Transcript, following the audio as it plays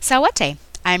Sawate.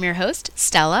 I'm your host,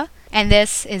 Stella, and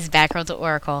this is Batgirl to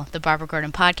Oracle, the Barbara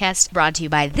Gordon podcast, brought to you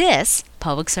by this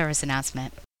public service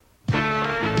announcement.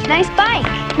 Nice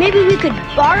bike. Maybe we could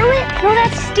borrow it? No,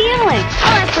 that's stealing.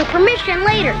 I'll ask for permission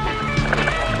later.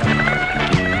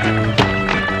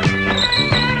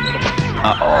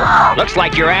 Uh-oh. Looks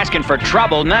like you're asking for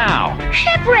trouble now.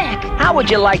 Shipwreck. How would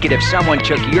you like it if someone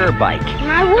took your bike?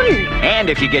 I wouldn't. And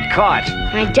if you get caught?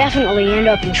 I'd definitely end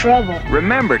up in trouble.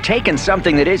 Remember, taking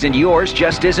something that isn't yours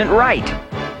just isn't right.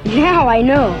 Now I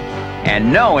know.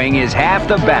 And knowing is half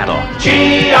the battle.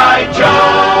 G.I.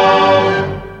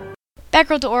 Joe!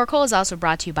 Batgirl to Oracle is also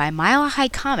brought to you by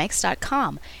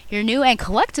MileHighComics.com, your new and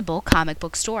collectible comic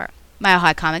book store. Mile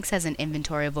High Comics has an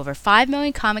inventory of over 5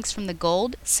 million comics from the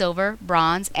gold, silver,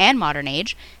 bronze, and modern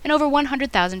age, and over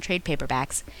 100,000 trade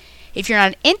paperbacks. If you're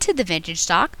not into the vintage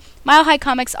stock, Mile High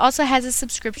Comics also has a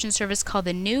subscription service called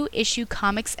the New Issue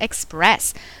Comics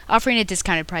Express, offering a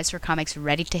discounted price for comics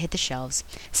ready to hit the shelves.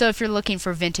 So if you're looking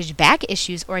for vintage back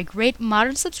issues or a great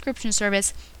modern subscription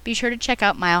service, be sure to check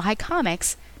out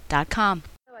MileHighComics.com.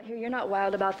 So I hear you're not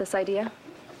wild about this idea.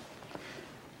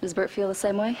 Does Bert feel the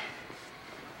same way?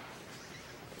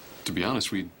 To be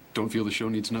honest, we don't feel the show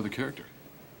needs another character.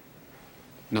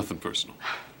 Nothing personal.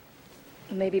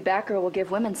 Maybe Batgirl will give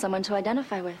women someone to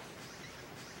identify with.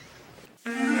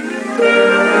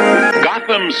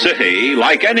 Gotham City,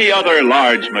 like any other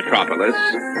large metropolis,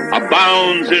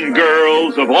 abounds in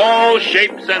girls of all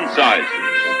shapes and sizes.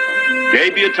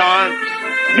 Debutantes,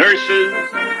 nurses,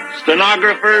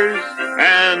 stenographers,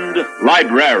 and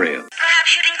librarians.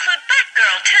 Perhaps you'd include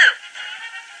Batgirl, too.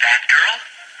 Batgirl?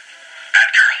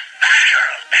 Batgirl.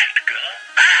 Batgirl. Batgirl.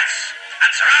 Bats!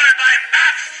 I'm surrounded by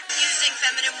bats! Using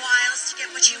feminine wiles to get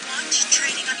what you want,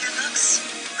 trading on your looks.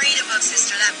 Read a book,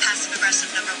 sister. That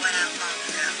passive-aggressive number went out long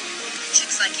ago.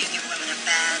 Chicks like you give women a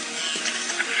bad name.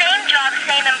 Same job,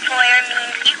 same employer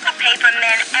means equal pay for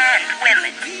men and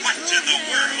women. What in the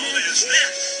world is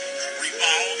this?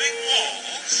 Revolving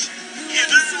walls,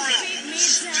 hidden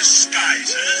rooms,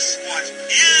 disguises. What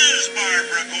is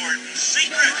Barbara Gordon's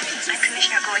secret? I'm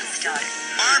Commissioner Gordon's daughter.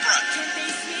 Barbara!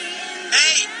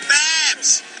 Hey,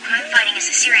 Babs! Crime fighting is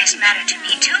a serious matter to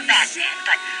me too, Batman,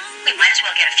 but we might as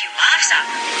well get a few laughs out of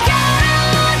it.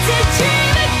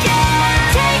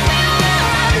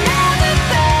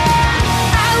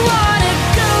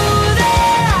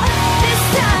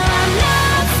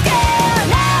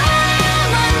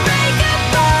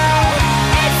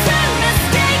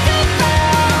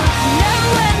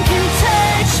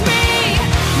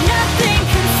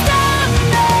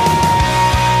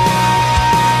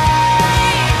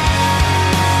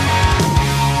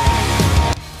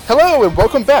 Hello and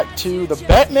welcome back to the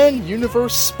Batman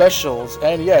Universe Specials,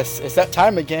 and yes, it's that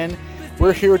time again.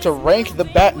 We're here to rank the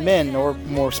Batmen, or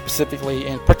more specifically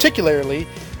and particularly,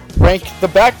 rank the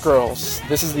Batgirls.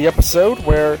 This is the episode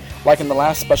where, like in the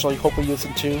last special you hopefully you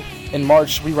listened to in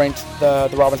March, we ranked the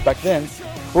Robins back then.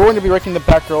 We're going to be ranking the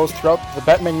Batgirls throughout the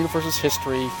Batman Universe's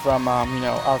history from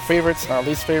our favorites and our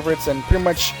least favorites and pretty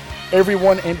much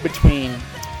everyone in between.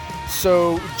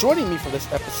 So joining me for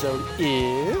this episode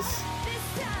is...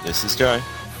 This is Joe.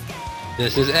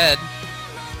 This is Ed.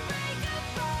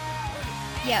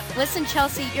 Yeah, listen,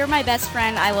 Chelsea, you're my best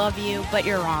friend. I love you, but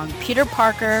you're wrong. Peter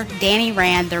Parker, Danny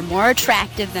Rand, they're more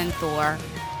attractive than Thor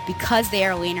because they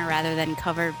are leaner rather than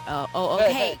covered.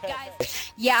 Okay,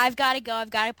 guys. Yeah, I've got to go.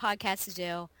 I've got a podcast to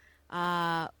do.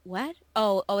 What?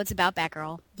 Oh, it's about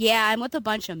Batgirl. Yeah, I'm with a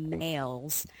bunch of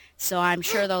males, so I'm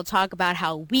sure they'll talk about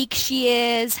how weak she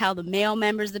is, how the male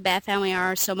members of the Bat family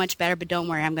are so much better, but don't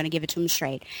worry, I'm going to give it to them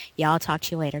straight. Yeah, I'll talk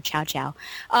to you later. Ciao, ciao.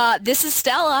 This is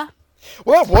Stella.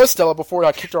 Well, it was Stella before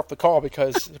I kicked her off the call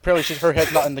because apparently her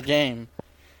head's not in the game.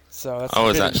 So that's I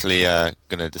was actually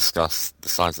going to discuss the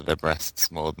size of their breasts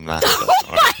more than that. Oh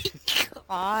my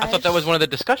god! I thought that was one of the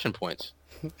discussion points.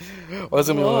 Well, this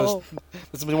is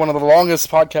gonna be one of the longest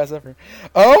podcasts ever.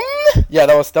 Yeah,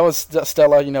 that was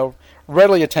Stella.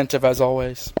 Readily attentive as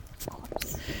always.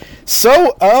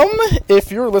 So,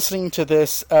 if you're listening to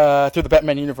this through the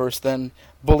Batman universe, then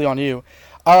bully on you.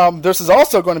 This is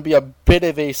also going to be a bit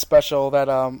of a special that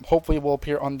hopefully will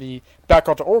appear on the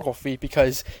Batgirl to Oracle feed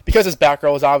because it's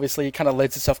Batgirl is obviously kind of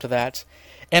lends itself to that,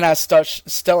 and as such,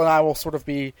 Stella and I will sort of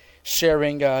be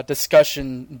sharing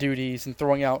discussion duties and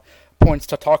throwing out points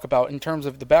to talk about in terms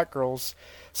of the Batgirls.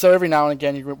 So every now and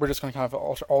again, we're just going to kind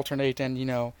of alternate,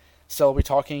 and Stella will be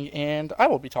talking and I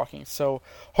will be talking. So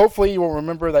hopefully you will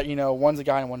remember that one's a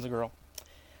guy and one's a girl.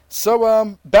 So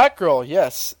Batgirl,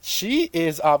 yes, she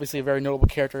is obviously a very notable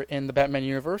character in the Batman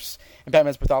universe and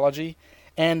Batman's mythology.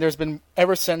 And there's been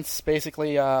ever since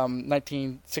basically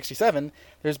 1967,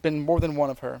 there's been more than one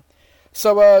of her.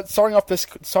 So, starting off this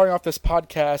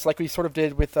podcast, like we sort of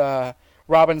did with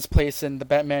Robin's place in the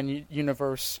Batman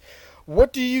universe,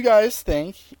 what do you guys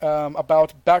think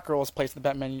about Batgirl's place in the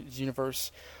Batman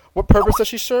universe? What purpose does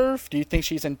she serve? Do you think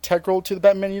she's integral to the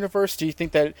Batman universe? Do you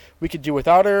think that we could do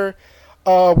without her?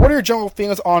 What are your general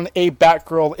feelings on a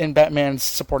Batgirl in Batman's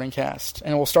supporting cast?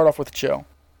 And we'll start off with Joe.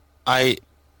 I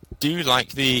do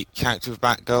like the character of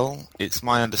Batgirl. It's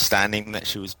my understanding that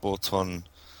she was brought on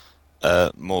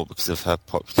more because of her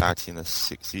popularity in the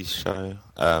 60s show.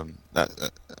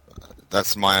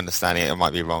 That's my understanding. It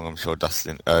might be wrong. I'm sure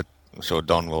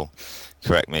Don will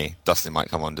correct me. Dustin might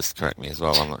come on just to correct me as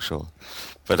well. I'm not sure.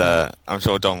 But I'm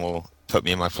sure Don will put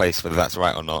me in my place whether that's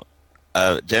right or not.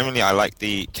 Generally, I like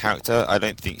the character. I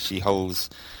don't think she holds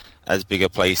as big a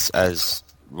place as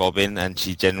Robin, and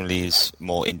she generally is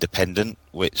more independent,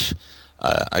 which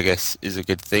I guess is a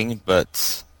good thing.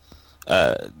 But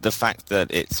the fact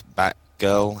that it's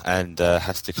Batgirl and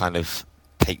has to kind of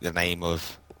take the name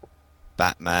of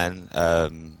Batman,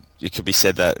 it could be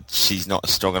said that she's not a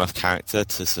strong enough character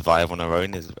to survive on her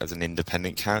own as an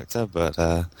independent character. But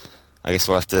I guess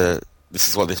we'll have to. This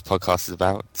is what this podcast is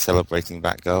about: celebrating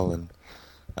Batgirl, and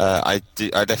I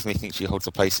definitely think she holds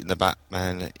a place in the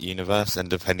Batman universe, and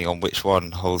depending on which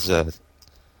one, holds a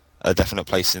definite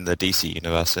place in the DC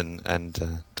universe,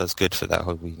 and does good for that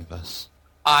whole universe.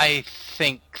 I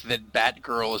think that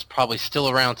Batgirl is probably still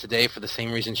around today for the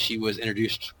same reason she was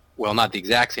introduced. Well, not the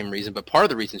exact same reason, but part of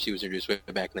the reason she was introduced way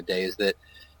back in the day is that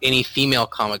any female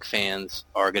comic fans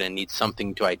are going to need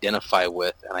something to identify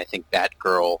with, and I think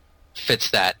Batgirl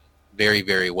fits that very,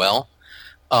 very well.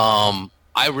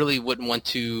 I really wouldn't want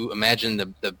to imagine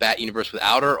the Bat universe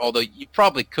without her, although you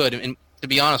probably could. And to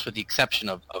be honest, with the exception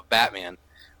of Batman,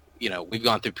 we've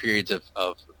gone through periods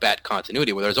of Bat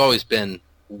continuity where there's always been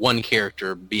one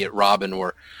character, be it Robin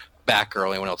or Batgirl,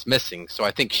 anyone else missing. So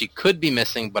I think she could be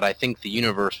missing, but I think the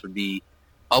universe would be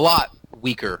a lot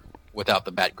weaker without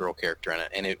the Batgirl character in it,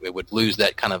 and it would lose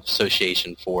that kind of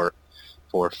association for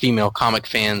female comic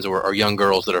fans or young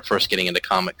girls that are first getting into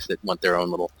comics that want their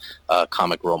own little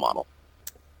comic role model.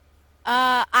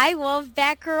 I love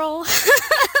Batgirl.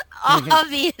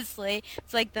 Obviously,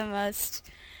 it's like the most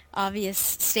obvious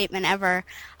statement ever.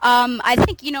 I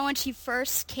think when she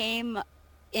first came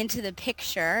into the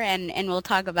picture, and we'll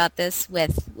talk about this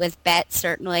with Bet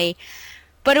certainly,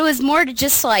 but it was more to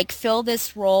just like fill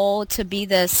this role, to be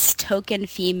this token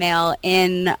female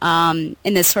in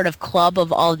this sort of club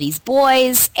of all these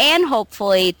boys, and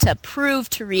hopefully to prove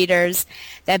to readers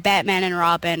that Batman and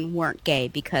Robin weren't gay,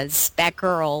 because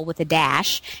Batgirl with a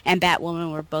dash and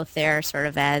Batwoman were both there sort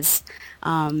of as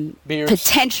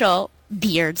potential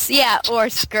beards, or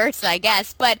skirts, I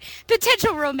guess, but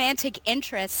potential romantic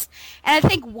interests. And I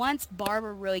think once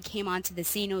Barbara really came onto the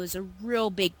scene, it was a real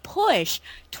big push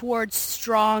towards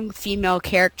strong female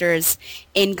characters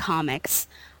in comics.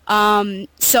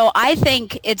 So I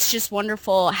think it's just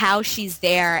wonderful how she's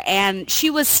there, and she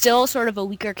was still sort of a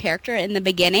weaker character in the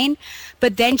beginning,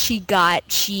 but then she got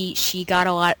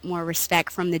a lot more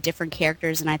respect from the different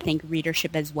characters, and I think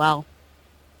readership as well.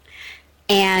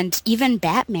 And even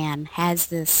Batman has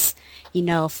this,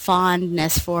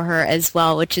 fondness for her as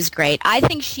well, which is great. I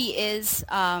think she is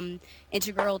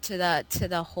integral to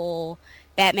the whole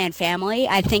Batman family.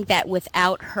 I think that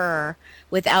without her,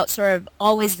 without sort of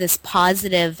always this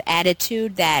positive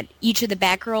attitude that each of the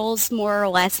Batgirls more or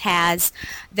less has,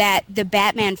 that the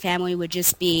Batman family would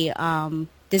just be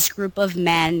this group of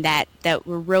men that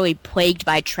were really plagued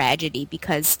by tragedy,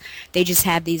 because they just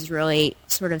have these really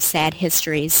sort of sad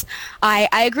histories. I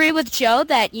agree with Joe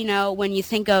that, when you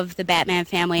think of the Batman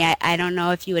family, I don't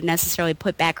know if you would necessarily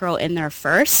put Batgirl in there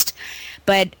first,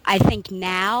 but I think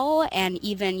now, and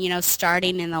even,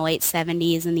 starting in the late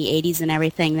 70s and the 80s and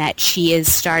everything, that she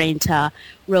is starting to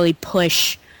really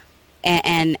push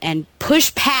and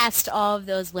push past all of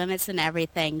those limits and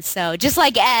everything. So just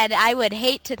like Ed, I would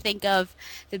hate to think of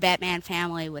the Batman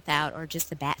family without, or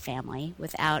just the Bat family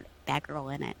without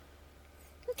Batgirl in it.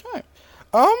 Okay.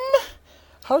 How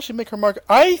does she make her mark?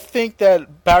 I think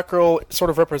that Batgirl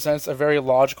sort of represents a very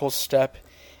logical step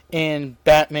in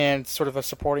Batman's sort of a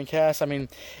supporting cast. I mean,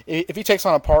 if he takes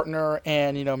on a partner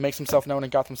and, makes himself known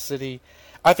in Gotham City,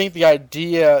 I think the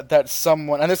idea that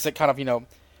someone, and this is kind of,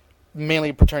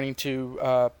 mainly pertaining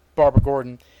to Barbara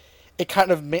Gordon, it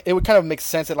would kind of make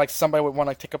sense that like somebody would want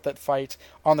to take up that fight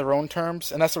on their own terms,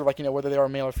 and that's sort of like whether they are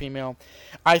male or female.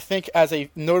 I think as a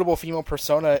notable female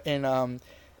persona in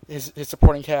his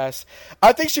supporting cast,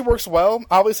 I think she works well.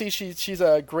 Obviously, she's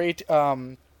a great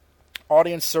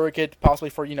audience surrogate, possibly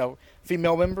for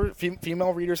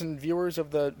female readers and viewers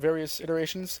of the various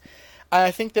iterations. And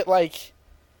I think that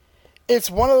it's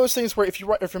one of those things where if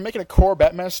you're making a core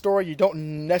Batman story, you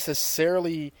don't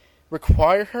necessarily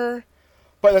require her.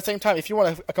 But at the same time, if you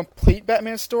want a complete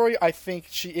Batman story, I think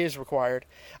she is required.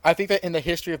 I think that in the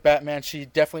history of Batman, she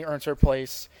definitely earns her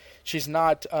place. She's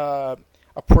not a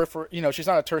peripheral, she's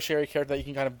not a tertiary character that you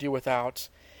can kind of do without.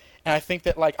 And I think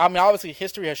that, obviously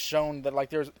history has shown that,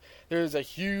 there's a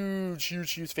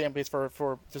huge fan base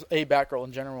for just a Batgirl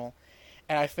in general.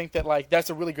 And I think that, that's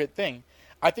a really good thing.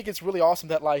 I think it's really awesome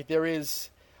that, there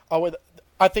is,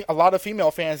 I think a lot of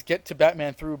female fans get to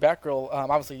Batman through Batgirl.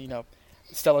 Obviously,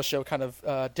 Stella's show kind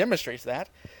of demonstrates that.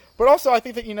 But also, I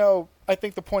think that, I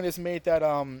think the point is made that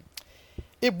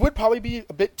it would probably be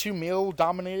a bit too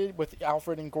male-dominated with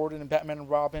Alfred and Gordon and Batman and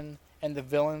Robin and the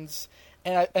villains.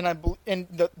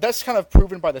 That's kind of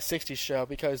proven by the 60s show,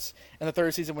 because in the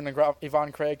third season when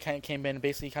Yvonne Craig came in and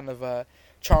basically kind of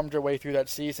charmed her way through that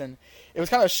season, it was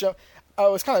kind of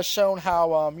shown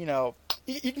how,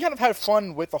 you can kind of have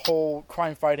fun with the whole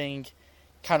crime-fighting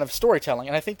kind of storytelling.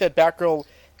 And I think that Batgirl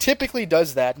typically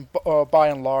does that by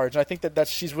and large. And I think that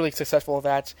she's really successful at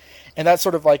that. And that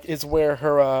sort of is where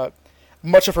her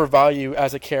much of her value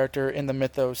as a character in the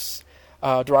mythos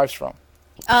derives from.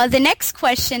 The next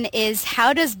question is,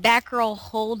 how does Batgirl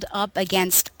hold up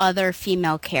against other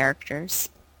female characters?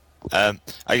 I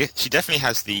guess she definitely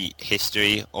has the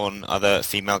history on other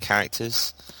female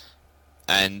characters.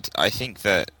 And I think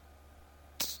that,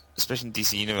 especially in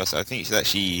DC Universe, I think that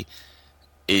she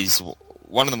is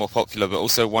one of the more popular, but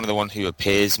also one of the one who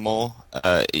appears more,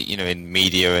 in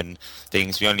media and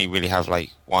things. We only really have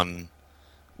one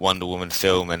Wonder Woman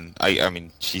film, and I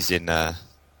mean, she's in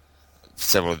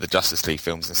several of the Justice League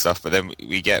films and stuff. But then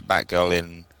we get Batgirl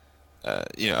in,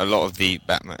 a lot of the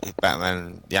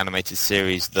Batman, the animated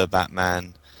series, The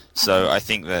Batman. So I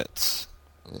think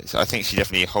she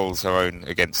definitely holds her own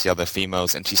against the other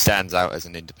females, and she stands out as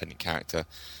an independent character.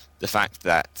 The fact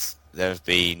that there have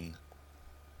been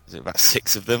about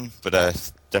 6 of them, but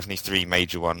definitely 3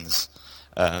 major ones.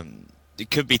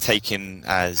 It could be taken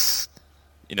as,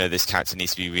 this character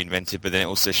needs to be reinvented, but then it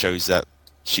also shows that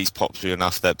she's popular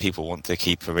enough that people want to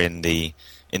keep her in the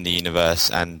universe,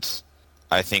 and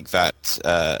I think that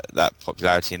that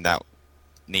popularity and that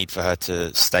need for her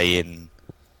to stay in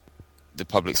the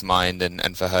public's mind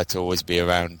and for her to always be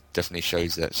around definitely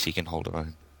shows that she can hold her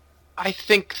own. I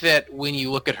think that when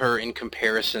you look at her in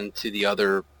comparison to the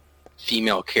other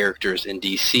female characters in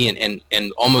DC,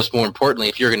 and almost more importantly,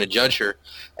 if you're going to judge her,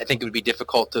 I think it would be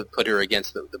difficult to put her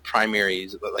against the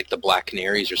primaries, like the Black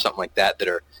Canaries or something like that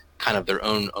are kind of their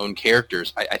own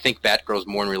characters. I think Batgirl's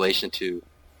more in relation to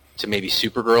maybe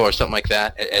Supergirl or something like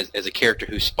that, as a character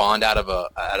who spawned out of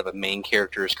a main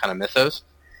character's kind of mythos.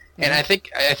 Mm-hmm. And I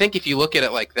think if you look at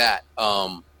it like that,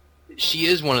 she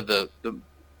is one of the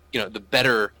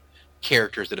better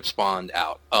characters that have spawned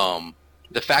out.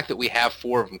 The fact that we have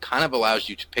 4 of them kind of allows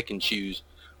you to pick and choose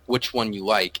which one you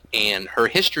like, and her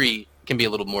history can be a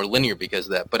little more linear because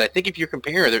of that. But I think if you're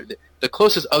comparing, the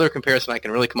closest other comparison I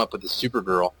can really come up with is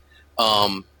Supergirl,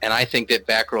 and I think that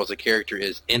Batgirl as a character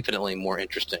is infinitely more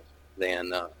interesting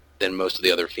than most of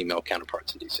the other female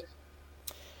counterparts in DC.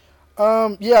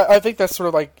 Yeah, I think that's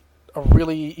sort of a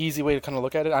really easy way to kind of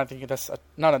look at it. I think that's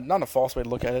not a false way to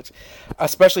look at it,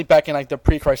 especially back in the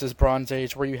pre-crisis Bronze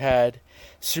Age, where you had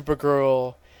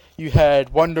Supergirl, you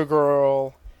had Wonder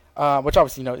Girl, which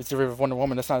obviously it's derivative of Wonder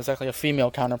Woman. That's not exactly a female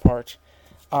counterpart.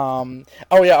 I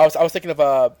was thinking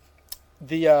of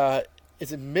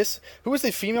is it who was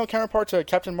the female counterpart to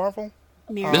Captain Marvel?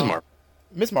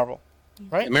 Ms. Marvel.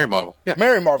 Right? Mary Marvel. Yeah.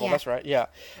 Mary Marvel, yeah. That's right, yeah.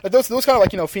 Those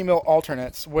kind of female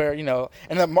alternates where, and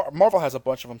then Marvel has a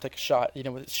bunch of them take a shot,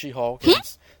 with She-Hulk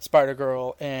and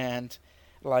Spider-Girl and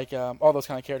all those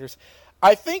kind of characters.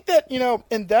 I think that,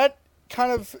 in that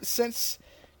kind of sense,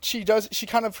 she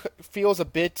kind of feels a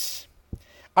bit,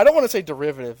 I don't want to say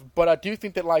derivative, but I do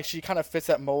think that she kind of fits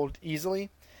that mold easily.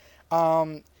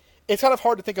 It's kind of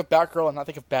hard to think of Batgirl and not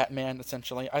think of Batman,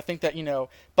 essentially. I think that,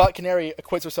 Black Canary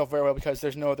acquits herself very well because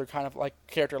there's no other kind of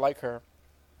character like her.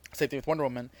 Same thing with Wonder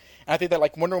Woman. And I think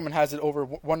that Wonder Woman has it over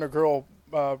Wonder Girl,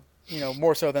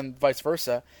 more so than vice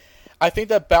versa. I think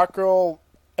that Batgirl,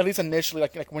 at least initially,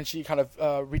 when she kind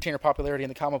of retained her popularity in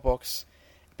the comic books,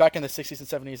 back in the 60s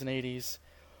and 70s and 80s,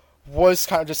 was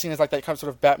kind of just seen as that kind of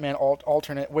sort of Batman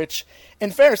alternate, which,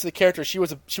 in fairness to the character, she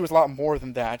was a lot more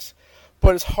than that.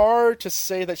 But it's hard to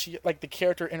say that she, the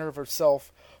character in and of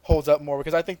herself holds up more,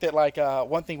 because I think that,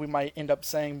 one thing we might end up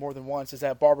saying more than once is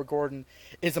that Barbara Gordon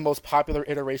is the most popular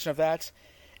iteration of that.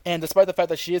 And despite the fact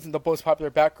that she isn't the most popular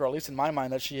Batgirl, at least in my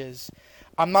mind that she is,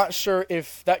 I'm not sure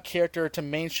if that character to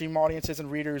mainstream audiences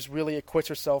and readers really acquits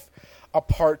herself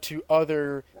apart to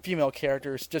other female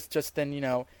characters, just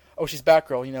than, oh, she's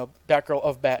Batgirl, you know, Batgirl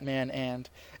of Batman, and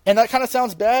that kind of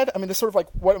sounds bad. I mean, that's sort of like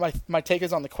what my take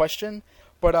is on the question,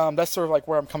 but that's sort of like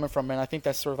where I'm coming from, and I think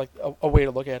that's sort of like a way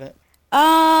to look at it.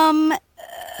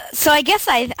 So I guess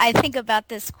I think about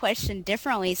this question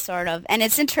differently, sort of, and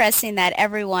it's interesting that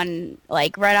everyone,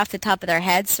 like, right off the top of their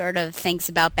head sort of thinks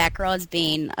about Batgirl as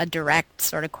being a direct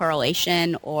sort of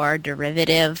correlation or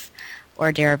derivative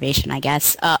or derivation, I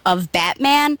guess, of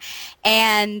Batman,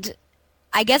 and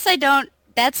I guess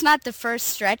that's not the first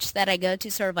stretch that I go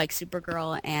to, sort of like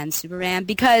Supergirl and Superman,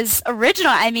 because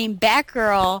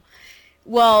Batgirl,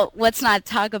 well, let's not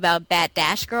talk about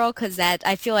Bat-Dash Girl, because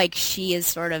I feel like she is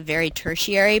sort of very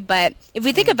tertiary, but if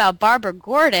we think about Barbara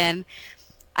Gordon,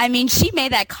 I mean, she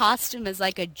made that costume as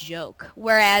like a joke,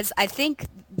 whereas I think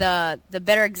the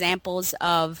better examples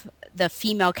of the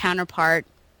female counterpart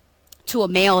to a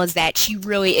male is that she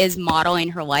really is modeling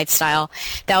her lifestyle.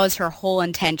 That was her whole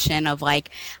intention of, like,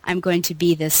 I'm going to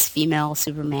be this female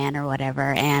Superman or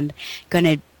whatever, and going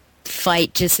to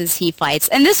fight just as he fights.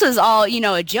 And this was all, you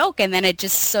know, a joke, and then it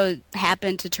just so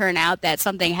happened to turn out that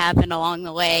something happened along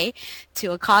the way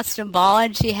to a costume ball,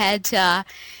 and she had to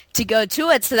go to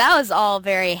it. So that was all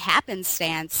very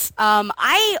happenstance.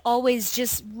 I always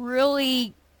just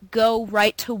really go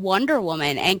right to Wonder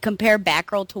Woman and compare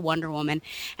Batgirl to Wonder Woman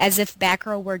as if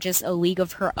Batgirl were just a league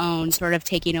of her own, sort of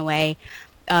taking away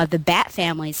the Bat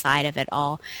family side of it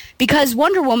all. Because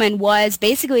Wonder Woman was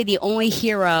basically the only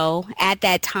hero at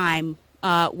that time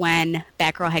when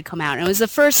Batgirl had come out. And it was the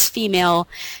first female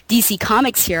DC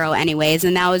Comics hero anyways,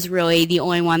 and that was really the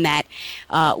only one that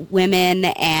women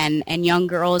and young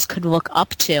girls could look up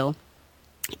to.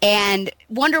 And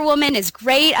Wonder Woman is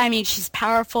great. I mean, she's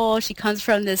powerful. She comes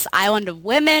from this island of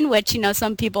women, which, you know,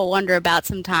 some people wonder about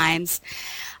sometimes.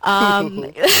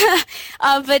 But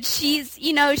she's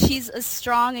a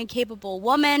strong and capable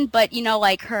woman. But, you know,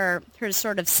 like her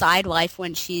sort of side life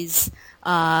when she's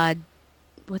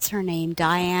what's her name?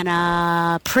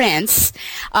 Diana Prince.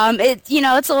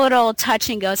 It's a little touch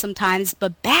and go sometimes,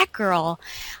 but Batgirl,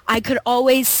 I could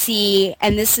always see,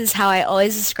 and this is how I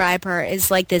always describe her,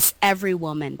 is like this every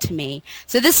woman to me.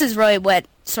 So this is really what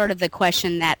sort of the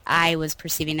question that I was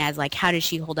perceiving as, like, how does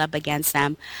she hold up against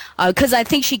them? Because I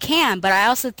think she can, but I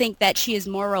also think that she is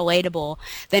more relatable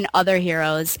than other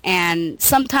heroes. And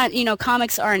sometimes, you know,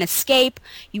 comics are an escape.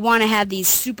 You want to have these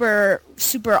super,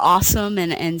 super awesome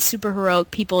and super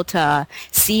heroic people to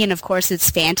see, and of course it's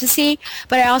fantasy.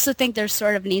 But I also think there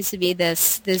sort of needs to be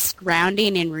this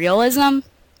grounding in realism.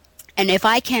 And if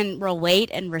I can relate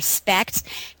and respect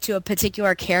to a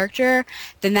particular character,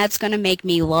 then that's going to make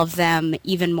me love them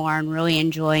even more and really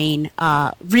enjoying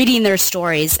reading their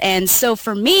stories. And so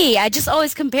for me, I just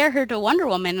always compare her to Wonder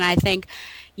Woman, and I think,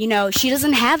 you know, she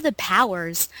doesn't have the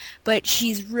powers, but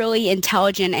she's really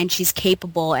intelligent and she's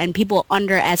capable, and people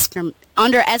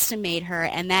underestimate her,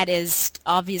 and that is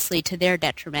obviously to their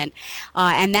detriment.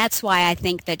 And that's why I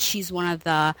think that she's one of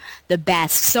the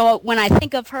best. So when I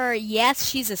think of her, yes,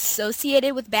 she's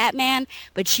associated with Batman,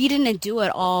 but she didn't do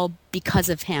it all because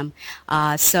of him.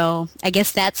 So I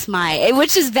guess that's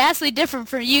which is vastly different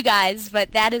from you guys,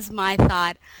 but that is my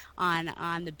thought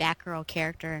on the Batgirl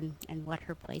character and what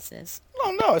her place is.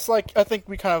 No, it's like, I think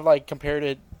we kind of like compared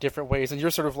it different ways, and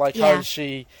you're sort of like, how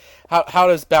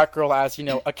does Batgirl as, you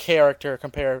know, a character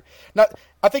compare?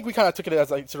 I think we kind of took it as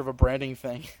like sort of a branding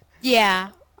thing. Yeah,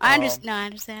 I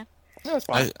understand. No, it's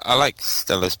fine. I like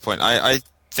Stella's point. I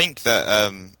think that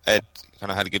Ed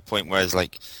kind of had a good point, whereas,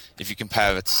 like, if you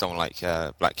compare her to someone like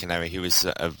Black Canary, who is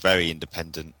a very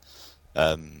independent,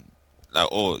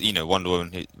 or, you know, Wonder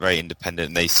Woman, who's very independent,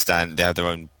 and they have their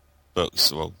own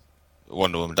books, well,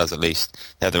 Wonder Woman does at least,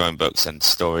 they have their own books and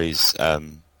stories,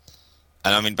 and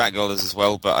I mean, Batgirl does as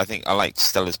well, but I think I like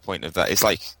Stella's point of that. It's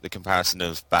like the comparison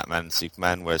of Batman and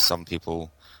Superman, where some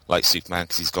people like Superman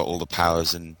because he's got all the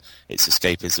powers and it's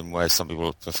escapism, whereas some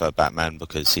people prefer Batman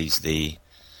because he's the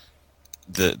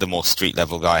more street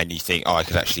level guy, and you think, oh, I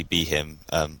could actually be him.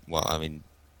 Well, I mean,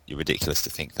 you're ridiculous to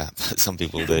think that, but some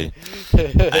people do.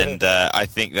 And I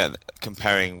think that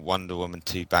comparing Wonder Woman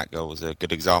to Batgirl was a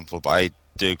good example, but I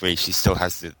do agree she still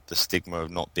has the stigma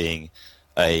of not being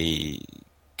a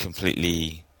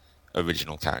completely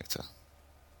original character,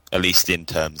 at least in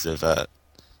terms of her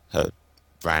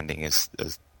branding, as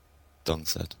Don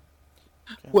said.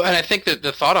 Okay. Well, and I think that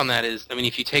the thought on that is, I mean,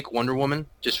 if you take Wonder Woman,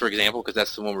 just for example, because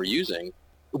that's the one we're using,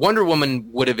 Wonder Woman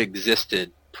would have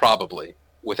existed probably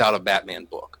without a Batman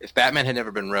book. If Batman had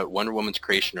never been wrote, Wonder Woman's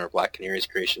creation or Black Canary's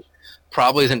creation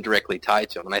probably isn't directly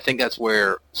tied to him. And I think that's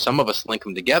where some of us link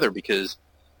them together, because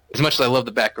as much as I love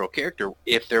the Batgirl character,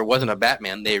 if there wasn't a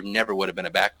Batman, there never would have been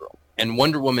a Batgirl. And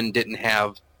Wonder Woman didn't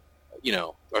have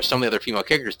or some of the other female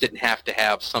characters didn't have to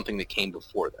have something that came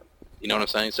before them. You know what I'm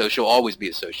saying? So she'll always be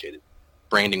associated,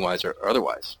 branding-wise or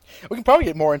otherwise. We can probably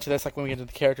get more into this, like, when we get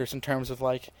into the characters in terms of,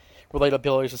 like,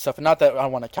 relatabilities and stuff. And not that I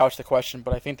want to couch the question,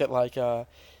 but I think that, like,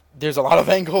 there's a lot of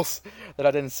angles that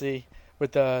I didn't see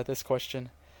with this question.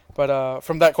 But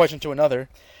from that question to another,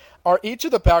 are each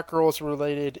of the Batgirls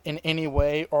related in any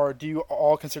way, or do you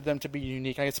all consider them to be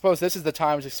unique? And I suppose this is the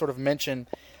time to sort of mention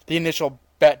the initial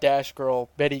Bat Dash girl,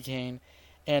 Betty Kane,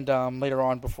 and later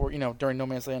on, before, during No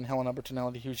Man's Land, Helena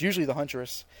Bertinelli, who's usually the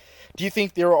Huntress. Do you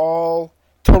think they're all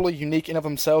totally unique in of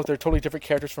themselves? They're totally different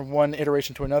characters from one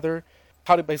iteration to another?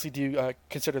 How do you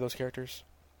consider those characters?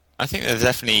 I think they're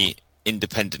definitely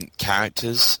independent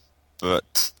characters,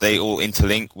 but they all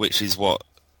interlink, which is what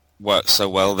works so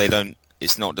well.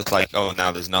 It's not just like, oh,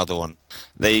 now there's another one.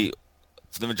 They,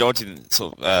 for the majority,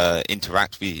 sort of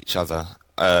interact with each other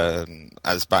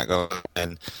as Batgirl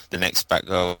and the next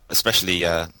Batgirl, especially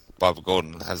Barbara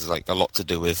Gordon, has like a lot to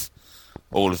do with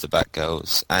all of the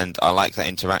Batgirls, and I like that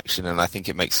interaction, and I think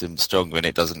it makes them stronger, and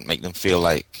it doesn't make them feel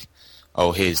like,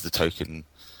 oh, here's the token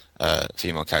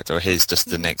female character, or here's just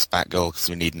the next Batgirl because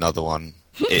we need another one.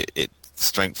 It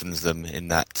strengthens them in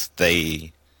that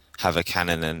they have a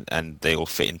canon and they all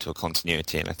fit into a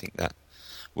continuity, and I think that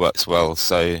works well.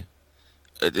 So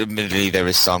admittedly there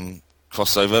is some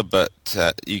crossover, but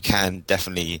you can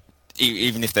definitely,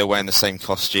 even if they're wearing the same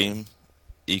costume,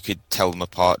 you could tell them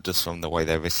apart just from the way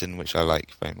they're written, which I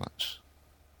like very much.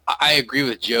 I agree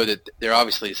with Joe that there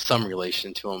obviously is some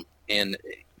relation to them, and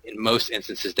in most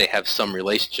instances they have some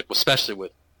relationship, especially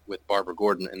with Barbara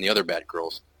Gordon and the other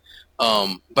Batgirls.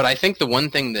 But I think the one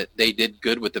thing that they did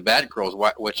good with the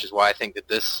Batgirls, which is why I think that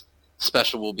this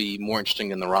special will be more interesting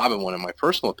than the Robin one, in my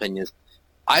personal opinion, is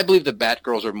I believe the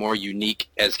Batgirls are more unique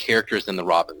as characters than the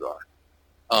Robins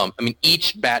are.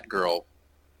 Each Batgirl,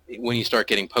 when you start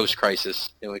getting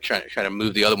post-crisis, trying to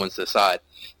move the other ones to the side,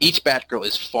 each Batgirl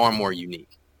is far more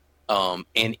unique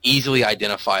and easily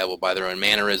identifiable by their own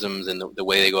mannerisms and the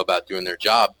way they go about doing their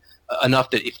job,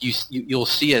 enough that if you'll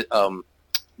see it.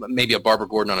 Maybe a Barbara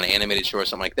Gordon on an animated show or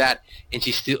something like that, and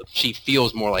she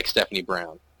feels more like Stephanie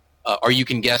Brown. Or you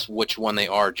can guess which one they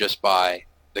are just by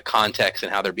the context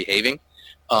and how they're behaving.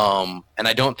 And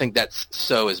I don't think that's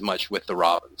so as much with the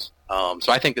Robins.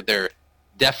 So I think that they're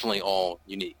definitely all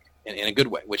unique in a good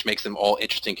way, which makes them all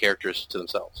interesting characters to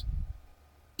themselves.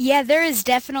 Yeah, there is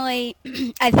definitely,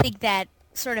 I think, that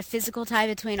sort of physical tie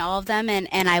between all of them, and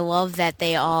I love that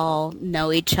they all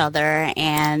know each other,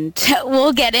 and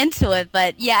we'll get into it,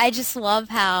 but yeah, I just love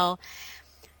how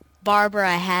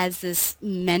Barbara has this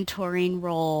mentoring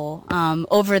role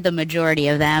over the majority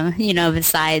of them,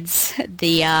 besides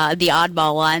the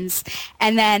oddball ones,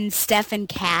 and then Steph and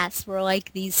Cass were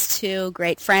like these two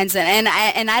great friends, and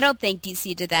I don't think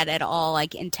DC did that at all,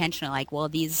 like intentionally, like, well,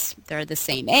 they're the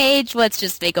same age, let's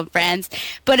just make them friends,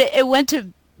 but it went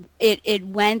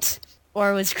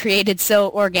or was created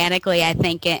so organically, I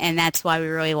think, and that's why we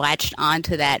really latched on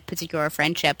to that particular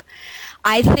friendship.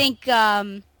 I think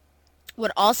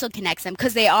what also connects them,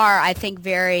 because they are, I think,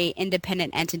 very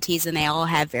independent entities, and they all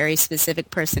have very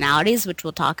specific personalities, which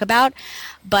we'll talk about,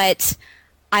 but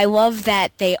I love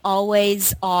that they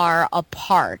always are a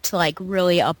part, like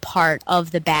really a part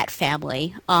of the Bat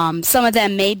family. Some of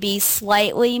them may be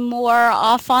slightly more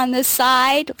off on the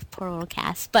side, poor little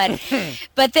Cass, but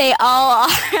they all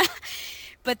are.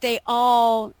 But they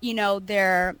all,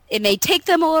 it may take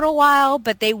them a little while,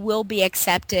 but they will be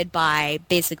accepted by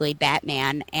basically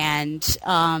Batman. And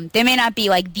they may not be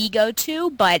like the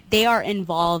go-to, but they are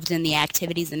involved in the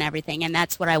activities and everything. And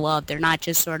that's what I love. They're not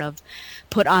just sort of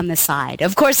put on the side.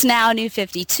 Of course, now New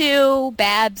 52,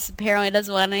 Babs apparently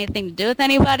doesn't want anything to do with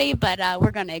anybody, but we're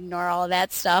going to ignore all of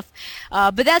that stuff.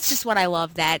 But that's just what I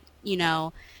love, that,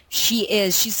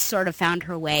 she's sort of found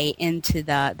her way into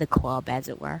the club, as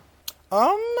it were.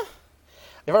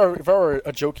 If I were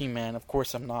a joking man, of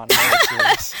course I'm not. I'm really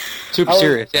serious. Super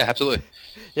serious, yeah, absolutely.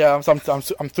 Yeah,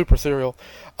 I'm super serial.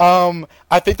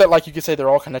 I think that, like you could say, they're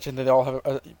all connected. They all have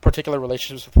a particular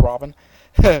relationships with Robin,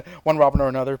 one Robin or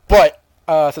another. But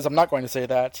since I'm not going to say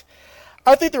that,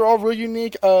 I think they're all really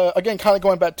unique. Again, kind of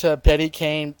going back to Betty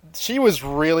Kane, she was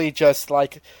really just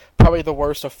like probably the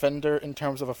worst offender in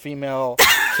terms of a female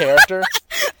character.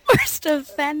 Worst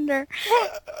offender.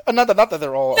 Well, not that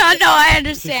they're all. No, I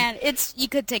understand. You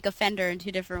could take offender in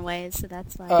two different ways, so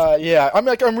that's fine. Yeah,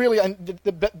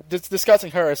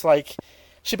 discussing her. It's like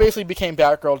she basically became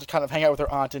Batgirl to kind of hang out with her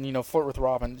aunt and flirt with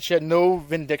Robin. She had no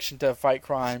vindication to fight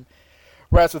crime,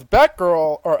 whereas with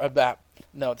Batgirl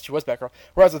she was Batgirl.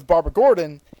 Whereas with Barbara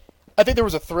Gordon, I think there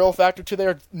was a thrill factor to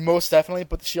there, most definitely,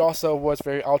 but she also was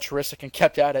very altruistic and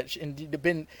kept at it.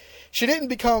 She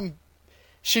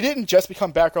didn't just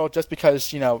become Batgirl just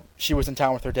because, you know, she was in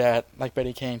town with her dad, like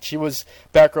Betty Kane. She was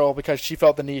Batgirl because she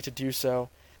felt the need to do so.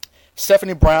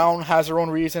 Stephanie Brown has her own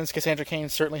reasons. Cassandra Cain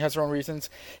certainly has her own reasons.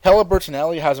 Hella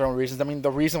Bertinelli has her own reasons. I mean,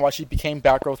 the reason why she became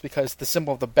Batgirl is because the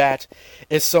symbol of the bat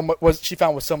is so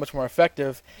much more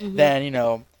effective than, you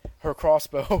know, her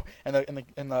crossbow and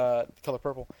the color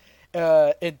purple.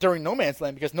 During No Man's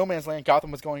Land, because No Man's Land,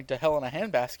 Gotham was going to hell in a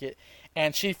handbasket,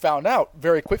 and she found out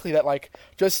very quickly that like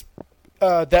just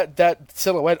that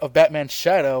silhouette of Batman's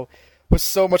shadow was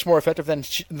so much more effective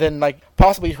than like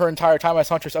possibly her entire time as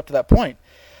Huntress up to that point.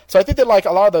 So I think that like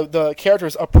a lot of the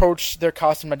characters approach their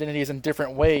costume identities in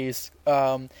different ways,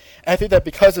 and I think that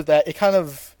because of that, it kind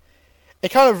of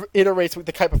iterates with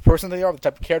the type of person they are, the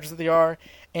type of characters that they are,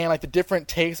 and like the different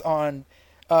takes on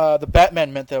the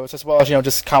Batman mythos, as well as, you know,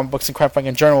 just comic books and crime fighting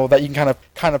in general, that you can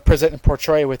kind of present and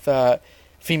portray with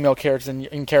female characters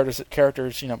and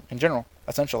characters, you know, in general,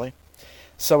 essentially.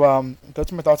 So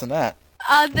those are my thoughts on that.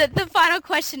 The final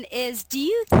question is: do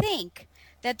you think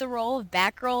that the role of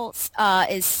Batgirl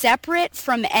is separate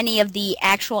from any of the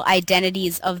actual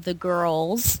identities of the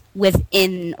girls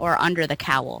within or under the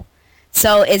cowl?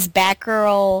 So is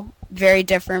Batgirl very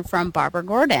different from Barbara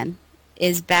Gordon?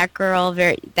 Is Batgirl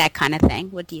very that kind of thing?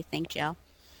 What do you think, Joe?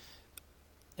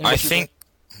 I think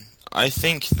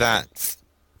that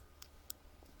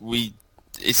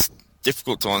it's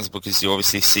difficult to answer because you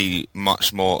obviously see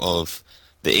much more of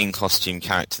the in-costume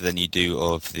character than you do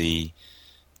of the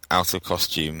out of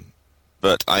costume.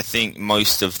 But I think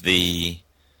most of the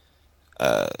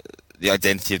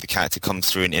identity of the character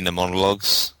comes through in inner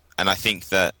monologues, and I think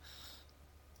that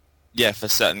for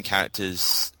certain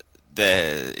characters,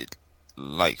 they're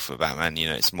like for Batman, you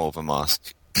know, it's more of a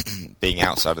mask, being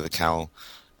outside of the cowl,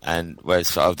 and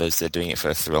whereas for others, they're doing it for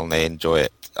a thrill and they enjoy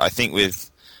it. I think with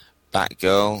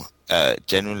Batgirl,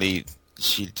 generally,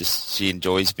 she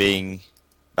enjoys being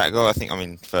Batgirl. I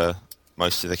mean, for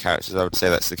most of the characters, I would say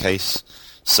that's the case.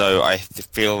 So I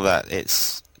feel that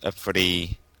it's a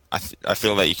pretty... I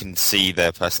feel that you can see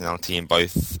their personality in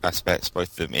both aspects,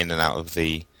 both of them in and out of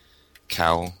the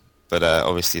cowl. But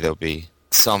obviously there'll be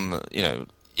some, you know,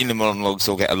 inner monologues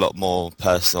will get a lot more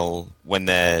personal when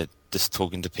they're just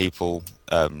talking to people.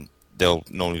 They'll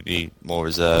normally be more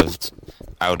reserved.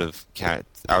 Out of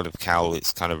cowl,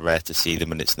 it's kind of rare to see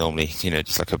them, and it's normally, you know,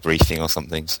 just like a briefing or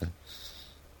something. So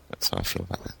that's how I feel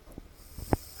about that.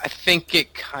 I think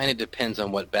it kind of depends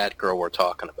on what Batgirl we're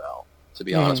talking about, to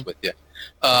be honest with you.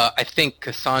 I think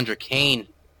Cassandra Cain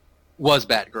was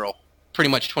Batgirl pretty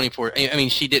much 24. I mean,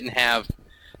 she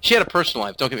had a personal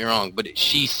life, don't get me wrong, but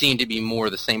she seemed to be more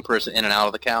the same person in and out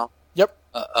of the cowl. Yep.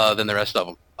 Than the rest of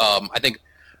them. I think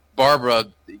Barbara,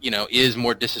 you know, is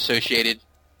more disassociated.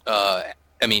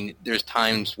 I mean, there's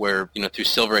times where, you know, through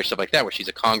Silver Age, stuff like that, where she's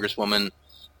a congresswoman,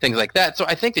 things like that. So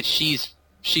I think that she's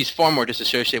far more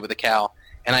disassociated with the cowl,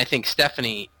 and I think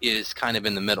Stephanie is kind of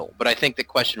in the middle. But I think the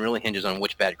question really hinges on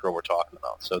which Batgirl we're talking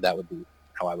about. So that would be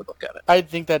how I would look at it. I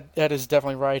think that is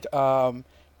definitely right.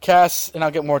 Cass, and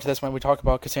I'll get more to this when we talk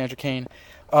about Cassandra Cain.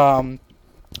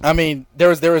 I mean, there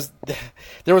was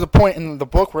a point in the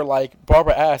book where, like,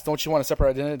 Barbara asked, "Don't you want a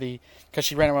separate identity?" Because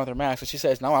she ran around with her mask, and she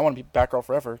says, "No, I want to be Batgirl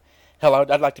forever. Hell,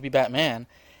 I'd like to be Batman."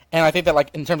 And I think that,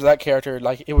 like, in terms of that character,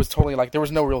 like, it was totally like there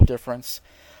was no real difference.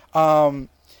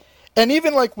 And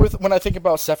even like when I think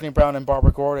about Stephanie Brown and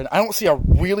Barbara Gordon, I don't see a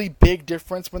really big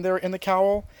difference when they're in the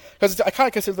cowl, because I kind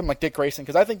of consider them like Dick Grayson,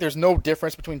 because I think there's no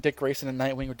difference between Dick Grayson and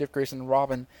Nightwing or Dick Grayson and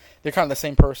Robin. They're kind of the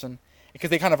same person, because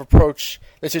they kind of approach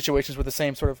the situations with the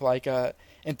same sort of like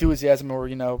enthusiasm or,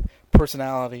 you know,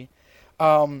 personality.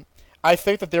 I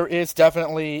think that there is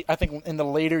definitely, I think in the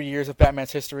later years of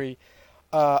Batman's history,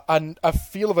 a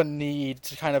feel of a need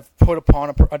to kind of put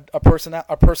upon a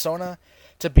persona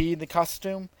to be in the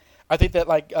costume. I think that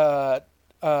like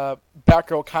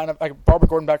Batgirl kind of, like Barbara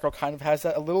Gordon Batgirl kind of has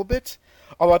that a little bit.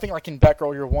 Although I think like in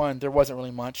Batgirl Year One there wasn't really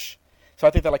much. So I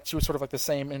think that like she was sort of like the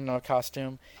same in a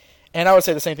costume. And I would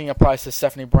say the same thing applies to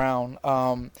Stephanie Brown.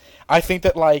 I think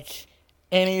that like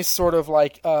any sort of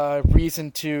like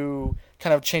reason to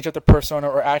kind of change up the persona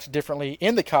or act differently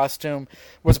in the costume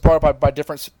was brought about by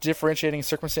differentiating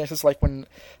circumstances, like when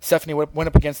Stephanie went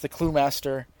up against the Clue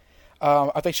Master.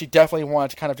 I think she definitely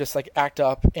wanted to kind of just like act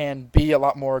up and be a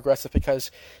lot more aggressive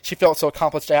because she felt so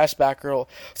accomplished as Batgirl.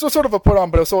 So it's sort of a put on,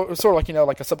 but it was sort of like,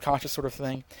 like a subconscious sort of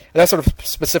thing. And that's sort of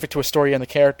specific to a story and the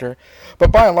character.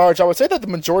 But by and large, I would say that the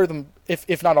majority of them,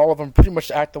 if not all of them, pretty much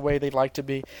act the way they'd like to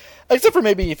be. Except for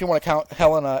maybe if you want to count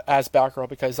Helena as Batgirl,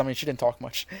 because, I mean, she didn't talk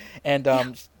much. And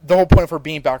the whole point of her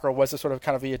being Batgirl was to sort of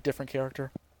kind of be a different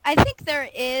character. I think there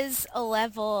is a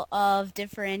level of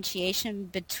differentiation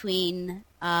between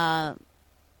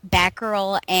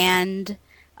Batgirl and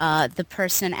the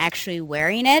person actually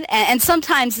wearing it, and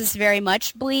sometimes this very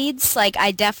much bleeds. Like,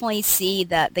 I definitely see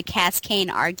the Cass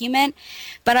Kane argument,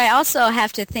 but I also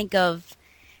have to think of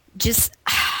just...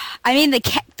 I mean,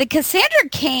 the Cassandra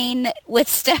Cain with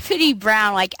Stephanie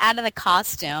Brown, like, out of the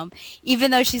costume,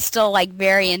 even though she's still, like,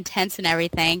 very intense and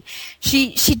everything,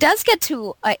 she does get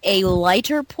to a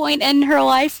lighter point in her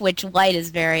life, which light is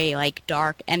very, like,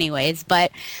 dark anyways, but,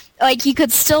 like, you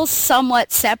could still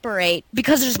somewhat separate,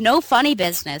 because there's no funny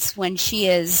business when she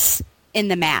is in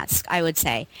the mask, I would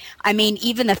say. I mean,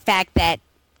 even the fact that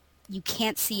you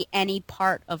can't see any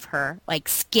part of her, like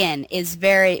skin, is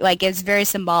very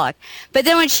symbolic. But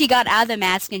then when she got out of the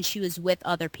mask and she was with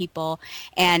other people,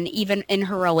 and even in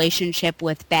her relationship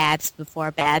with Babs before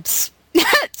Babs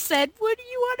said, "What do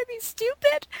you want to be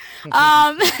stupid?"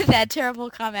 That terrible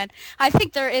comment. I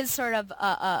think there is sort of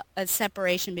a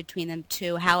separation between them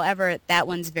two. However, that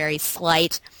one's very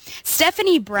slight.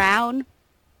 Stephanie Brown,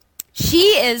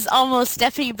 she is almost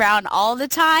Stephanie Brown all the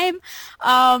time,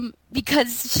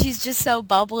 because she's just so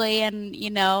bubbly and,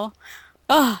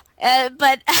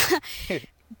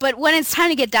 but when it's time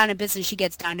to get down to business, she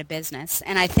gets down to business.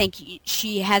 And I think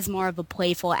she has more of a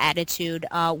playful attitude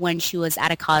when she was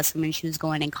out of college, when she was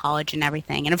going in college and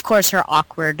everything. And, of course, her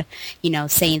awkward,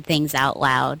 saying things out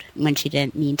loud when she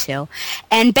didn't mean to.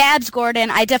 And Babs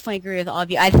Gordon, I definitely agree with all of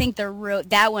you. I think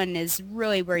that one is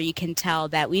really where you can tell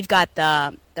that we've got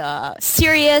the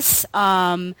serious,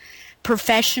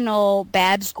 professional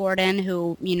Babs Gordon,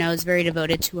 who, is very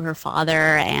devoted to her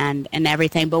father and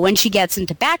everything. But when she gets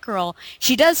into Batgirl,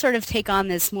 she does sort of take on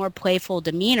this more playful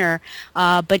demeanor,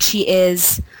 but she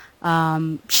is,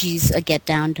 she's a get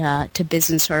down to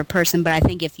business sort of person. But I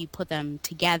think if you put them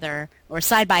together or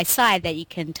side by side, that you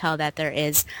can tell that there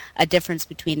is a difference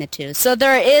between the two. So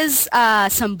there is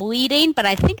some bleeding, but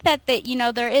I think that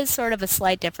there is sort of a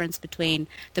slight difference between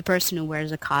the person who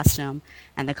wears a costume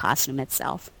and the costume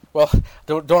itself. Well,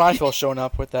 don't I feel shown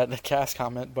up with that Cass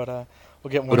comment, but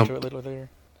we'll get more into it a little later.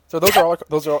 So those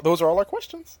are all our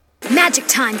questions. Magic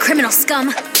time, criminal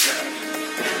scum.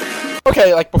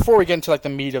 Okay, like before we get into like the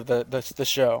meat of the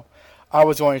show, I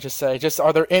was going to say, just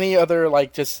are there any other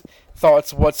like just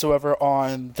thoughts whatsoever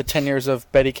on the 10 years of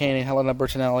Betty Kane and Helena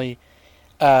Bertinelli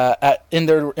in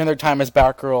their time as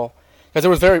Batgirl? Because it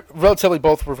was relatively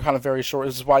both were kind of very short.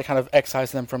 This is why I kind of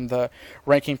excised them from the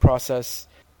ranking process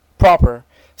proper.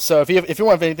 So if you want to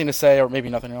have anything to say, or maybe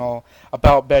nothing at all,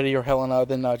 about Betty or Helena,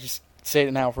 then just say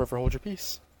it now, forever hold your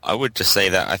peace. I would just say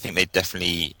that I think they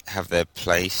definitely have their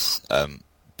place.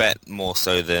 Bet more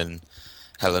so than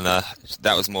Helena.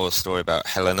 That was more a story about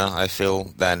Helena, I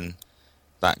feel, than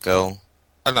Batgirl.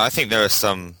 I think there are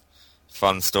some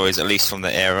fun stories, at least from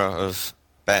the era of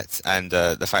Bet, and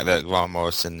the fact that Grant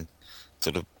Morrison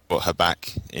sort of brought her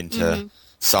back into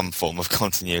some form of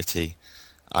continuity.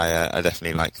 I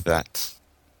definitely like that.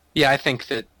 Yeah, I think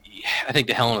the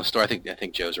Helena story. I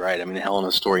think Joe's right. I mean, the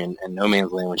Helena story in No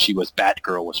Man's Land when she was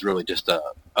Batgirl was really just a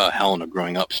Helena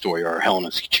growing up story, or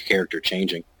Helena's character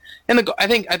changing. And I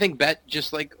think Bet,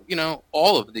 just like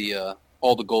all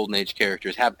the Golden Age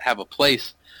characters have a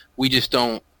place. We just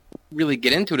don't really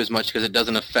get into it as much because it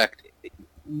doesn't affect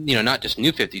not just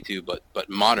New 52, but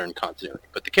modern continuity.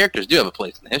 But the characters do have a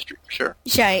place in the history, for sure.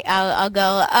 Sure, I'll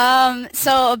go.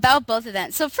 So about both of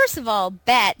them. So first of all,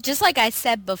 Bet, just like I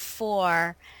said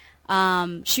before,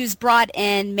 she was brought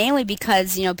in mainly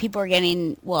because, people were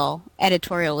getting,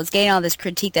 editorial was getting all this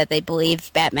critique that they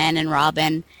believed Batman and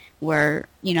Robin were,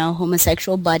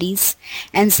 homosexual buddies.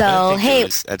 And so, I don't think it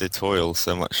was editorial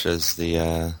so much as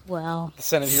the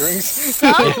Senate hearings.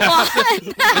 Someone I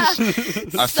forgot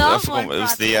it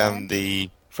was the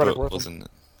Frederick book, Wertham. wasn't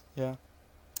it? Yeah.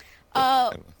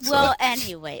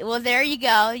 Anyway. Well, there you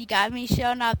go. You got me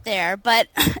showing up there. But,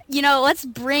 let's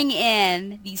bring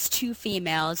in these two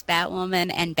females,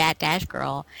 Batwoman and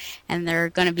Bat-Girl, and they're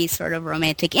going to be sort of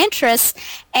romantic interests.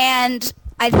 And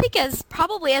I think as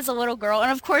a little girl,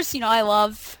 and of course, I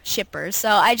love shippers, so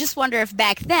I just wonder if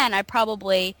back then I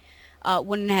probably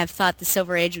wouldn't have thought the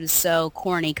Silver Age was so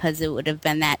corny because it would have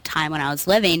been that time when I was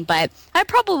living, but I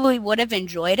probably would have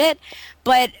enjoyed it.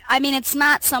 But, I mean, it's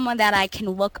not someone that I can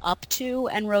look up to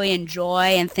and really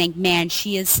enjoy and think, man,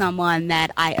 she is someone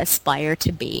that I aspire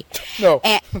to be. No.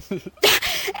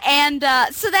 And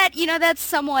so that, that's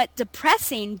somewhat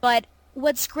depressing, but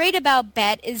what's great about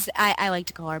Bet is, I like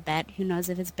to call her Bet, who knows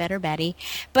if it's Bet or Betty,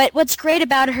 but what's great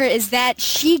about her is that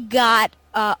she got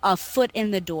a foot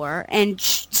in the door and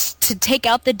to take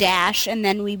out the Dash, and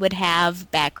then we would have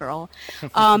Batgirl.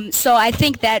 So I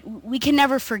think that we can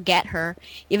never forget her,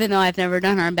 even though I've never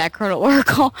done her in Batgirl to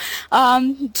Oracle,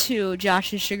 to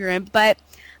Josh's chagrin, but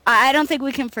I don't think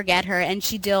we can forget her, and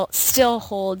she still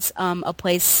holds a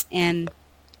place in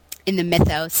the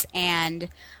mythos, and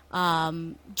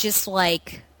just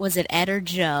like, was it Ed or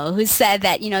Joe who said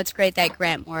that, it's great that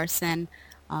Grant Morrison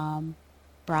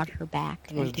brought her back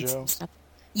and did some stuff.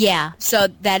 Yeah, so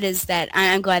that is that.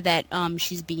 I'm glad that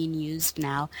she's being used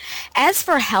now. As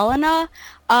for Helena,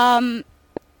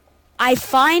 I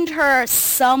find her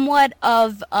somewhat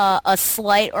of a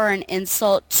slight or an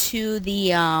insult to the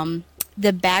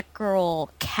Batgirl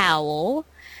cowl.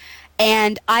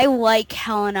 And I like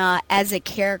Helena as a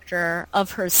character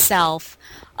of herself,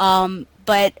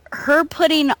 but her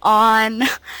putting on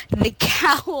the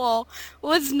cowl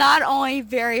was not only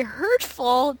very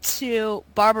hurtful to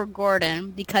Barbara Gordon,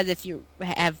 because if you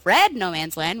have read No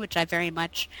Man's Land, which I very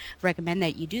much recommend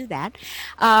that you do that,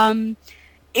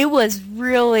 it was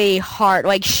really hard.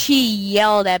 Like, she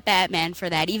yelled at Batman for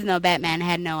that, even though Batman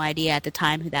had no idea at the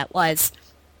time who that was.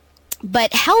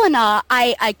 But Helena,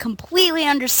 I completely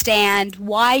understand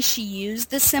why she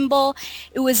used the symbol.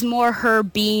 It was more her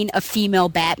being a female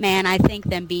Batman, I think,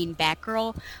 than being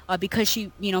Batgirl, because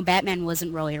she, Batman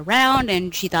wasn't really around,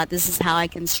 and she thought, this is how I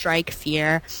can strike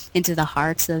fear into the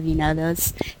hearts of,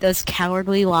 those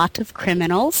cowardly lot of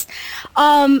criminals.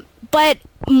 But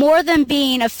more than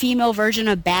being a female version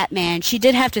of Batman, she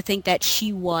did have to think that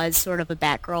she was sort of a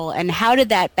Batgirl, and how did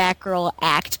that Batgirl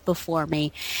act before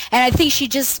me? And I think she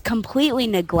just completely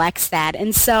neglects that.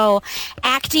 And so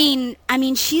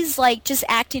she's just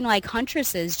acting like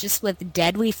huntresses, just with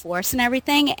deadly force and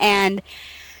everything, and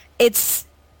it's...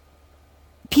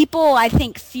 People, I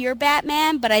think, fear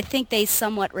Batman, but I think they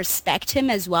somewhat respect him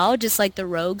as well, just like the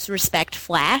Rogues respect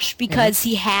Flash, because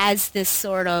he has this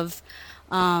sort of...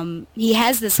 he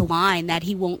has this line that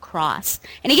he won't cross.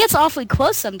 And he gets awfully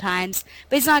close sometimes,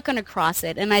 but he's not going to cross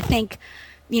it. And I think,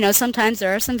 sometimes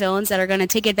there are some villains that are going to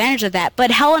take advantage of that.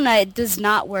 But Helena does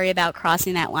not worry about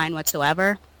crossing that line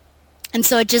whatsoever. And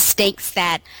so it just stakes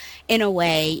that, in a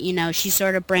way, she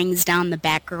sort of brings down the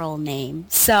Batgirl name.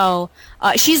 So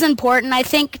she's important, I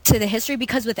think, to the history,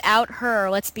 because without her,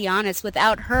 let's be honest,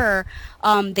 without her,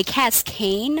 the Cass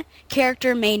Kane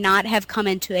character may not have come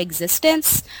into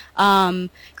existence.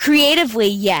 Creatively,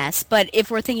 yes, but if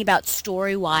we're thinking about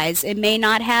story-wise, it may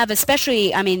not have,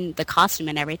 especially, the costume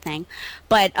and everything.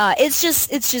 But it's just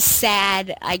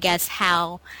sad, I guess,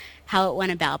 how it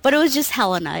went about. But it was just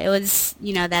Helena. It was,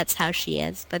 that's how she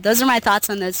is. But those are my thoughts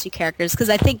on those two characters, because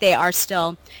I think they are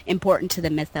still important to the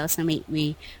mythos, and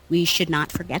we should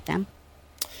not forget them.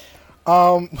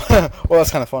 Well,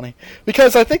 that's kind of funny,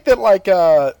 because I think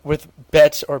that, with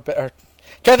Bet or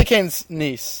Kathy Kane's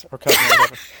niece, or cousin, or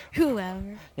whatever.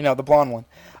 Whoever. The blonde one,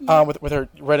 with her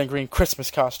red and green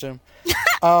Christmas costume.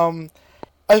 I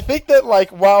think that,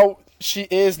 while she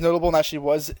is notable in that she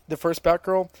was the first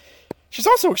Batgirl, she's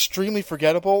also extremely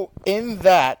forgettable in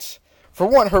that, for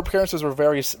one, her appearances were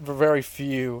very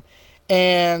few,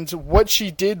 and what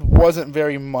she did wasn't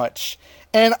very much.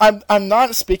 And I'm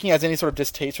not speaking as any sort of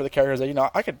distaste for the characters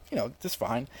that, I could, this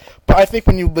fine. But I think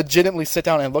when you legitimately sit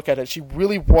down and look at it, she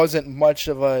really wasn't much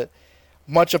of a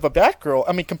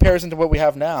Batgirl. Comparison to what we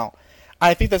have now.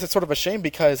 I think that's sort of a shame,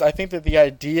 because I think that the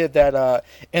idea that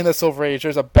in the Silver Age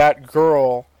there's a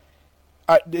Batgirl,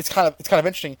 it's kind of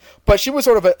interesting. But she was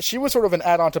sort of an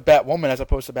add-on to Batwoman as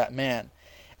opposed to Batman.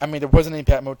 There wasn't any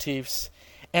Bat motifs.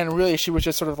 And really, she was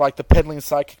just sort of like the peddling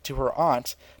sidekick to her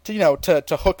aunt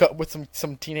to hook up with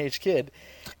some teenage kid,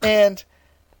 and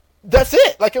that's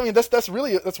it. That's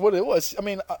what it was.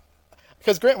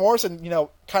 Because Grant Morrison,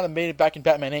 kind of made it back in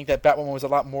Batman Inc. that Batwoman was a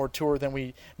lot more to her than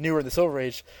we knew her in the Silver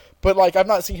Age. But I've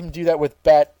not seen him do that with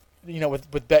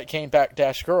with Bet Kane,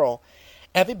 Dash Girl,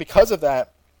 and I think because of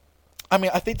that,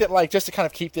 I think that just to kind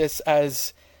of keep this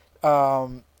as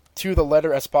to the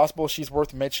letter as possible, she's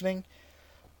worth mentioning.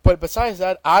 But besides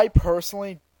that, I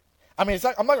personally, I'm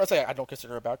not going to say I don't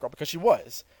consider her a Batgirl, because she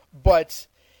was. But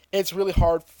it's really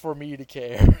hard for me to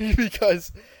care,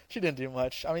 because she didn't do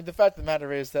much. The fact of the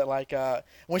matter is that,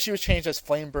 when she was changed as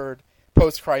Flamebird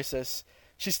post-Crisis,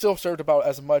 she still served about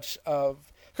as much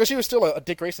of, because she was still a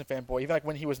Dick Grayson fanboy. Even like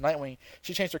when he was Nightwing,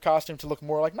 she changed her costume to look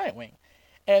more like Nightwing,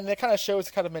 and it kind of shows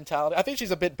the kind of mentality. I think she's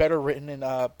a bit better written in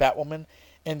Batwoman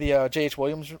in the J.H.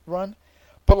 Williams run,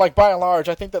 but like by and large,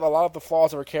 I think that a lot of the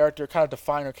flaws of her character kind of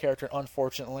define her character,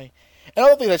 unfortunately. And I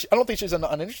don't think she's an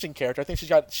uninteresting character. I think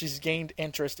she's gained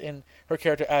interest in her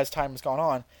character as time has gone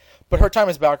on, but her time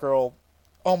as Batgirl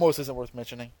almost isn't worth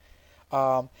mentioning.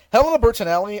 Helena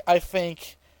Bertinelli, I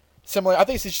think similar. I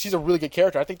think she's a really good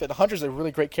character. I think that the Hunter is a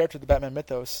really great character in the Batman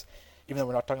mythos, even though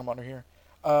we're not talking about her here.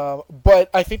 But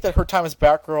I think that her time as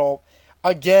Batgirl,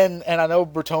 again, and I know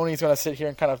Bertoni's going to sit here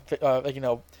and kind of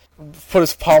put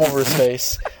his palm over his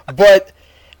face, but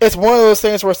it's one of those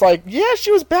things where it's like, yeah,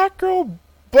 she was Batgirl,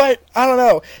 but I don't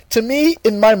know. To me,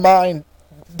 in my mind,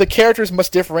 the characters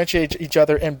must differentiate each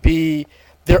other and be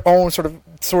their own sort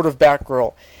of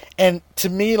Batgirl. And to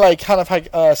me, like kind of like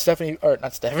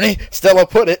Stella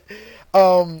put it,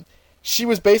 she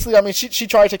was basically, I mean, she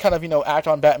tried to kind of act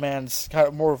on Batman's kind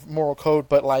of more moral code,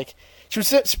 but like she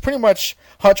was pretty much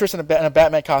Huntress in a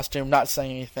Batman costume, not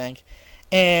saying anything,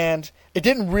 and it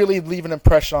didn't really leave an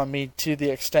impression on me to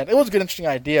the extent. It was a good, interesting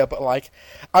idea, but like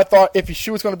I thought if she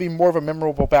was going to be more of a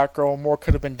memorable Batgirl, more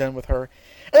could have been done with her.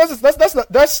 And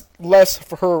that's less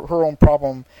for her own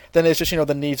problem than it's just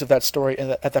the needs of that story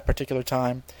at that particular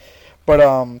time. But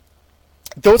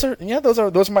those are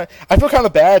my. I feel kind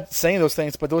of bad saying those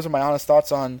things, but those are my honest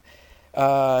thoughts on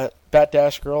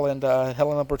Bat Girl and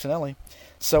Helena Bertinelli.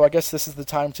 So I guess this is the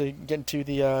time to get into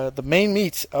the main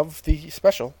meat of the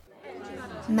special.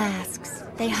 Masks.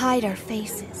 They hide our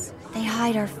faces. They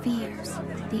hide our fears.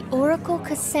 The Oracle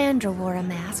Cassandra wore a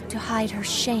mask to hide her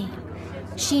shame.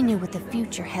 She knew what the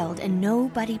future held, and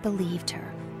nobody believed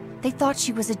her. They thought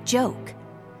she was a joke.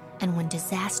 And when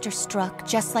disaster struck,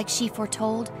 just like she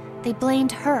foretold, they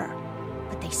blamed her.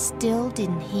 But they still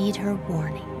didn't heed her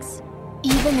warnings.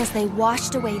 Even as they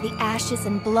washed away the ashes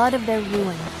and blood of their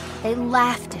ruin, they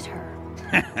laughed at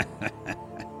her.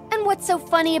 And what's so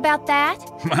funny about that?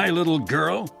 My little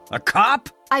girl? A cop?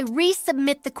 I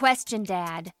resubmit the question,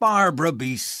 Dad. Barbara,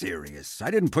 be serious.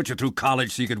 I didn't put you through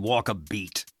college so you could walk a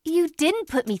beat. You didn't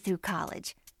put me through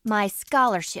college. My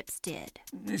scholarships did.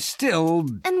 Still...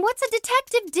 And what's a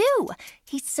detective do?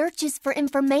 He searches for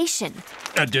information.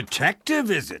 A detective,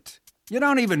 is it? You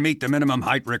don't even meet the minimum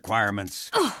height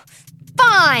requirements. Ugh,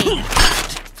 fine!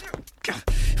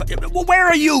 Where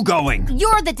are you going?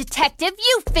 You're the detective.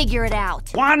 You figure it out.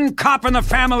 One cop in the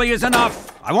family is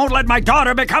enough. I won't let my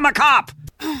daughter become a cop.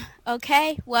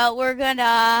 Okay, well, we're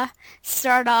gonna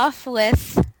start off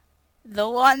with the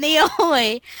one, the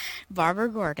only, Barbara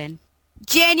Gordon.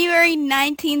 January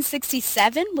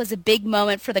 1967 was a big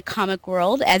moment for the comic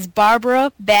world as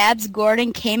Barbara Babs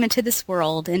Gordon came into this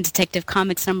world in Detective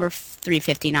Comics number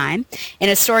 359 in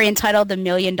a story entitled The $1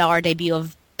 Million Debut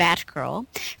of Batgirl,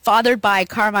 fathered by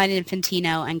Carmine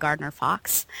Infantino and Gardner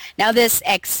Fox. Now this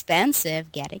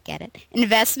expensive, get it,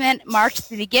 investment marked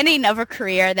the beginning of a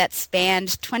career that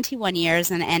spanned 21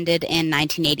 years and ended in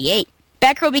 1988.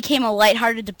 Batgirl became a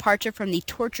lighthearted departure from the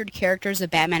tortured characters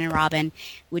of Batman and Robin,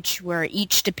 which were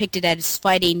each depicted as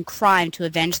fighting crime to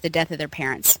avenge the death of their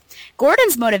parents.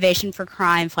 Gordon's motivation for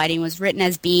crime fighting was written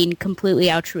as being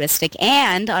completely altruistic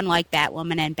and, unlike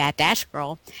Batwoman and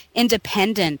Bat-Girl,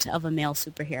 independent of a male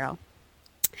superhero.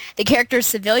 The character's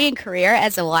civilian career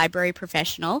as a library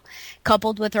professional,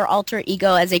 coupled with her alter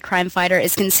ego as a crime fighter,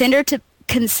 is considered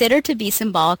to be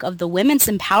symbolic of the women's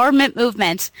empowerment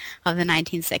movement of the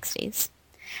 1960s.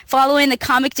 Following the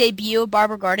comic debut of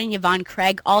Barbara Gordon, Yvonne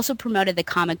Craig also promoted the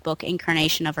comic book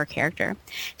incarnation of her character.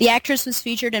 The actress was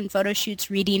featured in photo shoots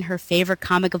reading her favorite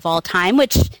comic of all time,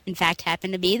 which in fact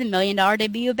happened to be the $1 Million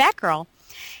Debut of Batgirl.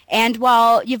 And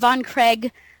while Yvonne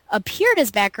Craig appeared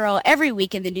as Batgirl every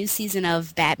week in the new season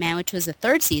of Batman, which was the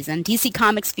third season, DC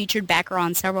Comics featured Batgirl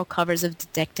on several covers of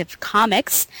Detective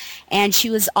Comics, and she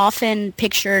was often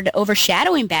pictured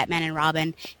overshadowing Batman and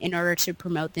Robin in order to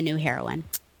promote the new heroine.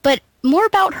 But more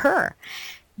about her.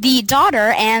 The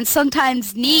daughter and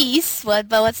sometimes niece, but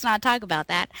let's not talk about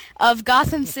that, of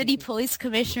Gotham City Police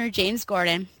Commissioner James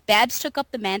Gordon, Babs took up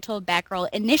the mantle of Batgirl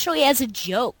initially as a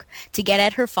joke to get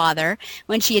at her father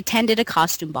when she attended a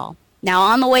costume ball. Now,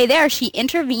 on the way there, she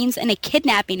intervenes in a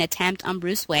kidnapping attempt on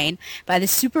Bruce Wayne by the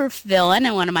supervillain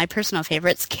and one of my personal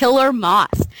favorites, Killer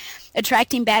Moth,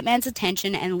 attracting Batman's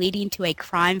attention and leading to a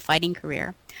crime-fighting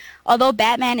career. Although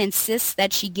Batman insists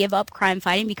that she give up crime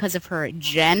fighting because of her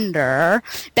gender,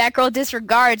 Batgirl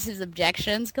disregards his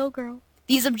objections. Go, girl.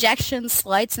 These objections,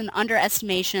 slights, and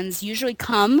underestimations usually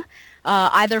come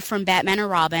either from Batman or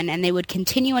Robin, and they would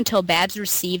continue until Babs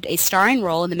received a starring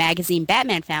role in the magazine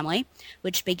Batman Family,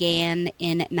 which began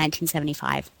in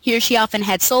 1975. Here she often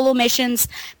had solo missions,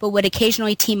 but would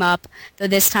occasionally team up, though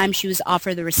this time she was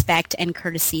offered the respect and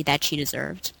courtesy that she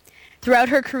deserved. Throughout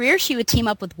her career, she would team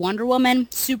up with Wonder Woman,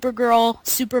 Supergirl,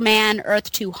 Superman,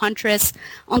 Earth-2 Huntress,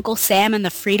 Uncle Sam and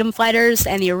the Freedom Fighters,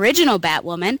 and the original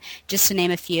Batwoman, just to name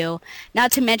a few,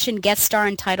 not to mention guest star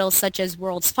in titles such as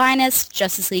World's Finest,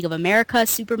 Justice League of America,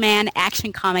 Superman,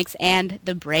 Action Comics, and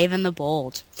The Brave and the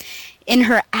Bold. In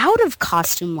her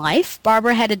out-of-costume life,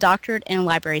 Barbara had a doctorate in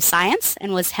library science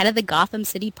and was head of the Gotham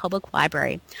City Public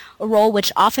Library, a role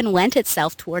which often lent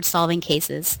itself towards solving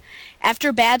cases.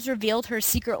 After Babs revealed her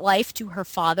secret life to her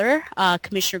father,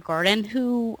 Commissioner Gordon,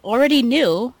 who already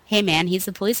knew, hey man, he's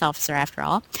a police officer after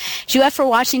all, she left for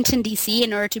Washington, D.C.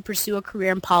 in order to pursue a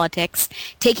career in politics,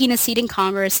 taking a seat in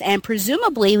Congress and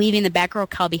presumably leaving the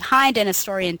Batgirl cowl behind in a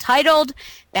story entitled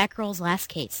Batgirl's Last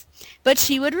Case. But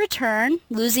she would return,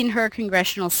 losing her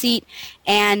congressional seat,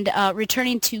 and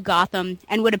returning to Gotham,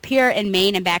 and would appear in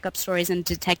main and backup stories in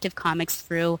Detective Comics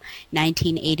through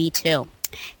 1982.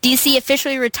 DC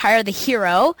officially retired the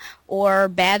hero, or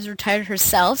Babs retired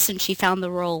herself since she found the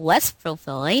role less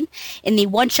fulfilling, in the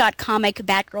one-shot comic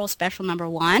Batgirl Special No.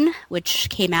 1, which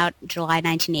came out July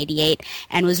 1988,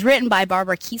 and was written by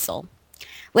Barbara Kiesel.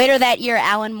 Later that year,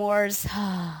 Alan Moore's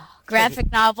graphic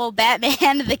novel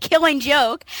Batman The Killing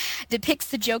Joke depicts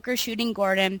the Joker shooting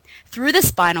Gordon through the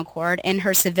spinal cord in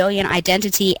her civilian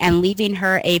identity and leaving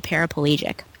her a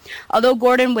paraplegic. Although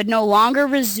Gordon would no longer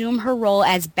resume her role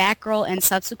as Batgirl in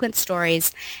subsequent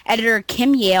stories, editor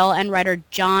Kim Yale and writer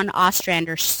John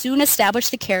Ostrander soon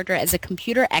established the character as a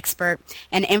computer expert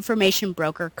and information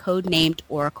broker codenamed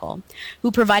Oracle,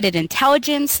 who provided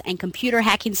intelligence and computer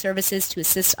hacking services to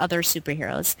assist other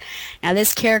superheroes. Now,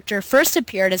 this character first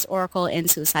appeared as Oracle in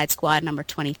Suicide Squad number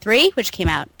 23, which came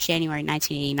out January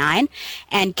 1989,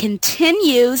 and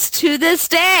continues to this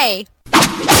day.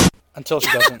 Until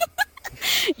she doesn't.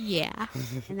 Yeah,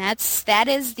 and that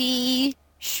is the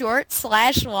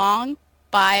short/long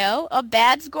bio of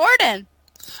Babs Gordon.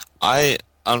 I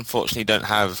unfortunately don't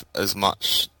have as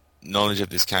much knowledge of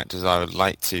this character as I would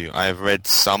like to. I've read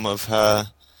some of her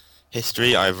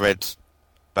history. I've read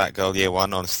Batgirl Year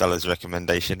 1 on Stella's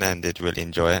recommendation and did really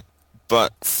enjoy it.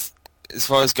 But as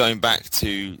far as going back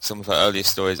to some of her earlier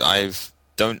stories, I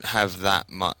don't have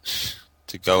that much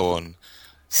to go on.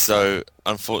 So,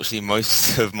 unfortunately,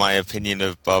 most of my opinion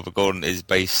of Barbara Gordon is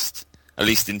based, at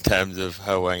least in terms of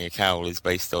her wearing a cowl, is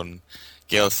based on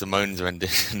Gail Simone's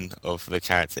rendition of the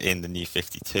character in The New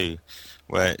 52,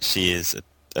 where she is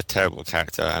a terrible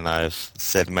character, and I've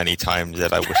said many times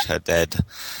that I wish her dead.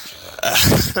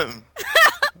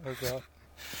 Okay.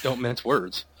 Don't mince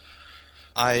words.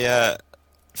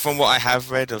 From what I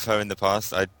have read of her in the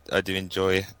past, I do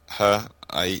enjoy her.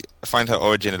 I find her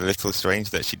origin a little strange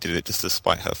that she did it just to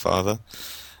spite her father,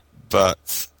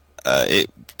 but it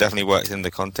definitely works in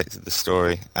the context of the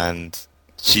story, and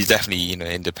she's definitely,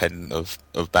 independent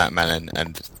of Batman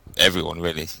and everyone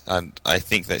really, and I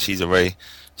think that she's a very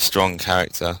strong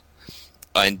character.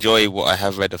 I enjoy what I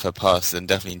have read of her past and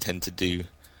definitely intend to do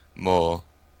more.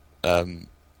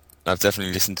 I've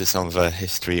definitely listened to some of her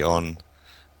history on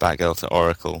Batgirl to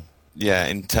Oracle. Yeah,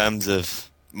 in terms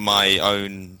of my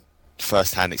own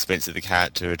first-hand experience of the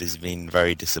character, it has been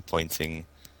very disappointing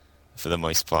for the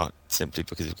most part, simply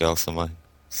because of Gail Simone.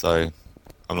 So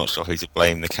I'm not sure who to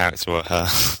blame, the character or her.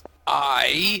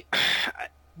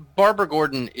 Barbara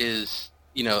Gordon is,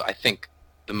 I think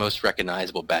the most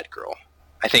recognizable Batgirl.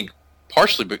 I think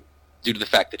partially due to the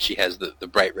fact that she has the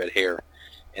bright red hair,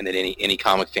 and that any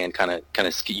comic fan kind of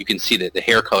you can see the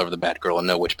hair color of the Batgirl and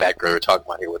know which Batgirl we're talking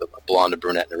about here, with a blonde, a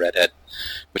brunette, and a redhead,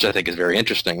 which I think is very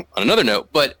interesting. On another note,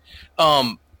 but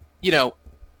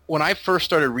when I first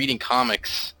started reading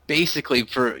comics, basically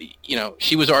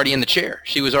she was already in the chair.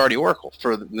 She was already Oracle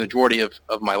for the majority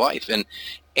of my life,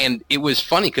 and it was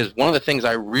funny because one of the things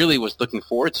I really was looking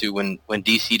forward to when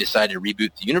DC decided to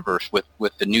reboot the universe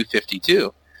with the New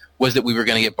 52 was that we were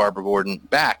going to get Barbara Gordon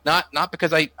back. Not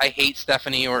because I hate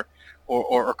Stephanie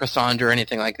or Cassandra or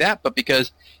anything like that, but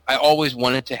because I always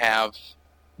wanted to have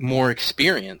more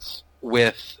experience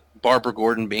with Barbara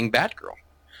Gordon being Batgirl.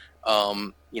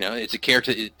 It's a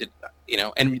character,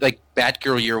 and like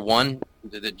Batgirl Year 1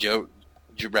 that Joe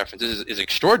references is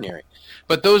extraordinary.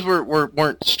 But those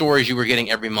weren't stories you were getting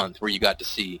every month where you got to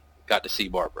see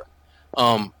Barbara.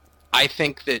 I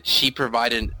think that she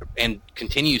provided and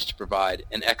continues to provide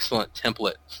an excellent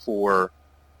template for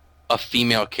a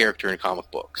female character in comic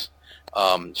books.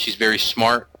 She's very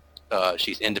smart.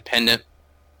 She's independent.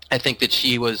 I think that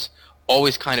she was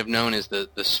always kind of known as the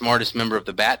smartest member of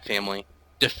the Bat family,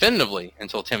 definitively,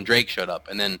 until Tim Drake showed up.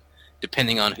 And then,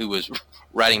 depending on who was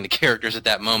writing the characters at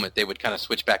that moment, they would kind of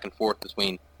switch back and forth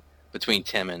between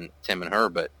Tim and her.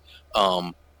 But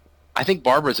I think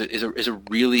Barbara is a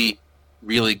really,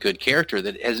 really good character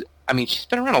that has. I mean, she's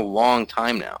been around a long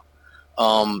time now.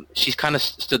 She's kind of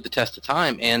stood the test of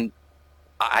time, and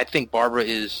I think Barbara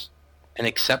is an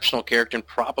exceptional character and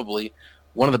probably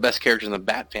one of the best characters in the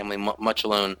Bat family, much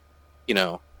alone,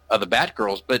 of the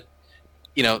Batgirls. But,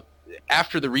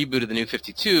 after the reboot of the New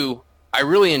 52, I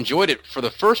really enjoyed it for the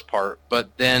first part, but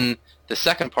then the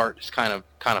second part is kind of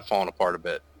falling apart a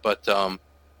bit. But,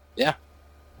 yeah,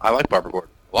 I like Barbara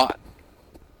Gordon a lot.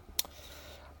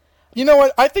 You know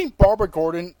what? I think Barbara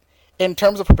Gordon, in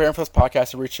terms of preparing for this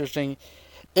podcast and researching,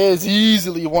 is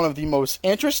easily one of the most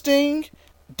interesting,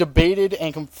 debated,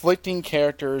 and conflicting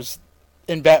characters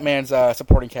in Batman's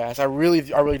supporting cast. I really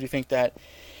do think that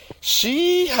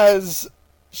she has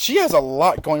a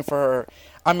lot going for her.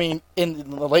 I mean, in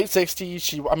the late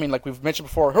 60s, like we've mentioned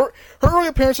before, her early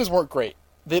appearances weren't great.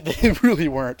 They really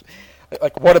weren't.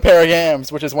 Like, What a Pair of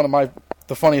Yams, which is one of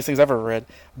the funniest things I've ever read.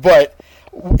 But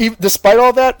despite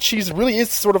all that, she really is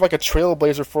sort of like a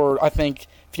trailblazer for, I think,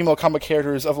 female comic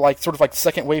characters of sort of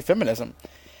second wave feminism.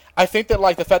 I think that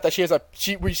the fact that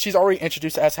she's already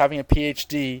introduced as having a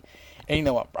PhD and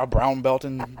a brown belt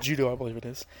in judo, I believe it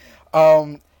is.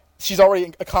 She's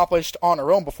already accomplished on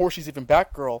her own before she's even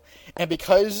Batgirl, and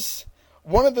because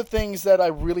one of the things that I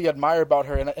really admire about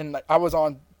her, and I was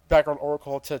on Batgirl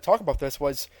Oracle to talk about this,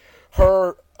 was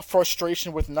her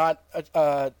frustration with not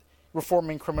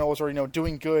reforming criminals or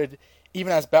doing good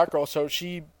even as Batgirl. So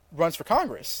she runs for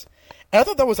Congress, and I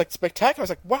thought that was spectacular. I was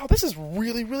like, wow, this is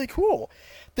really, really cool.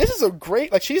 This is a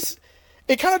great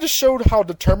it kind of just showed how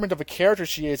determined of a character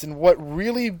she is, and what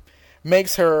really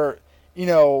makes her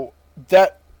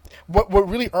that what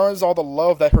really earns all the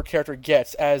love that her character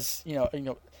gets as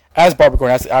as Barbara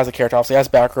Gordon, as a character, obviously as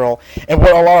Batgirl, and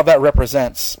what a lot of that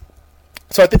represents.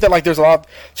 So I think that she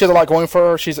has a lot going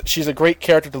for her. She's a great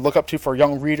character to look up to for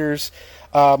young readers,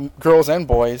 girls and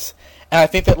boys. And I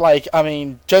think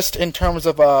that just in terms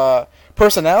of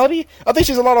personality, I think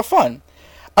she's a lot of fun.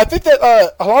 I think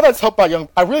that a lot of that's helped by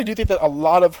I really do think that a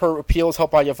lot of her appeal is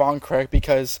helped by Yvonne Craig,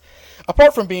 because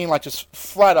apart from being just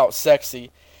flat out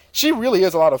sexy, she really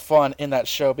is a lot of fun in that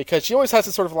show, because she always has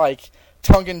this sort of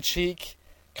tongue in cheek,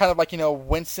 kind of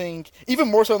wincing, even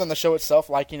more so than the show itself,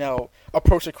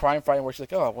 approach to crime fighting, where she's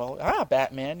like, oh, well,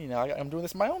 Batman, I'm doing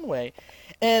this my own way.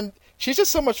 And she's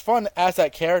just so much fun as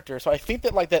that character. So I think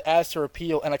that that adds to her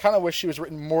appeal, and I kind of wish she was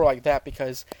written more like that,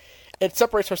 because it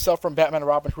separates herself from Batman and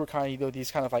Robin, who are kind of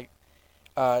these kind of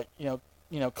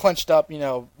clenched up,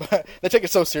 they take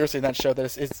it so seriously in that show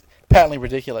that it's patently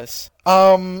ridiculous.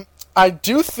 I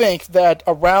do think that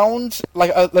around,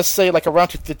 let's say,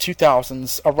 around the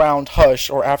 2000s, around Hush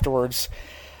or afterwards,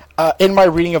 in my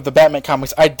reading of the Batman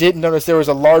comics, I did notice there was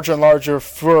a larger and larger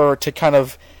furor to kind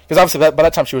of, because obviously by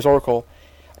that time she was Oracle,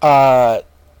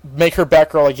 make her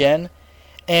Batgirl again.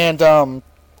 And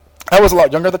I was a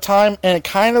lot younger at the time, and it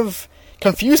kind of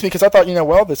confused me, because I thought,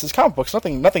 this is comic books.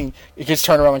 Nothing it gets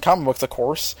turned around in comic books, of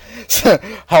course.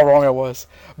 How wrong I was.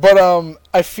 But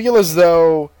I feel as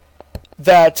though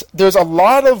that there's a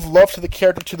lot of love to the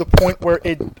character, to the point where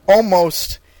it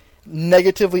almost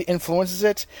negatively influences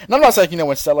it. And I'm not saying,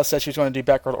 when Stella said she was going to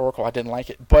do Batgirl Oracle, I didn't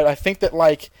like it. But I think that,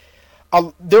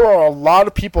 there are a lot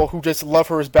of people who just love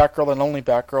her as Batgirl and only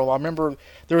Batgirl. I remember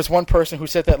there was one person who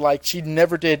said that, she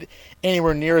never did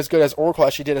anywhere near as good as Oracle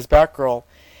as she did as Batgirl.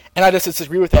 And I just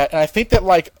disagree with that. And I think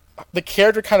that, the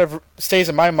character kind of stays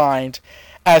in my mind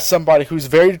as somebody who's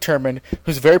very determined,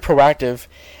 who's very proactive,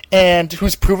 and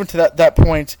who's proven to that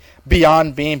point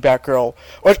beyond being Batgirl,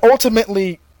 which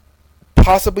ultimately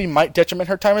possibly might detriment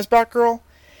her time as Batgirl.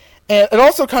 And it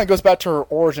also kind of goes back to her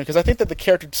origin, because I think that the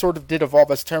character sort of did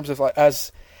evolve as terms of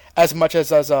as much as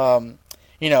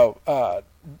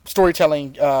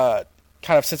storytelling kind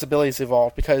of sensibilities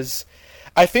evolved. Because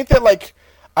I think that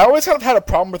I always kind of had a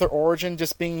problem with her origin,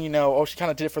 just being she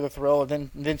kind of did it for the thrill, and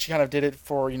then she kind of did it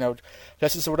for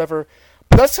justice or whatever.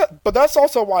 But that's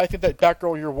also why I think that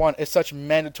Batgirl Year One is such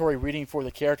mandatory reading for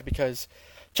the character, because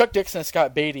Chuck Dixon and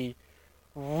Scott Beatty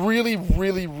really,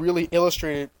 really, really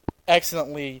illustrated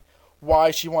excellently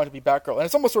why she wanted to be Batgirl. And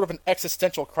it's almost sort of an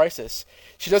existential crisis.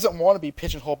 She doesn't want to be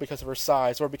pigeonholed because of her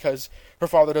size, or because her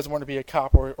father doesn't want to be a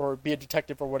cop or be a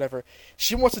detective or whatever.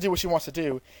 She wants to do what she wants to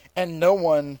do, and no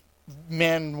one,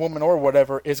 man, woman, or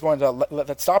whatever, is going to let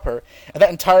that stop her. And that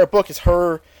entire book is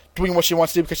her doing what she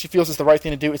wants to do because she feels it's the right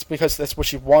thing to do. It's because that's what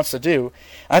she wants to do.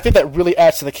 And I think that really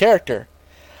adds to the character.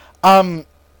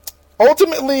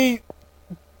 Ultimately,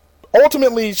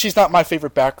 ultimately, she's not my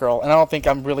favorite Batgirl, and I don't think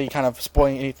I'm really kind of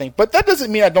spoiling anything. But that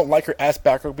doesn't mean I don't like her as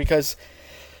Batgirl, because,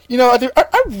 you know,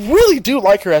 I really do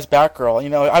like her as Batgirl. You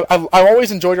know, I've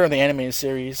always enjoyed her in the animated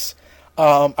series.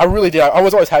 I really did. I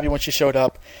was always happy when she showed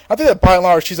up. I think that by and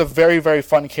large, she's a very, very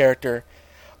fun character.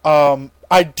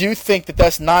 I do think that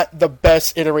that's not the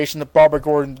best iteration of Barbara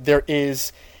Gordon there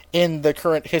is in the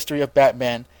current history of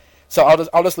Batman. So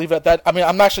I'll just leave it at that. I mean,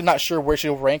 I'm actually not sure where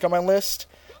she'll rank on my list,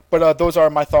 but those are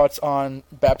my thoughts on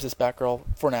Babs' Batgirl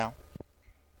for now.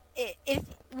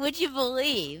 Would you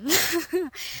believe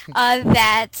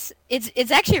that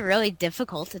it's actually really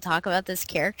difficult to talk about this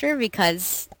character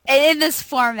because in this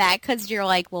format, because you're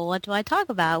like, well, what do I talk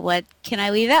about? What can I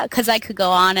leave out? Because I could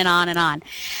go on and on and on.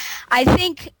 I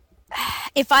think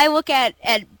if I look at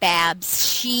Babs,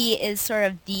 she is sort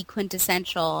of the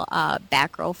quintessential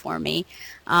Batgirl for me.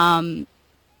 And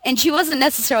she wasn't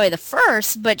necessarily the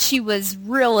first, but she was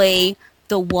really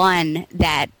the one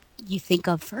that you think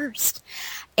of first.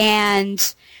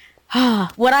 And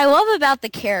what I love about the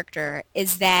character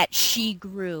is that she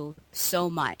grew so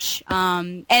much.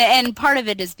 And part of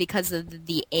it is because of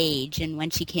the age and when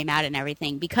she came out and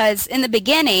everything. Because in the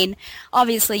beginning,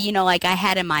 obviously, you know, like I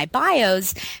had in my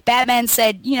bios, Batman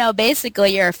said, you know,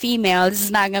 basically you're a female. This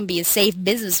is not going to be a safe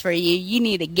business for you. You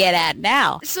need to get out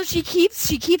now. So she keeps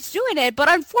doing it. But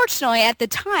unfortunately, at the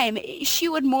time, she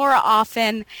would more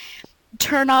often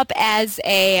turn up as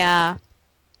a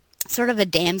sort of a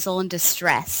damsel in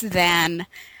distress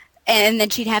and then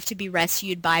she'd have to be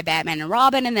rescued by Batman and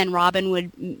Robin, and then Robin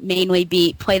would mainly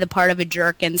play the part of a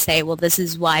jerk and say, well, this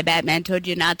is why Batman told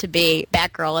you not to be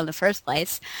Batgirl in the first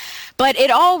place. But it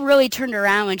all really turned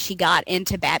around when she got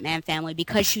into Batman Family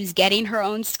because she was getting her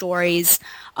own stories.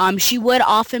 She would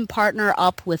often partner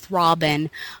up with Robin,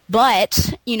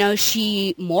 but, you know,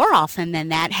 she more often than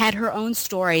that had her own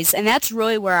stories, and that's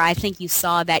really where I think you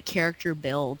saw that character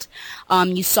build.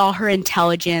 You saw her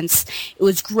intelligence. It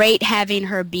was great having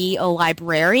her be a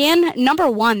librarian. Number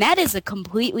one, that is a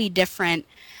completely different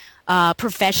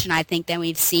profession, I think, than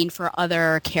we've seen for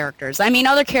other characters. I mean,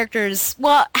 other characters,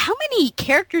 well, how many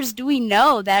characters do we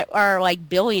know that are like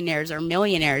billionaires or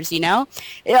millionaires, you know?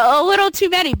 A little too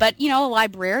many, but, you know, a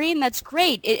librarian, that's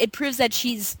great. It proves that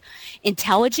she's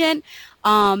intelligent.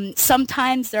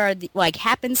 Sometimes there are like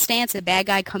happenstance, a bad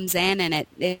guy comes in and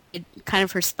it kind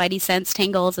of her spidey sense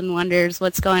tingles and wonders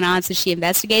what's going on, so she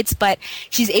investigates, but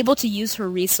she's able to use her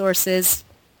resources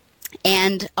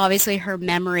and obviously her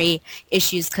memory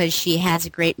issues, because she has a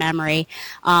great memory,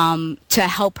 to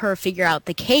help her figure out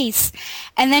the case.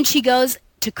 And then she goes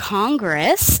to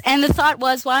Congress, and the thought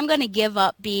was, well, I'm going to give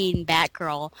up being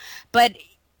Batgirl. But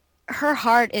her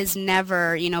heart is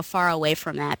never, you know, far away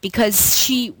from that, because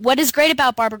what is great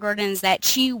about Barbara Gordon is that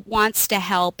she wants to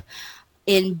help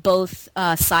in both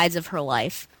sides of her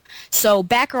life. So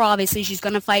Batgirl, obviously, she's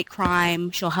going to fight crime.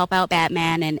 She'll help out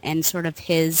Batman and sort of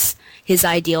his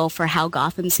ideal for how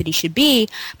Gotham City should be.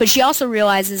 But she also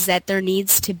realizes that there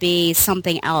needs to be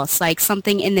something else, like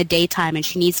something in the daytime, and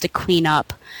she needs to clean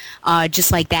up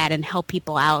just like that and help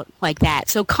people out like that.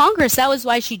 So Congress, that was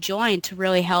why she joined, to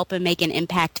really help and make an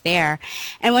impact there.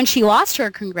 And when she lost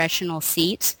her congressional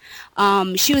seat,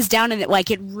 she was down in it,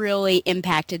 like it really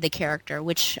impacted the character,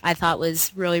 which I thought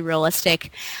was really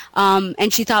realistic.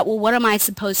 And she thought, well, what am I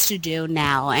supposed to do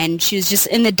now? And she was just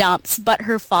in the dumps, but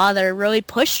her father really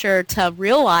pushed her to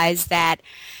realize that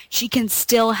she can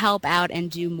still help out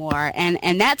and do more.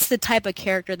 And that's the type of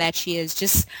character that she is,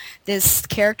 just this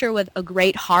character with a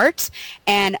great heart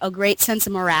and a great sense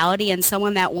of morality, and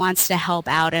someone that wants to help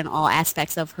out in all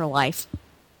aspects of her life.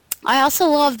 I also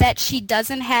love that she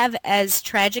doesn't have as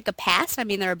tragic a past. I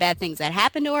mean, there are bad things that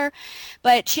happen to her,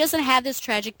 but she doesn't have this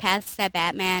tragic past that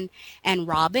Batman and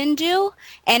Robin do.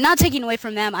 And not taking away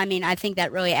from them, I mean, I think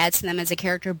that really adds to them as a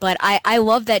character, but I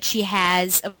love that she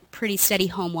has a pretty steady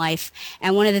home life.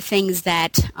 And one of the things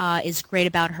that is great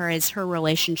about her is her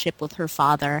relationship with her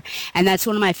father. And that's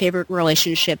one of my favorite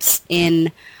relationships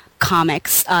in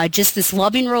comics, just this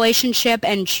loving relationship,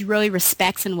 and she really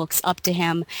respects and looks up to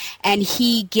him, and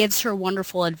he gives her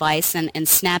wonderful advice and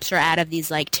snaps her out of these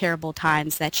like terrible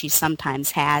times that she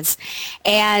sometimes has.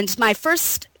 And my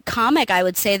first comic I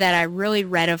would say that I really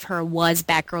read of her was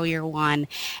Batgirl Year One,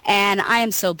 and I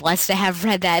am so blessed to have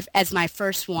read that as my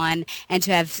first one and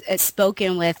to have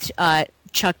spoken with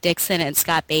Chuck Dixon and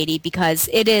Scott Beatty, because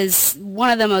it is one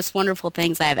of the most wonderful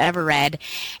things I've ever read,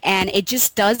 and it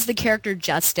just does the character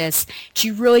justice.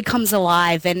 She really comes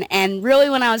alive, and really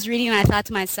when I was reading it, I thought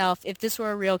to myself, if this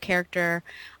were a real character,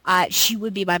 she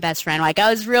would be my best friend. Like, I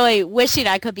was really wishing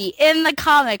I could be in the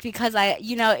comic because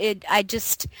I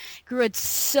just grew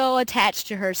so attached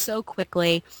to her so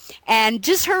quickly. And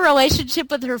just her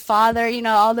relationship with her father,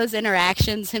 all those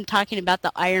interactions, him talking about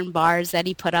the iron bars that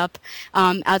he put up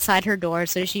outside her door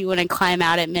so she wouldn't climb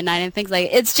out at midnight and things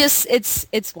like that. It's just,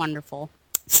 it's wonderful.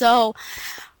 So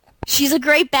she's a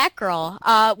great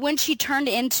Batgirl. When she turned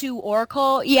into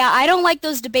Oracle, I don't like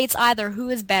those debates either. Who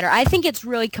is better? I think it's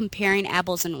really comparing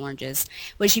apples and oranges.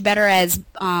 Was she better as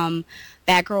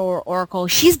Batgirl or Oracle?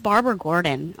 She's Barbara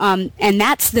Gordon, and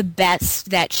that's the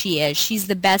best that she is. She's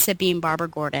the best at being Barbara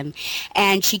Gordon,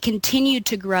 and she continued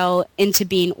to grow into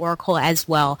being Oracle as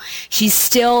well.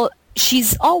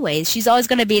 She's always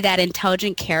going to be that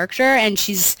intelligent character, and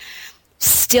she's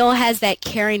still has that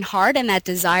caring heart and that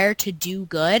desire to do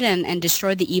good and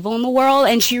destroy the evil in the world.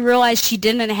 And she realized she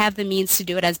didn't have the means to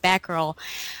do it as Batgirl,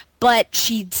 but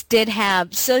she did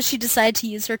have, so she decided to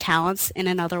use her talents in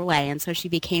another way, and so she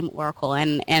became Oracle.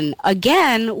 And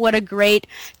again, what a great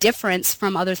difference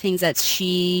from other things that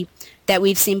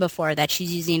we've seen before, that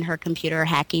she's using her computer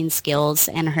hacking skills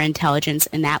and her intelligence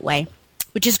in that way,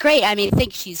 which is great. I mean, I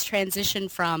think she's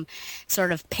transitioned from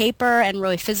sort of paper and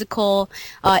really physical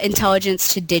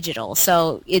intelligence to digital.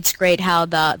 So it's great how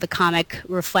the comic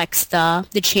reflects the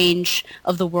change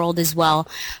of the world as well.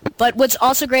 But what's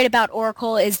also great about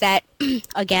Oracle is that,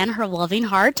 again, her loving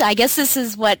heart, I guess this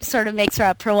is what sort of makes her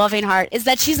up, her loving heart, is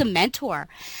that she's a mentor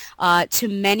to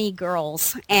many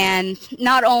girls. And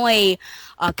not only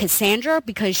Cassandra,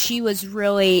 because she was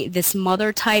really this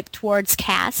mother type towards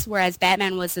Cass, whereas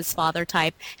Batman was this father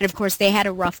type. And of course they had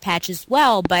a rough patch as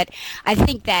well, but I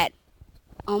think that,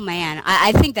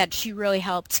 I think that she really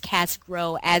helped Cass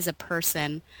grow as a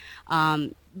person,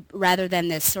 rather than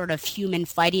this sort of human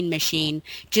fighting machine,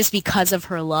 just because of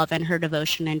her love and her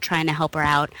devotion and trying to help her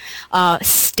out.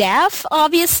 Steph,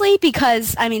 obviously,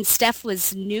 because, Steph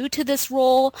was new to this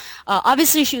role.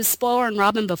 Obviously, she was Spoiler and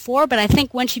Robin before, but I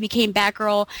think when she became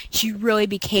Batgirl, she really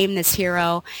became this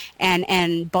hero,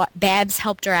 and Babs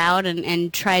helped her out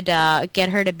and tried to get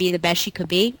her to be the best she could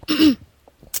be.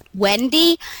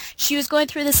 Wendy, she was going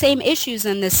through the same issues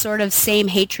and this sort of same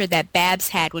hatred that Babs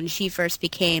had when she first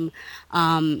became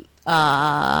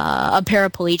a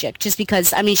paraplegic, just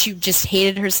because, she just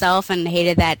hated herself and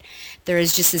hated that there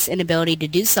is just this inability to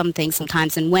do some things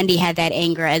sometimes, and Wendy had that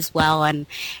anger as well,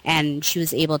 and she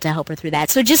was able to help her through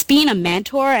that. So just being a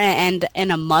mentor and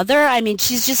a mother,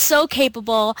 she's just so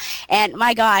capable, and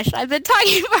my gosh, I've been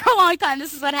talking for a long time,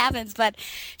 this is what happens, but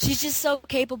she's just so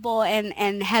capable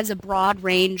and has a broad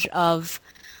range of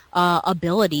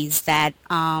abilities that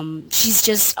she's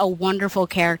just a wonderful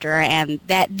character, and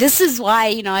that this is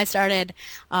why I started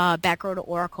Batgirl to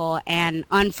Oracle, and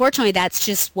unfortunately that's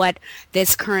just what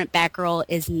this current Batgirl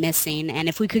is missing. And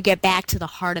if we could get back to the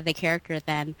heart of the character,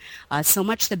 then so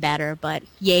much the better. But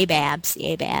yay Babs,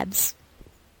 yay Babs.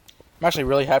 I'm actually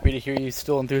really happy to hear you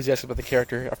still enthusiastic about the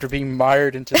character after being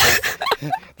mired into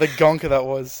the gunk that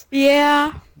was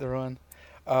the run.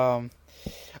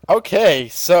 Okay,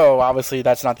 so obviously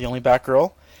that's not the only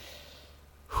Batgirl.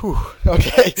 Whew.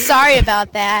 Okay. Sorry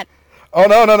about that. Oh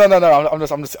no!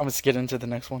 I'm just getting into the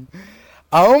next one.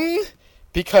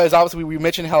 Because obviously we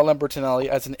mentioned Helena Bertinelli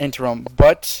as an interim,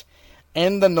 but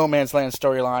in the No Man's Land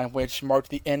storyline, which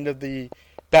marked the end of the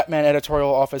Batman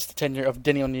editorial office tenure of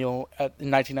Denny O'Neil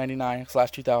in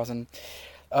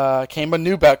 1999/2000, came a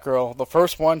new Batgirl, the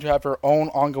first one to have her own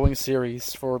ongoing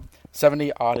series for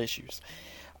 70 odd issues.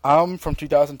 From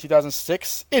 2000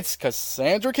 2006, it's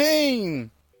Cassandra Cain.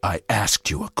 I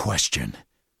asked you a question.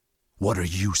 What are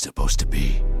you supposed to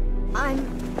be? I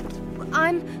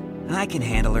can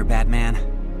handle her, Batman.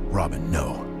 Robin,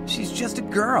 no. She's just a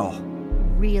girl.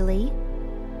 Really?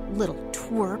 Little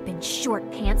twerp in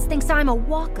short pants thinks I'm a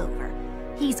walkover.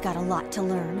 He's got a lot to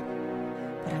learn.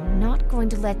 But I'm not going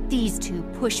to let these two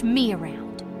push me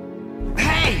around.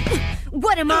 Hey!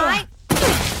 What am I?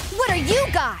 What are you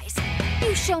guys?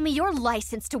 You show me your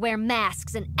license to wear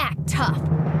masks and act tough.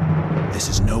 This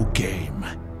is no game.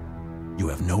 You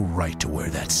have no right to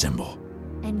wear that symbol.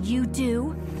 And you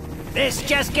do? This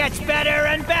just gets better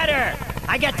and better.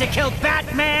 I get to kill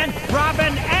Batman,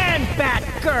 Robin, and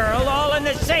Batgirl all in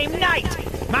the same night.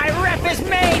 My rep is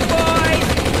made,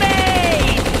 boys!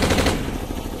 Made!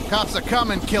 Cops are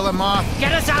coming, Killer Moth.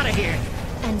 Get us out of here.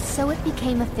 And so it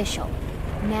became official.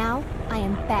 Now I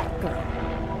am Batgirl.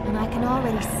 And I can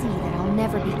already see that I'll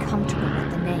never be comfortable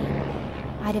with the name.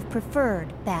 I'd have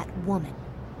preferred Batwoman.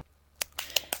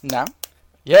 Now?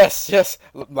 Yes,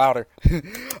 louder.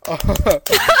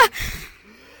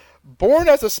 Born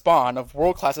as a spawn of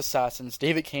world-class assassins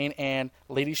David Cain and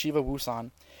Lady Shiva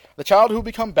Wusan, The child who would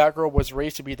become Batgirl was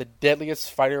raised to be the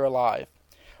deadliest fighter alive.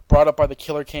 Brought up by the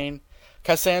Killer Kane,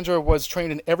 Cassandra was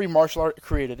trained in every martial art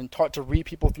created and taught to read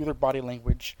people through their body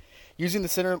language. Using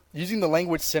the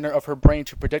language center of her brain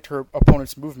to predict her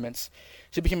opponent's movements,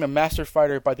 she became a master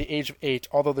fighter by the age of 8,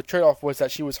 although the trade-off was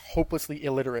that she was hopelessly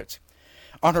illiterate.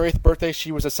 On her 8th birthday,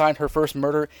 she was assigned her first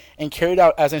murder and carried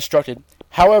out as instructed.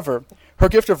 However, her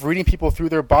gift of reading people through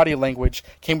their body language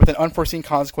came with an unforeseen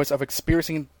consequence of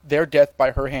experiencing their death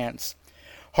by her hands.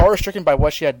 Horror-stricken by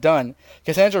what she had done,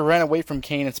 Cassandra ran away from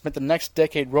Kane and spent the next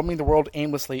decade roaming the world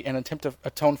aimlessly in an attempt to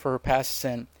atone for her past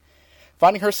sin.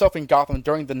 Finding herself in Gotham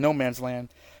during the No Man's Land,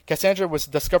 Cassandra was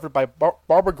discovered by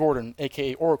Barbara Gordon,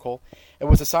 aka Oracle, and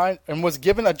was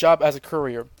given a job as a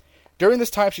courier. During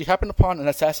this time, she happened upon an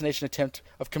assassination attempt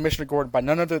of Commissioner Gordon by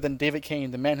none other than David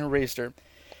Kane, the man who raised her.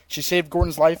 She saved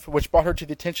Gordon's life, which brought her to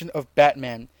the attention of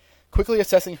Batman. Quickly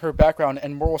assessing her background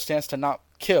and moral stance to not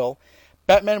kill,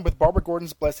 Batman, with Barbara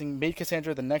Gordon's blessing, made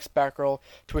Cassandra the next Batgirl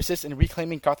to assist in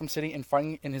reclaiming Gotham City and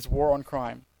fighting in his war on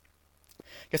crime.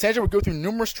 Cassandra would go through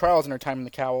numerous trials in her time in the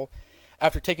Cowl.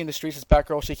 After taking the streets as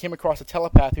Batgirl, she came across a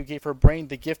telepath who gave her brain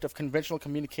the gift of conventional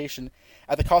communication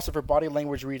at the cost of her body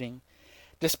language reading.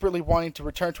 Desperately wanting to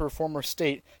return to her former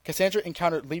state, Cassandra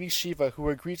encountered Lady Shiva, who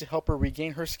agreed to help her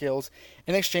regain her skills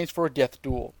in exchange for a death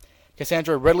duel.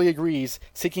 Cassandra readily agrees,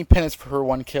 seeking penance for her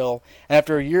one kill, and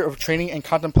after a year of training and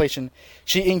contemplation,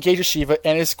 she engages Shiva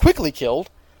and is quickly killed,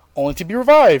 only to be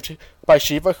revived by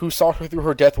Shiva, who saw her through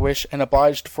her death wish and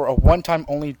obliged for a one-time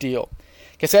only deal.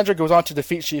 Cassandra goes on to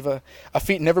defeat Shiva, a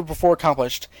feat never before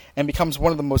accomplished, and becomes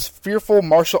one of the most fearful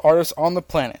martial artists on the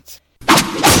planet.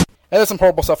 And then some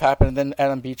horrible stuff happened, and then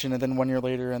Adam Beechin, and then 1 year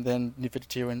later, and then New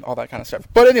 52, and all that kind of stuff.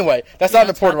 But anyway, that's not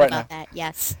important right now. That.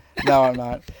 Yes. No, I'm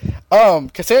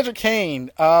not. Cassandra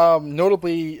Cain,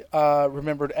 notably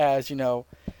remembered as, the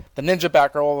Ninja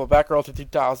Batgirl, the Batgirl to the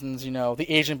 2000s, the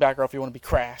Asian Batgirl if you want to be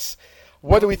crass.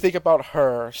 What do we think about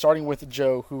her, starting with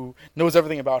Joe, who knows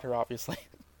everything about her, obviously?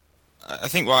 I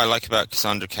think what I like about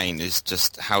Cassandra Cain is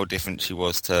just how different she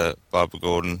was to Barbara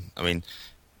Gordon. I mean,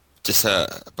 just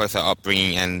both her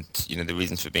upbringing and the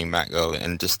reasons for being Batgirl,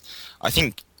 and just I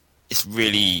think it's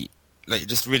really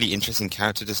really interesting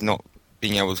character, just not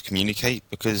being able to communicate,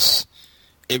 because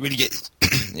it really gets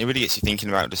you thinking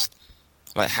about just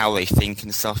like how they think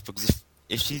and stuff. Because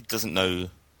if she doesn't know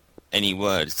any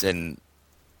words, then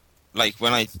like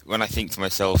when I think to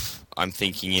myself, I'm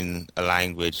thinking in a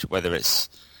language, whether it's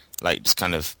like just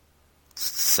kind of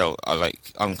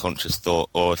like unconscious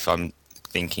thought, or if I'm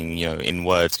thinking, in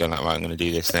words, going like, right, I'm going to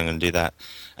do this, then I'm going to do that.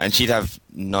 And she'd have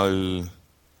no...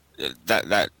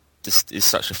 That just is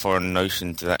such a foreign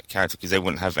notion to that character, because they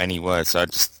wouldn't have any words. So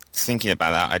thinking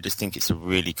about that, I just think it's a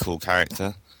really cool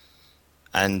character.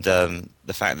 And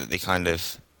the fact that they kind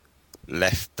of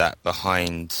left that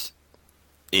behind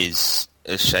is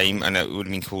a shame, and it would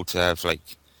have been cool to have, like,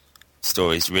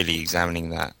 stories really examining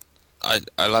that.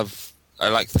 I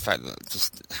like the fact that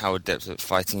just how adept at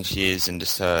fighting she is, and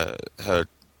just her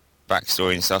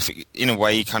backstory and stuff. In a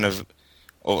way, kind of,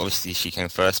 obviously she came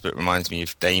first, but it reminds me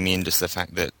of Damien, just the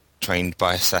fact that trained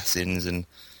by assassins and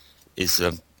is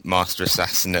a master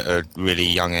assassin at a really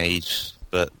young age.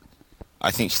 But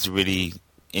I think she's a really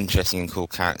interesting and cool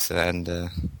character, and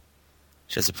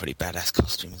she has a pretty badass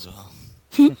costume as well.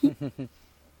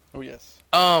 Oh, yes.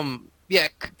 Yeah,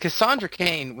 Cassandra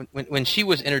Cain, when she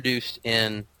was introduced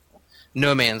in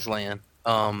No Man's Land,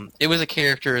 it was a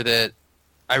character that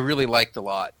I really liked a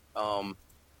lot.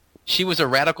 She was a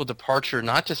radical departure,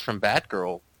 not just from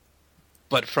Batgirl,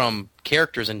 but from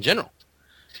characters in general.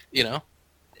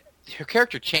 Her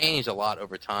character changed a lot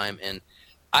over time, and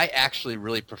I actually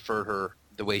really preferred her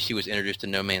the way she was introduced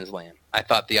in No Man's Land. I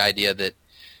thought the idea that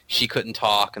she couldn't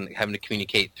talk and having to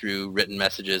communicate through written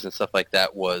messages and stuff like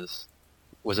that was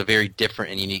a very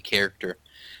different and unique character.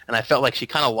 And I felt like she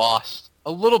kind of lost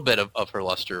a little bit of her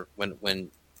luster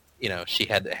when she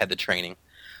had the training.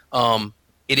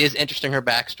 It is interesting, her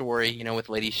backstory, with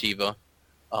Lady Shiva.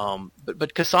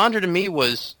 But Cassandra to me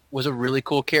was a really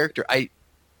cool character.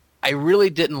 I really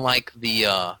didn't like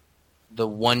the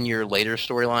 1 year later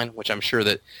storyline, which I'm sure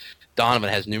that Donovan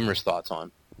has numerous thoughts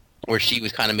on, where she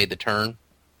was kind of made the turn.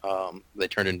 They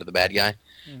turned into the bad guy.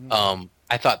 Mm-hmm.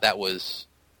 I thought that was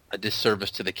a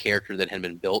disservice to the character that had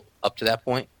been built up to that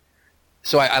point.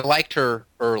 So I liked her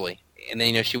early, and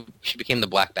then she became the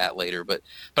Black Bat later. But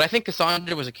I think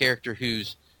Cassandra was a character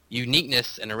whose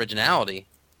uniqueness and originality,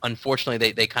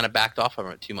 unfortunately, they kind of backed off of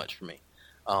it too much for me.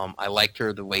 I liked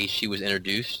her the way she was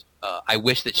introduced. I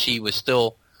wish that she was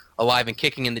still alive and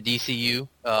kicking in the DCU.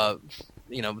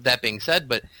 That being said,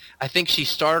 but I think she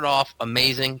started off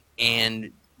amazing,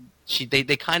 and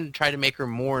they kind of try to make her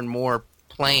more and more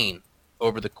plain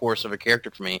over the course of a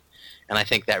character for me, and I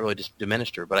think that really just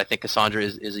diminished her. But I think Cassandra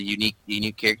is a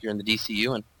unique character in the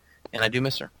DCU, and I do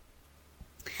miss her.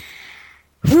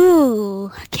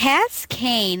 Ooh, Cass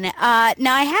Kane.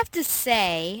 Now I have to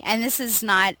say, and this is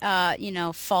not,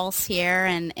 false here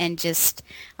and just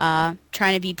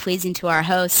trying to be pleasing to our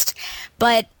host,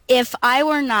 but if I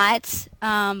were not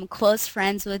close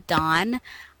friends with Dawn,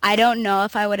 I don't know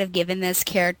if I would have given this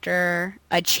character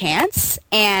a chance,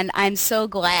 and I'm so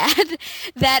glad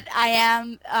that I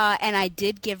am, and I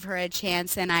did give her a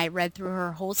chance, and I read through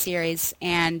her whole series,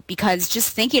 and because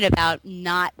just thinking about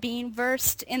not being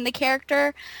versed in the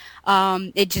character,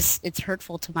 it's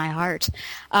hurtful to my heart.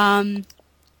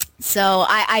 So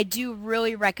I do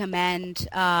really recommend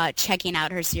checking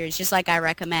out her series, just like I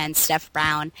recommend Steph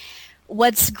Brown.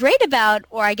 What's great about,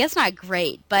 or I guess not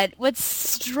great, but what's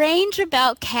strange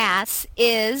about Cass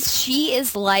is she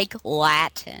is like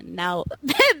Latin. Now,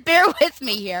 bear with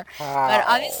me here, but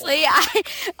obviously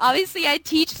I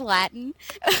teach Latin,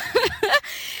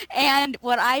 and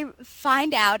what I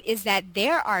find out is that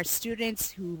there are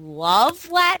students who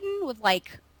love Latin with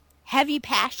like heavy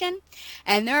passion,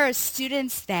 and there are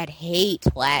students that hate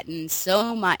Latin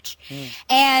so much.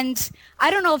 And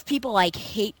I don't know if people like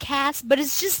hate Cass, but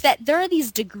it's just that there are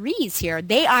these degrees here.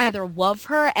 They either love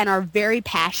her and are very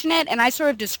passionate, and I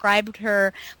sort of described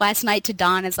her last night to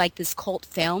Dawn as like this cult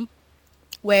film,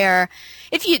 where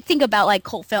if you think about like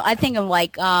cult film, I think of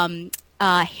like Harold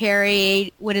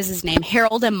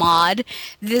and Maude,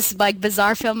 this like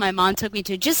bizarre film my mom took me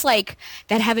to, just like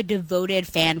that have a devoted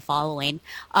fan following.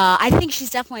 I think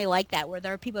she's definitely like that, where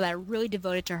there are people that are really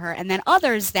devoted to her, and then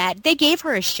others that they gave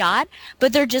her a shot,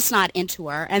 but they're just not into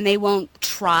her, and they won't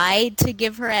try to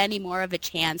give her any more of a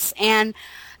chance. And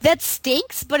that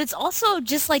stinks, but it's also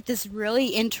just like this really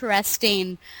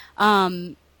interesting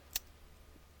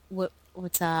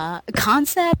what's a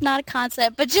concept, not a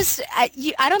concept, but just I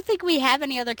don't think we have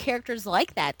any other characters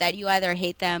like that you either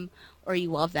hate them or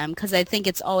you love them, because I think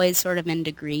it's always sort of in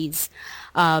degrees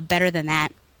better than that.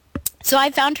 So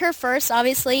I found her first,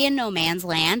 obviously, in No Man's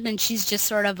Land, and she's just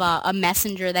sort of a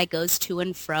messenger that goes to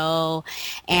and fro.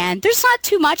 And there's not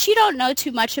too much. You don't know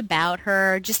too much about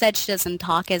her, just that she doesn't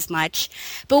talk as much.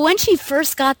 But when she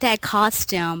first got that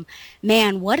costume,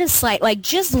 man, what a sight. Like,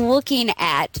 just looking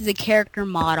at the character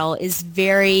model is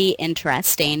very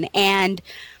interesting. And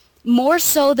more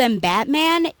so than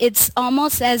Batman, it's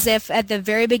almost as if at the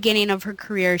very beginning of her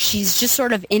career, she's just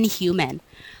sort of inhuman.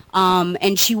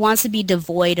 And she wants to be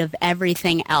devoid of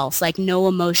everything else, like no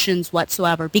emotions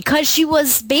whatsoever, because she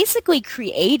was basically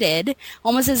created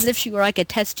almost as if she were like a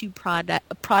test tube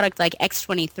product like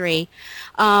X-23,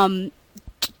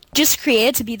 just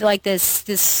created to be like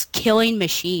this killing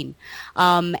machine.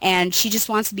 And she just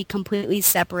wants to be completely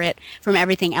separate from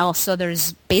everything else. So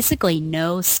there's basically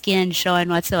no skin showing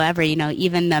whatsoever,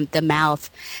 even the mouth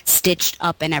stitched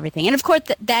up and everything. And of course,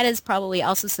 that is probably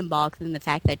also symbolic in the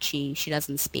fact that she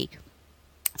doesn't speak.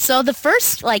 So the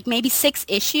first, like, maybe 6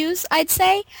 issues, I'd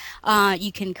say,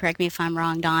 you can correct me if I'm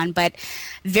wrong, Dawn, but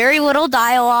very little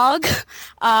dialogue.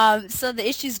 So the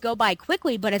issues go by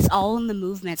quickly, but it's all in the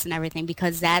movements and everything,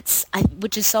 because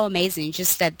which is so amazing,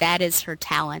 just that is her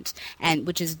talent, and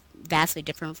which is vastly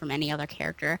different from any other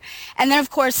character. And then,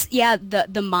 of course,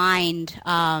 the mind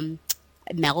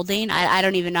melding, I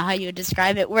don't even know how you would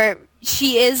describe it, where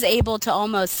she is able to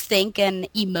almost think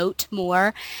and emote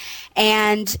more.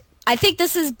 And I think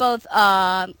this is both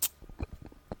a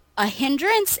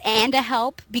hindrance and a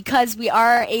help, because we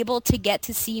are able to get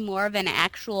to see more of an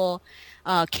actual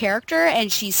character,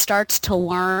 and she starts to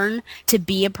learn to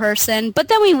be a person. But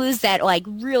then we lose that like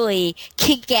really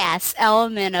kick-ass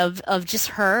element of just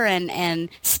her and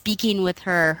speaking with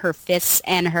her fists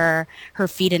and her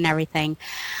feet and everything.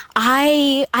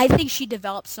 I think she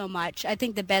develops so much. I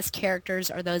think the best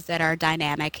characters are those that are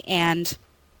dynamic, and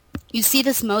you see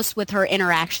this most with her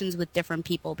interactions with different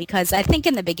people, because I think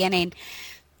in the beginning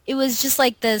it was just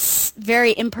like this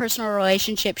very impersonal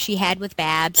relationship she had with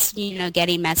Babs,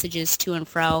 getting messages to and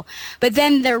fro. But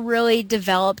then there really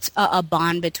developed a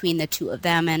bond between the two of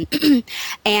them. And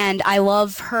and I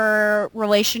love her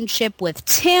relationship with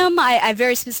Tim. I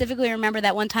very specifically remember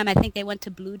that one time I think they went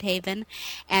to Bloodhaven,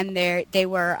 and they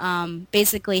were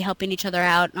basically helping each other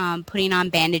out, putting on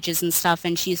bandages and stuff.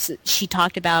 And she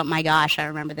talked about, my gosh, I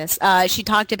remember this. She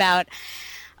talked about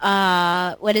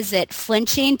what is it,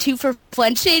 flinching, 2 for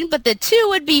flinching, but the 2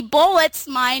 would be bullets,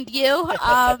 mind you.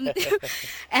 And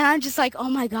I'm just like, oh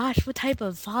my gosh, what type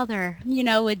of father,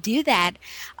 would do that?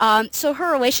 So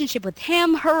her relationship with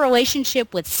him, her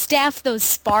relationship with Steph, those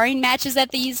sparring matches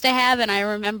that they used to have, and I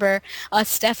remember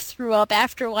Steph threw up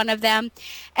after one of them.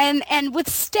 And with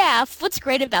Steph, what's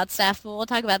great about Steph, we'll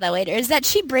talk about that later, is that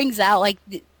she brings out like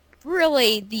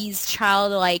really these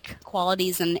childlike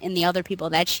qualities in the other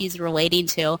people that she's relating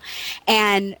to.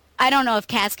 And I don't know if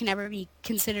Cass can ever be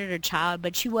considered a child,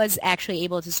 but she was actually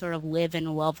able to sort of live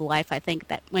and love life, I think,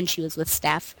 that when she was with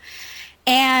Steph.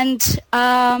 And,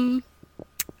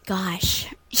 gosh,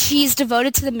 she's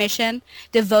devoted to the mission,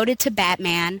 devoted to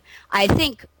Batman. I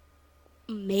think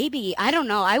maybe, I don't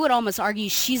know, I would almost argue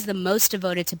she's the most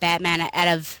devoted to Batman out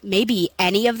of maybe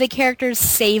any of the characters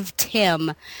save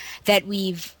Tim that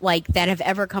that have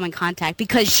ever come in contact,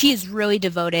 because she is really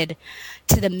devoted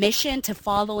to the mission, to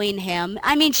following him.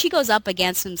 I mean, she goes up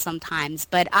against him sometimes,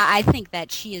 but I think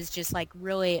that she is just like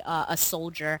really a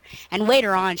soldier. And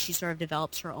later on, she sort of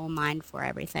develops her own mind for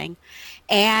everything.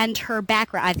 And her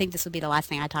background, I think this will be the last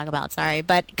thing I talk about, sorry,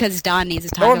 but because Don needs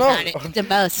to talk about it the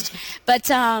most.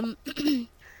 But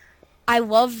I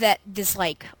love that this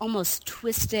like almost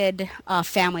twisted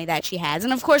family that she has.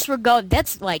 And of course,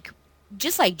 that's like,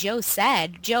 just like Joe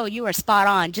said, Joe, you were spot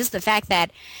on. Just the fact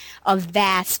that a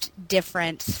vast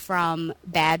difference from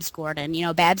Babs Gordon.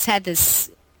 Babs had this,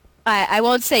 I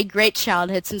won't say great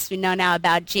childhood since we know now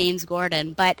about James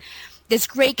Gordon, but this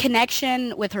great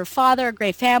connection with her father, a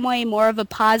great family, more of a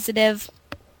positive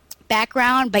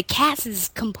background, but Cass is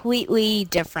completely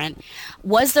different.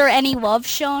 Was there any love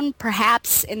shown?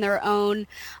 Perhaps in their own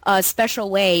special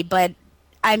way, but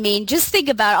I mean, just think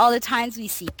about all the times we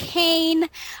see Kane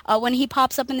when he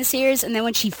pops up in the series, and then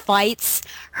when she fights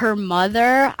her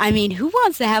mother. I mean, who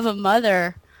wants to have a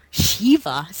mother?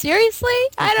 Shiva? Seriously?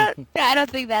 I don't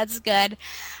think that's good.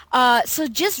 So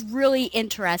just really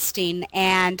interesting,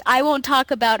 and I won't talk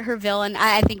about her villain.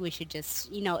 I think we should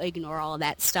just, ignore all of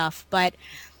that stuff, but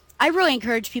I really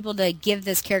encourage people to give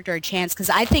this character a chance, because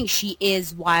I think she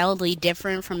is wildly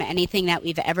different from anything that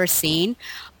we've ever seen,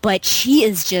 but she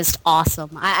is just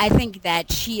awesome. I think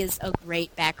that she is a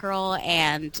great Batgirl,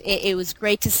 and it was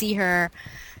great to see her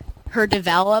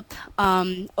develop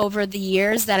over the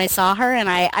years that I saw her, and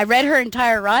I read her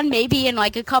entire run maybe in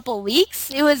like a couple weeks.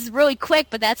 It was really quick,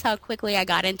 but that's how quickly I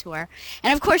got into her.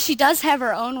 And of course, she does have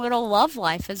her own little love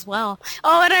life as well.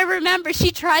 Oh, and I remember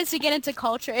she tries to get into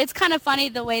culture. It's kind of funny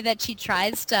the way that she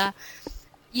tries to,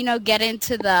 get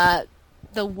into the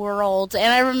world.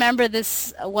 And I remember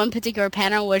this one particular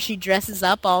panel where she dresses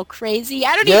up all crazy.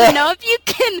 I don't even know if you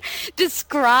can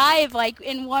describe like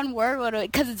in one word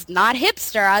because it's not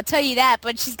hipster, I'll tell you that,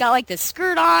 but she's got like this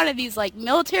skirt on and these like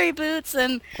military boots,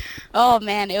 and oh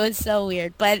man, it was so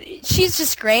weird. But she's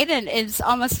just great, and it's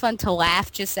almost fun to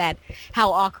laugh just at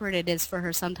how awkward it is for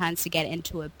her sometimes to get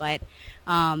into it, but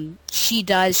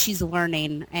she's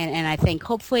learning, and I think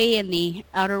hopefully in the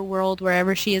outer world,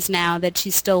 wherever she is now, that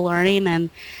she's still learning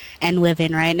and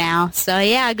living right now. So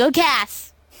yeah, go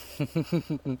Cass! If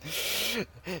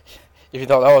you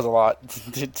thought that was a lot,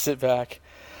 sit back.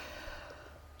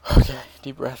 Okay,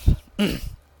 deep breath.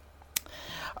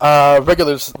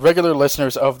 Regular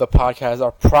listeners of the podcast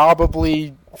are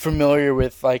probably familiar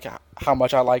with like how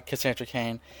much I like Cassandra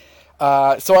Cain.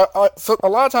 So a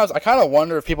lot of times I kind of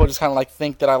wonder if people just kind of like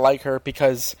think that I like her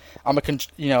because I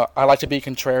like to be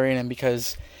contrarian, and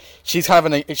because she's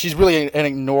she's really an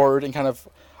ignored and kind of,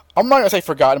 I'm not gonna say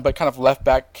forgotten, but kind of left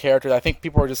back character. I think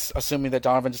people are just assuming that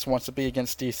Donovan just wants to be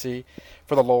against DC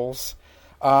for the lulz,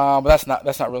 but that's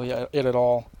not really it at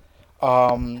all.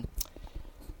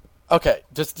 Okay,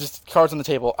 just cards on the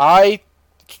table. I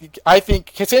think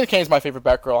Cassandra Cain is my favorite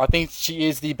Batgirl. I think she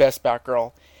is the best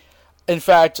Batgirl. In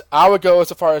fact, I would go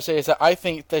so far as to say is that I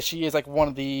think that she is like one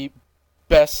of the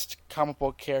best comic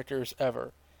book characters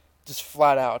ever. Just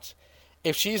flat out.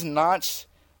 If she's not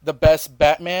the best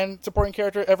Batman supporting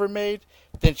character ever made,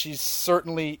 then she's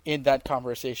certainly in that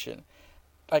conversation.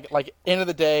 Like end of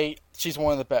the day, she's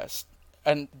one of the best.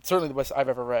 And certainly the best I've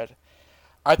ever read.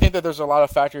 I think that there's a lot of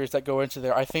factors that go into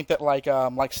there. I think that like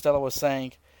Stella was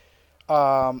saying,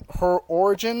 her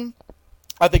origin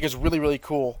I think is really, really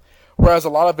cool. Whereas a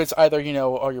lot of it's either,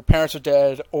 or your parents are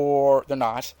dead or they're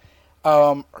not.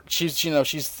 She's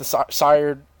the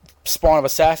sired spawn of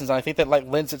assassins, and I think that like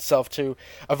lends itself to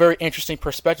a very interesting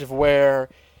perspective where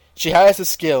she has the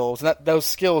skills, and that those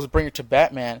skills bring her to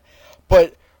Batman.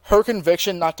 But her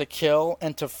conviction not to kill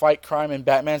and to fight crime in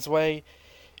Batman's way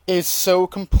is so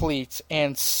complete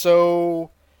and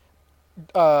so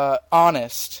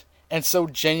honest and so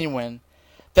genuine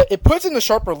that it puts into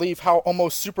sharp relief how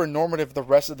almost super normative the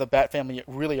rest of the Bat family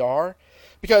really are.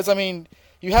 Because, I mean,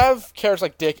 you have characters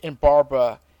like Dick and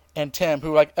Barbara and Tim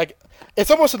who, like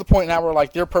it's almost to the point now where,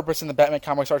 like, their purpose in the Batman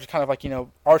comics are to kind of, like, you know,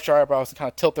 arch their eyebrows and kind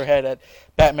of tilt their head at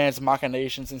Batman's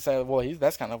machinations and say, well,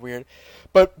 that's kind of weird.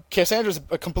 But Cassandra's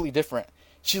completely different.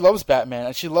 She loves Batman,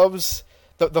 and she loves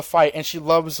the fight, and she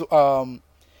loves,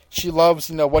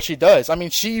 you know, what she does. I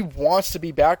mean, she wants to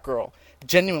be Batgirl,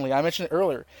 genuinely. I mentioned it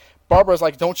earlier. Barbara's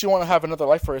like, don't you want to have another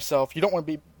life for yourself? You don't want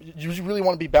to be, you really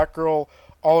want to be Batgirl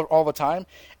all the time?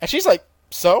 And she's like,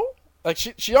 so? Like,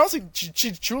 she honestly,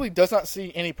 she truly does not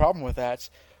see any problem with that,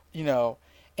 you know.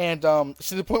 And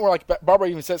to the point where, like, Barbara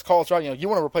even calls her out, you know, you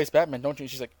want to replace Batman, don't you?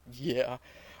 And she's like, yeah.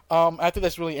 I think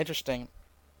that's really interesting.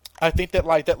 I think that,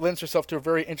 like, that lends herself to a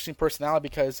very interesting personality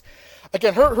because,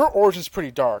 again, her origin's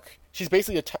pretty dark. She's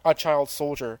basically a child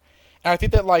soldier. And I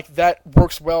think that, like, that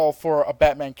works well for a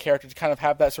Batman character to kind of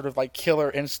have that sort of, like, killer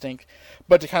instinct,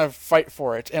 but to kind of fight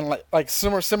for it. And, like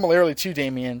similarly to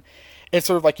Damian, it's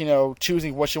sort of like, you know,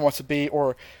 choosing what she wants to be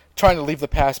or trying to leave the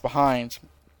past behind.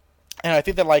 And I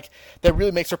think that, like, that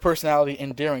really makes her personality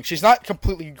endearing. She's not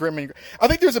completely grim and... I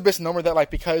think there's a misnomer that, like,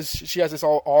 because she has this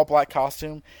all black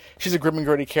costume, she's a grim and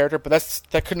gritty character, but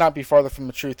that could not be farther from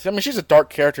the truth. I mean, she's a dark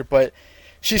character, but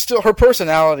she's still... Her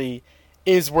personality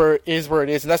is where it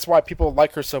is, and that's why people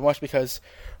like her so much, because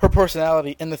her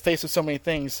personality, in the face of so many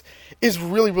things, is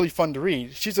really, really fun to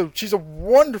read. She's a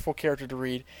wonderful character to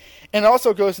read, and it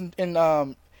also goes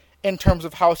in terms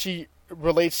of how she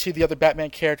relates to the other Batman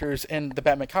characters in the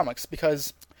Batman comics,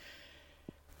 because,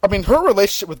 I mean, her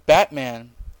relationship with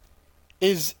Batman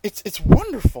it's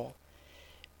wonderful.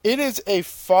 It is a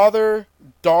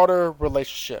father-daughter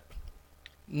relationship,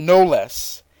 no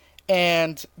less.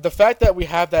 And the fact that we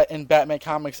have that in Batman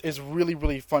comics is really,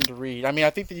 really fun to read. I mean, I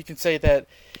think that you can say that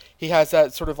he has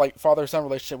that sort of, like, father-son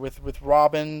relationship with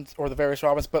Robin, or the various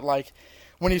Robins, but, like,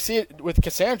 when you see it with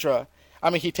Cassandra, I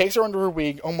mean, he takes her under her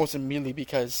wing almost immediately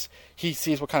because he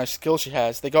sees what kind of skill she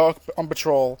has. They go on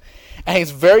patrol, and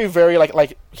he's very, very,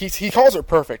 like he calls her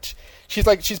perfect. She's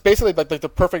basically like the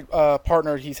perfect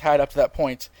partner he's had up to that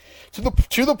point, to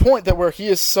the point that where he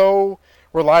is so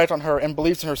reliant on her and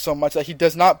believes in her so much that he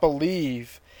does not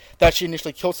believe that she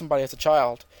initially killed somebody as a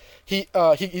child.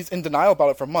 He's in denial about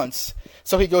it for months.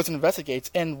 So he goes and investigates,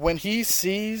 and when he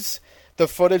sees the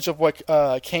footage of what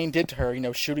Kane did to her, you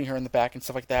know, shooting her in the back and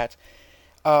stuff like that,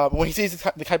 when he sees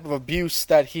the type of abuse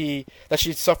that she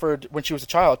suffered when she was a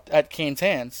child at Kane's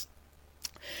hands,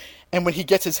 and when he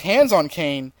gets his hands on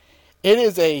Kane, it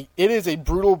is a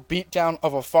brutal beatdown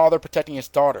of a father protecting his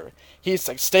daughter. He's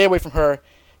like, stay away from her.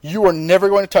 You are never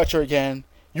going to touch her again.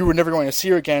 You are never going to see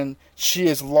her again. She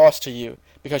is lost to you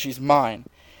because she's mine.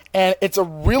 And it's a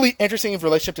really interesting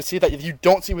relationship to see that you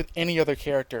don't see with any other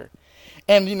character.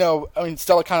 And, you know, I mean,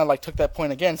 Stella kind of, like, took that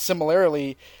point again.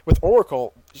 Similarly, with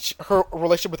Oracle, her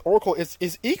relationship with Oracle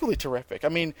is equally terrific. I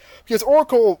mean, because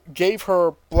Oracle gave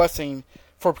her blessing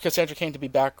for Cassandra Cain to be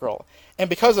Batgirl. And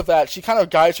because of that, she kind of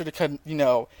guides her to, you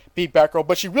know, be Batgirl,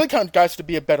 but she really kind of guides her to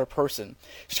be a better person.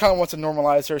 She kind of wants to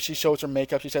normalize her. She shows her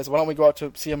makeup. She says, why don't we go out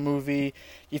to see a movie,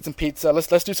 eat some pizza,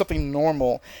 let's do something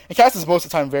normal. And Cass is most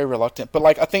of the time very reluctant. But,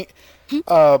 like, I think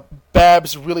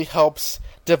Babs really helps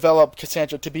develop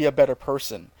Cassandra to be a better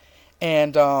person.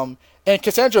 And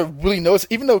Cassandra really knows,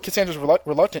 even though Cassandra's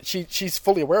reluctant, she's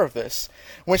fully aware of this.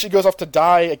 When she goes off to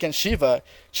die against Shiva,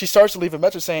 she starts to leave a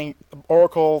message saying,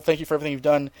 Oracle, thank you for everything you've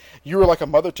done. You were like a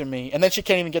mother to me. And then she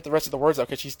can't even get the rest of the words out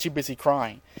because she's too busy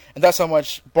crying. And that's how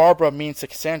much Barbara means to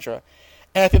Cassandra.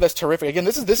 And I think that's terrific. Again,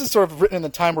 this is sort of written in the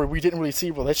time where we didn't really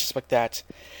see relationships like that.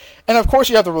 And of course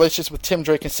you have the relationships with Tim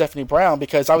Drake and Stephanie Brown,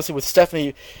 because obviously with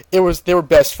Stephanie, they were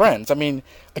best friends. I mean,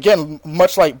 again,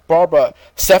 much like Barbara,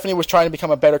 Stephanie was trying to become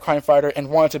a better crime fighter and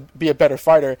wanted to be a better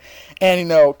fighter. And, you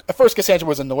know, at first Cassandra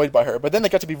was annoyed by her, but then they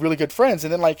got to be really good friends.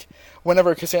 And then, like,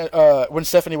 whenever when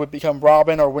Stephanie would become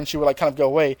Robin, or when she would, like, kind of go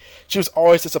away, she was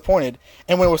always disappointed.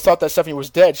 And when it was thought that Stephanie was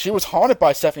dead, she was haunted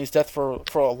by Stephanie's death for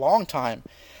a long time.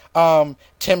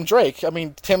 Tim Drake, I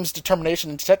mean, Tim's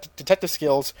determination and detective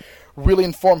skills really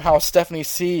inform how Stephanie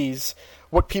sees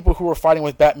what people who are fighting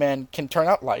with Batman can turn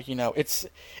out like. You know, it's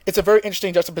a very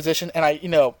interesting juxtaposition, and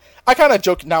I kind of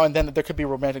joke now and then that there could be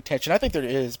romantic tension. I think there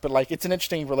is, but, like, it's an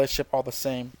interesting relationship all the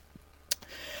same.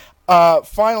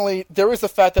 Finally, there is the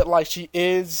fact that, like, she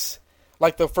is,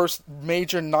 like, the first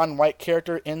major non-white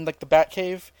character in, like, the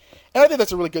Batcave. And I think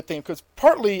that's a really good thing, because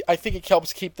partly I think it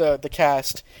helps keep the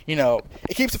cast, you know,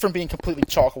 it keeps it from being completely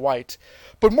chalk white.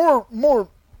 But more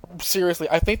seriously,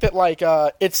 I think that, like,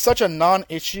 it's such a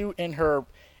non-issue in her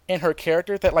in her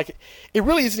character that like it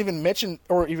really isn't even mentioned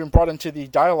or even brought into the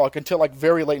dialogue until like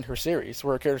very late in her series,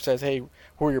 where her character says, "Hey,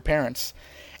 who are your parents?"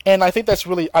 And I think that's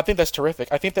terrific.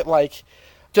 I think that like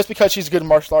just because she's good in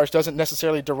martial arts doesn't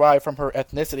necessarily derive from her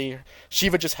ethnicity.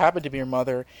 Shiva just happened to be her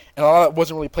mother, and a lot of that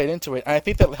wasn't really played into it. And I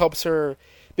think that helps her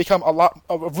become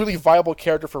a really viable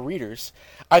character for readers.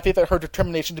 I think that her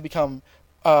determination to become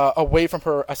away from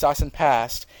her assassin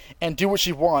past and do what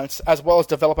she wants, as well as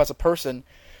develop as a person,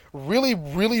 really,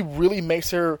 really, really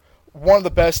makes her one of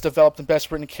the best developed and best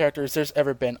written characters there's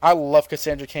ever been. I love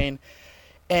Cassandra Cain.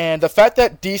 And the fact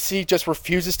that DC just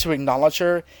refuses to acknowledge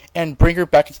her and bring her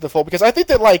back into the fold, because I think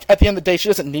that, like, at the end of the day, she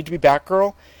doesn't need to be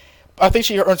Batgirl. I think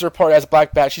she earns her part as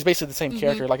Black Bat. She's basically the same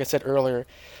character, like I said earlier.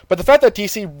 But the fact that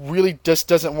DC really just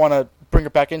doesn't want to bring her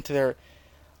back into there,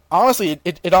 honestly,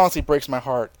 it honestly breaks my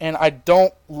heart. And I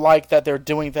don't like that they're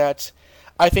doing that.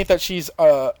 I think that she's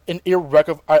an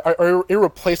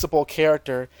irreplaceable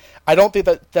character. I don't think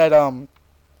that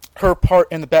her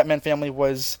part in the Batman family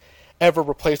was ever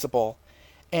replaceable.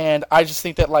 And I just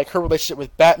think that like her relationship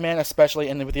with Batman, especially,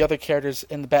 and with the other characters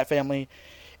in the Bat family,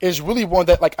 is really one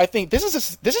that like I think this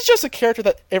is just a character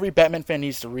that every Batman fan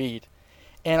needs to read.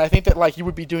 And I think that like you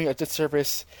would be doing a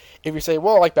disservice if you say,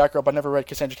 "Well, I like Batgirl, but I never read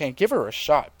Cassandra Cain." Give her a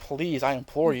shot, please. I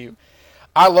implore you.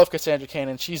 I love Cassandra Cain,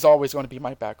 and she's always going to be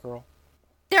my Batgirl.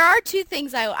 There are two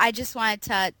things I just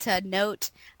wanted to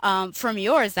note from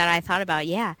yours that I thought about.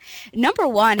 Yeah. Number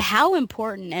one, how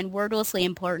important and wordlessly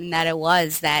important that it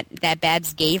was that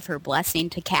Babs gave her blessing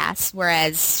to Cass,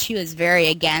 whereas she was very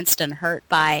against and hurt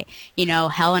by,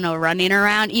 Helena running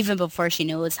around even before she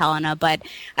knew it was Helena. But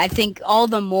I think all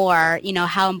the more,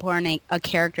 how important a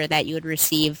character that you would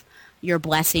receive your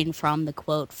blessing from the,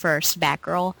 quote, first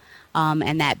Batgirl.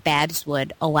 And that Babs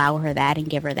would allow her that and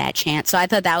give her that chance. So I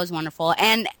thought that was wonderful.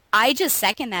 And I just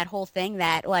second that whole thing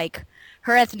that, like,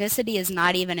 her ethnicity is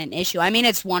not even an issue. I mean,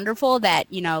 it's wonderful that,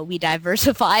 we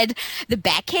diversified the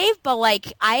Batcave, but,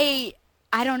 like, I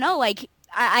don't know. Like,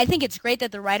 I think it's great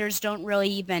that the writers don't really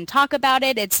even talk about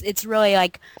it. It's really,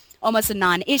 like, almost a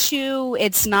non-issue.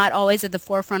 It's not always at the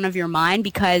forefront of your mind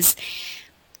because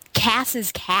Cass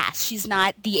is Cass. She's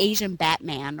not the Asian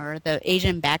Batman or the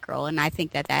Asian Batgirl, and I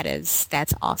think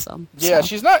that's awesome. Yeah, so.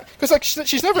 She's not, because like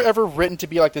she's never ever written to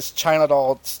be like this China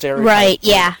doll stereotype. Right.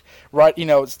 Yeah. Right.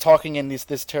 It's talking in this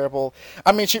terrible.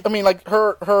 I mean, like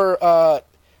her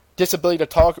disability to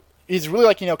talk is really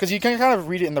like because you can kind of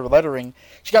read it in the lettering.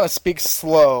 She kind of speaks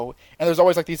slow, and there's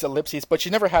always like these ellipses, but she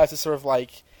never has this sort of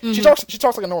like she talks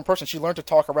like a normal person. She learned to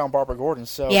talk around Barbara Gordon,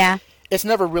 so yeah. It's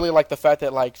never really like the fact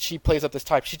that like she plays up this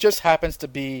type. She just happens to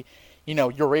be,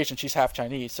 Eurasian. She's half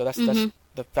Chinese, so that's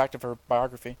the fact of her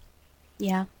biography.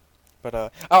 Yeah.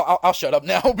 But I'll shut up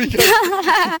now because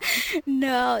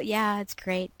no, yeah, it's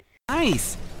great.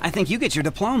 Nice. I think you get your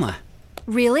diploma.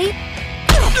 Really?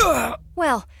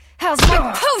 Well, how's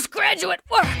my postgraduate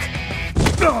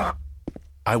work?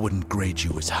 I wouldn't grade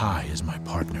you as high as my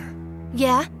partner.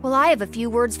 Yeah? Well, I have a few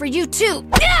words for you too.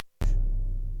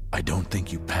 I don't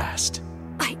think you passed.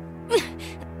 I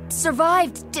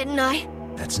survived, didn't I?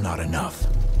 That's not enough.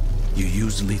 You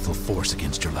used lethal force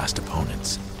against your last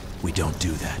opponents. We don't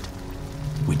do that.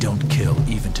 We don't kill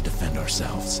even to defend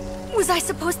ourselves. Was I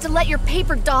supposed to let your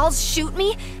paper dolls shoot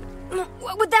me?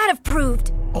 What would that have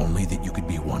proved? Only that you could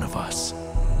be one of us.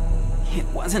 It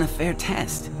wasn't a fair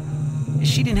test.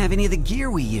 She didn't have any of the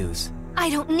gear we use. I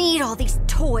don't need all these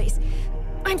toys.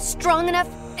 I'm strong enough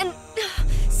and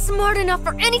smart enough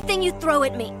for anything you throw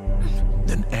at me.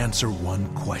 Then answer one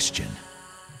question.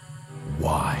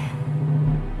 Why?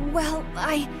 Well,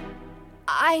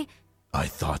 I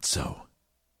thought so.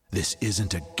 This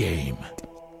isn't a game.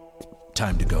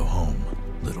 Time to go home,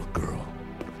 little girl.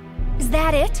 Is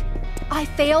that it? I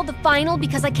failed the final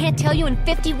because I can't tell you in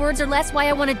 50 words or less why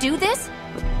I want to do this?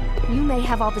 You may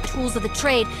have all the tools of the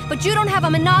trade, but you don't have a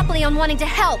monopoly on wanting to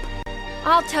help.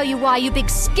 I'll tell you why, you big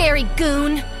scary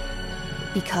goon.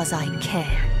 Because I can.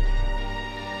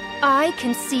 I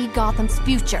can see Gotham's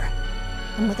future.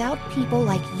 And without people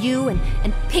like you and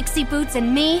Pixie Boots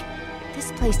and me,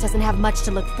 this place doesn't have much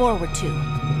to look forward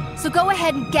to. So go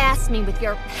ahead and gas me with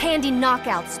your handy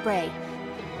knockout spray.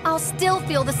 I'll still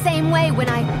feel the same way when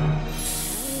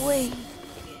wait.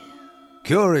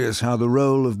 Curious how the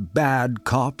role of bad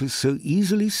cop is so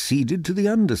easily ceded to the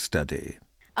understudy.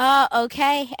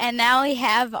 Okay, and now we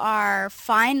have our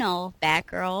final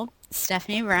Batgirl,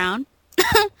 Stephanie Brown.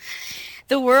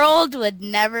 The world would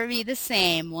never be the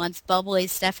same once bubbly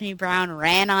Stephanie Brown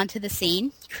ran onto the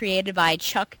scene, created by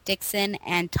Chuck Dixon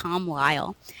and Tom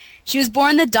Lyle. She was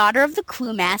born the daughter of the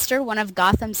Clue Master, one of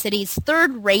Gotham City's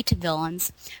third-rate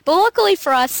villains. But luckily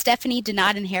for us, Stephanie did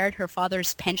not inherit her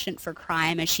father's penchant for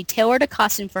crime, as she tailored a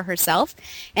costume for herself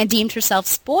and deemed herself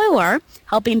spoiler,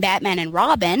 helping Batman and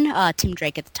Robin, Tim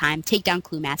Drake at the time, take down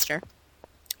Clue Master.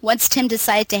 Once Tim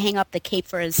decided to hang up the cape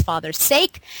for his father's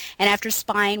sake, and after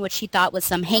spying what she thought was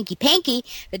some hanky-panky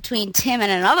between Tim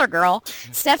and another girl,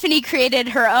 Stephanie created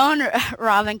her own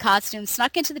Robin costume,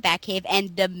 snuck into the Batcave,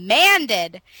 and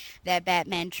demanded that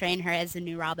Batman train her as the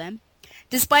new Robin.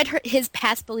 Despite his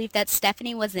past belief that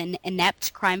Stephanie was an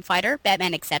inept crime fighter,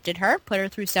 Batman accepted her, put her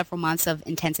through several months of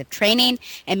intensive training,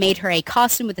 and made her a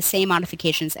costume with the same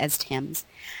modifications as Tim's.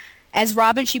 As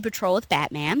Robin, she patrolled with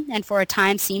Batman, and for a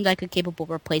time seemed like a capable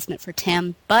replacement for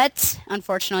Tim, but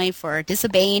unfortunately for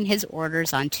disobeying his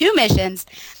orders on 2 missions,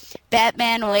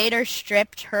 Batman later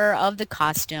stripped her of the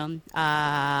costume,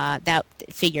 that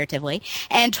figuratively,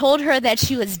 and told her that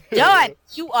she was done.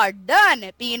 You are done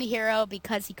being a hero,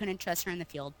 because he couldn't trust her in the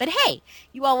field. But hey,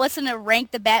 you all listen to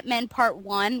Rank the Batman Part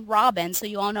 1 Robin, so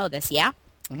you all know this, yeah?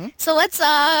 Mm-hmm. So let's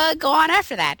go on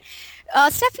after that.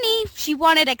 Stephanie, she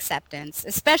wanted acceptance,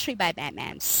 especially by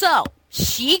Batman. So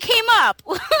she came up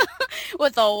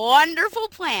with a wonderful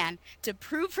plan to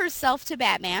prove herself to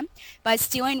Batman by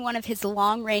stealing one of his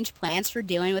long-range plans for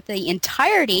dealing with the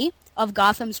entirety of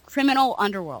Gotham's criminal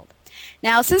underworld.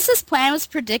 Now, since this plan was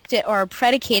predicated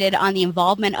on the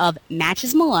involvement of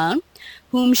Matches Malone,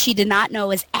 whom she did not know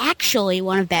was actually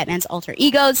one of Batman's alter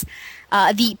egos,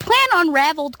 the plan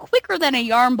unraveled quicker than a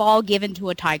yarn ball given to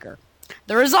a tiger.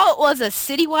 The result was a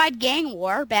citywide gang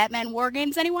war, Batman War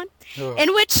Games, anyone? Ugh.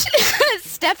 In which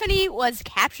Stephanie was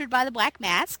captured by the Black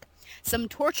Mask. Some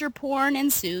torture porn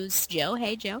ensues. Joe,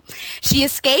 hey Joe. She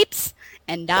escapes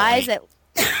and dies at...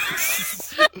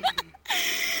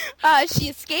 she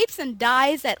escapes and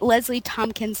dies at Leslie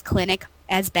Tompkins' clinic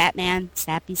as Batman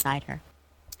sat beside her.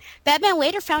 Batman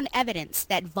later found evidence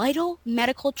that vital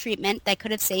medical treatment that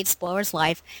could have saved Spoiler's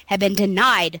life had been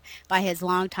denied by his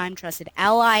longtime trusted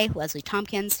ally, Leslie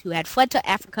Tompkins, who had fled to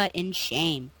Africa in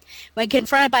shame. When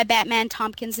confronted by Batman,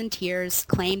 Tompkins, in tears,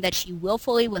 claimed that she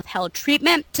willfully withheld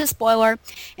treatment to Spoiler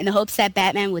in the hopes that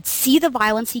Batman would see the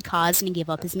violence he caused and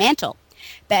give up his mantle.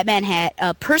 Batman had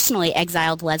personally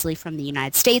exiled Leslie from the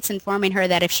United States, informing her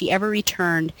that if she ever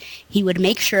returned, he would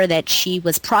make sure that she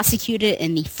was prosecuted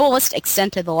in the fullest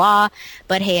extent of the law,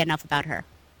 but hey, enough about her.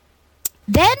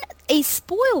 Then a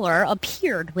spoiler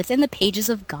appeared within the pages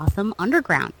of Gotham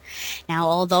Underground. Now,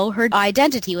 although her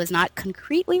identity was not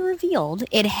concretely revealed,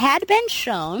 it had been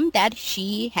shown that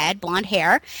she had blonde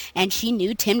hair and she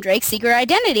knew Tim Drake's secret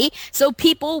identity, so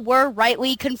people were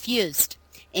rightly confused.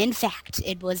 In fact,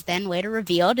 it was then later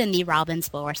revealed in the Robin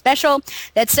Spoiler special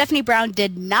that Stephanie Brown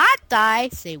did not die,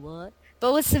 say what,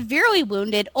 but was severely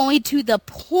wounded only to the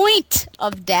point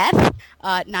of death,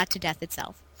 not to death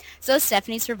itself. So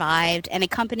Stephanie survived and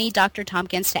accompanied Dr.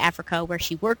 Tompkins to Africa, where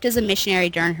she worked as a missionary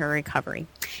during her recovery.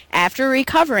 After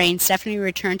recovering, Stephanie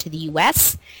returned to the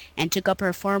U.S. and took up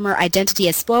her former identity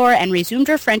as Spoiler and resumed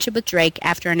her friendship with Drake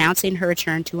after announcing her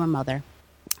return to her mother.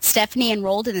 Stephanie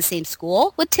enrolled in the same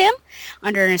school with Tim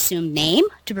under an assumed name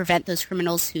to prevent those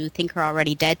criminals who think her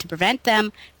already dead, to prevent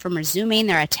them from resuming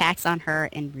their attacks on her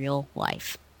in real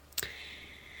life.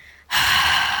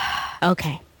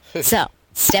 Okay, so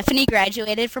Stephanie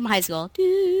graduated from high school,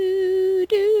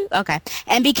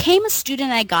 and became a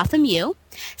student at Gotham U,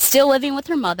 still living with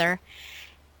her mother.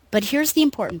 But here's the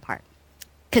important part.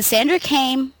 Cassandra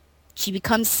came, she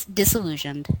becomes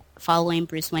disillusioned following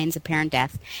Bruce Wayne's apparent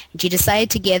death, and she decided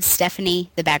to give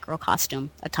Stephanie the Batgirl costume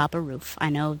atop a roof.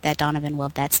 I know that Donovan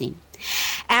loved that scene.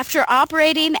 After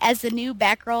operating as the new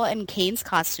Batgirl in Kane's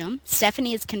costume,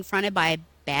 Stephanie is confronted by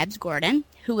Babs Gordon,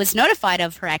 who was notified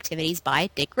of her activities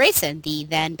by Dick Grayson, the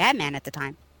then Batman at the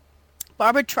time.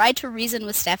 Barbara tried to reason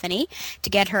with Stephanie to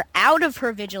get her out of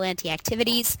her vigilante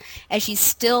activities, as she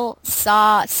still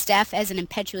saw Steph as an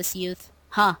impetuous youth.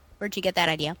 Where'd you get that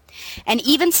idea? And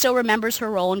even still remembers her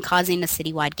role in causing a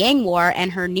citywide gang war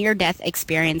and her near-death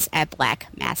experience at Black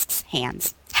Mask's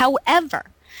hands. However,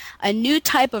 a new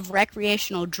type of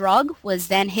recreational drug was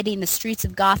then hitting the streets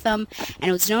of Gotham, and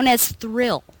it was known as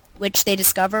Thrill, which they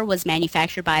discover was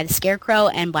manufactured by the Scarecrow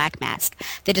and Black Mask.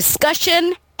 The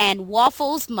discussion and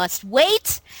waffles must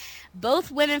wait.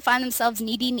 Both women find themselves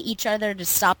needing each other to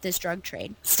stop this drug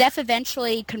trade. Steph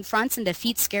eventually confronts and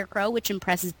defeats Scarecrow, which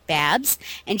impresses Babs,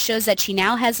 and shows that she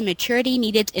now has the maturity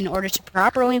needed in order to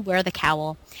properly wear the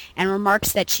cowl, and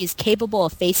remarks that she is capable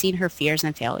of facing her fears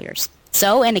and failures.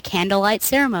 So, in a candlelight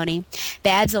ceremony,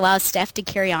 Babs allows Steph to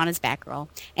carry on as Batgirl,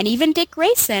 and even Dick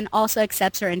Grayson also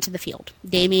accepts her into the field.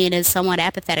 Damian is somewhat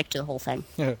apathetic to the whole thing.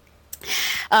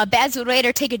 Babs would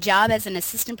later take a job as an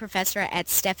assistant professor at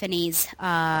Stephanie's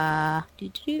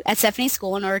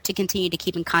school in order to continue to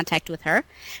keep in contact with her.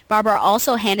 Barbara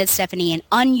also handed Stephanie an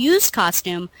unused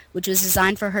costume, which was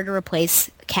designed for her to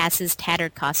replace Cass's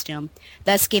tattered costume,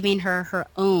 thus giving her her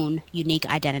own unique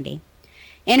identity.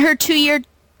 In her 2-year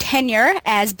tenure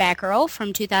as Batgirl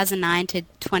from 2009 to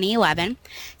 2011,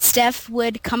 Steph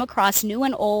would come across new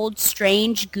and old,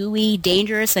 strange, gooey,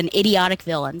 dangerous, and idiotic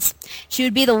villains. She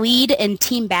would be the lead in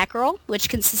Team Batgirl, which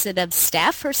consisted of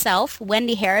Steph herself,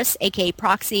 Wendy Harris, a.k.a.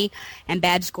 Proxy, and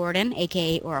Babs Gordon,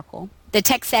 a.k.a. Oracle. The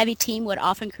tech-savvy team would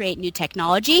often create new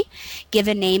technology,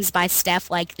 given names by Steph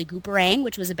like the Gooperang,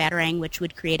 which was a batarang which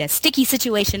would create a sticky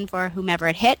situation for whomever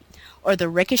it hit, or the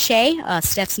Ricochet,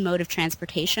 Steph's mode of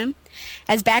transportation.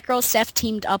 As Batgirl, Steph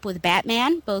teamed up with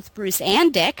Batman, both Bruce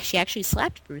and Dick. She actually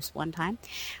slapped Bruce one time.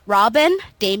 Robin,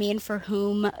 Damian, for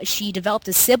whom she developed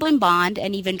a sibling bond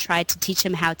and even tried to teach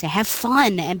him how to have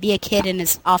fun and be a kid in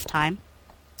his off time.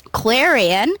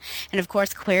 Clarion, and of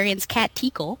course Clarion's cat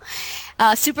Teakle,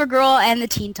 Supergirl, and the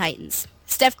Teen Titans.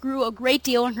 Steph grew a great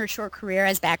deal in her short career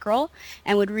as Batgirl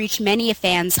and would reach many a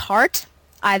fan's heart,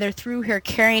 either through her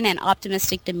caring and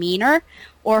optimistic demeanor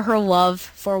or her love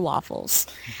for waffles.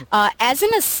 As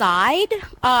an aside,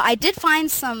 I did find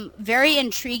some very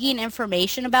intriguing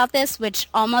information about this, which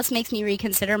almost makes me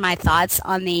reconsider my thoughts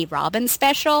on the Robin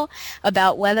special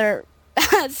about whether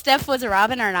Steph was a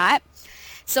Robin or not.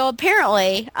 So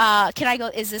apparently, can I go?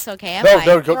 Is this okay?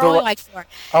 Go. Like 4.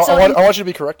 I want you to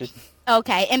be corrected.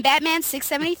 Okay. In Batman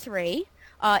 673,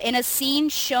 in a scene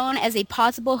shown as a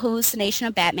possible hallucination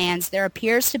of Batman's, there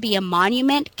appears to be a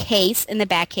monument case in the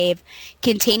Batcave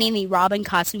containing the Robin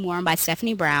costume worn by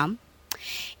Stephanie Brown.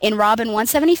 In Robin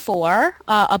 174,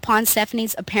 upon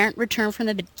Stephanie's apparent return from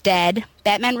the dead,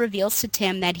 Batman reveals to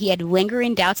Tim that he had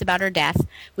lingering doubts about her death,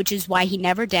 which is why he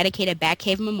never dedicated a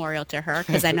Batcave memorial to her,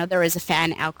 because I know there was a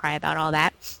fan outcry about all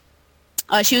that.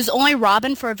 She was only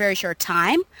Robin for a very short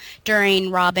time,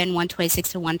 during Robin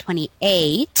 126 to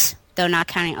 128, though not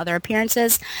counting other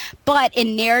appearances. But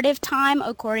in narrative time,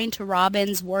 according to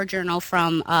Robin's War Journal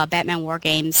from Batman War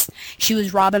Games, she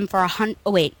was Robin for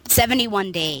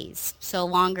 71 days, so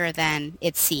longer than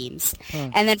it seems.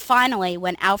 And then finally,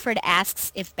 when Alfred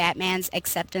asks if Batman's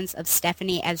acceptance of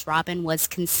Stephanie as Robin was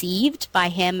conceived by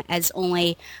him as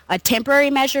only a temporary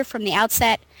measure from the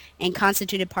outset and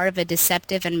constituted part of a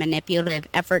deceptive and manipulative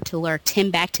effort to lure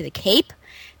Tim back to the Cape,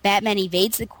 Batman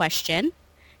evades the question.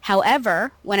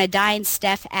 However, when a dying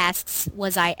Steph asks,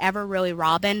 "Was I ever really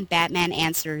Robin?" Batman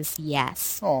answers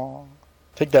yes. Aww.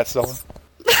 Take that, Stella.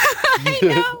 I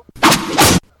know.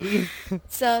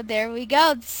 So there we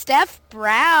go. Steph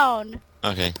Brown.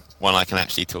 Okay, one I can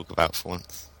actually talk about for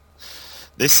once.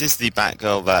 This is the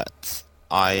Batgirl that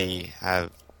I have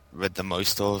read the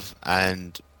most of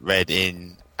and read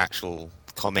in actual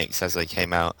comics as they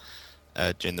came out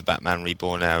during the Batman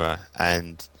Reborn era,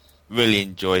 and really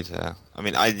enjoyed her. I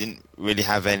mean, I didn't really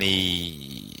have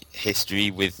any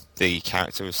history with the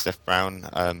character of Steph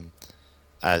Brown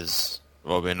as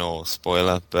Robin or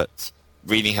spoiler, but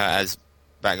reading her as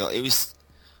Batgirl, it was...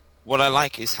 What I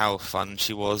like is how fun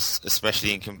she was,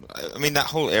 especially I mean, that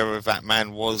whole era of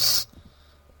Batman was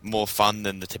more fun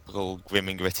than the typical grim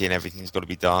and gritty and everything's got to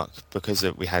be dark, because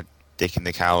we had Dick and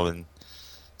the Cowl and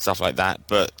stuff like that.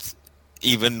 But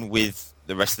even with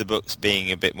the rest of the books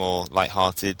being a bit more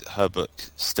lighthearted, her book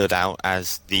stood out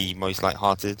as the most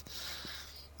lighthearted.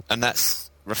 And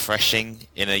that's refreshing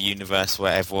in a universe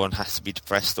where everyone has to be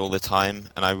depressed all the time,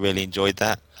 and I really enjoyed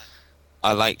that.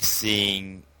 I liked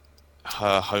seeing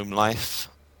her home life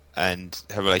and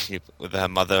her relationship with her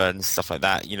mother and stuff like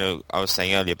that. You know, I was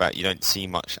saying earlier about you don't see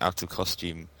much out of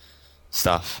costume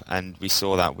stuff, and we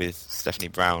saw that with Stephanie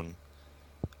Brown,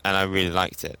 and I really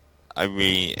liked it. I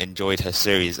really enjoyed her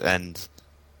series, and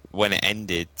when it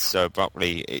ended so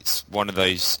abruptly, it's one of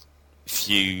those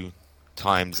few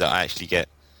times that I actually get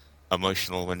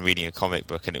emotional when reading a comic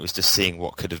book, and it was just seeing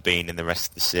what could have been in the rest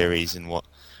of the series and what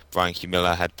Brian Q.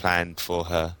 Miller had planned for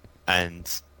her. And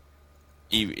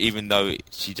even though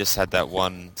she just had that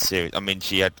one series, I mean,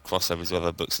 she had crossovers with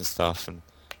other books and stuff, and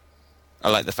I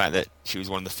like the fact that she was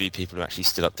one of the few people who actually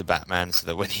stood up to Batman, so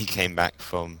that when he came back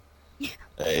from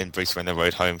in Bruce Wayne: The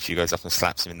Road Home, she goes up and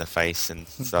slaps him in the face and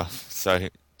stuff. So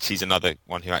she's another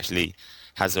one who actually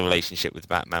has a relationship with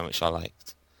Batman, which I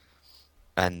liked.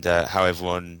 And how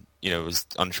everyone, you know, was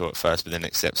unsure at first, but then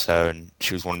accepts her, and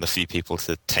she was one of the few people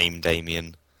to tame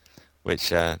Damian,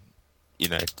 which, you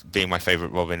know, being my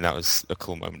favourite Robin, that was a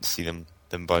cool moment to see them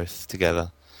both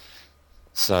together.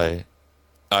 So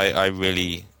I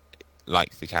really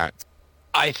like the character.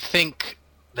 I think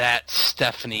that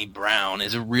Stephanie Brown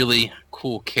is a really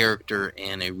cool character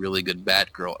and a really good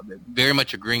Batgirl. Very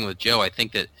much agreeing with Joe. I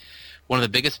think that one of the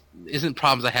biggest isn't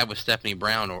problems I have with Stephanie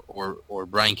Brown or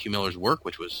Brian Q. Miller's work,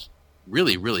 which was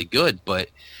really, really good, but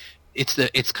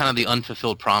it's kind of the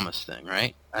unfulfilled promise thing,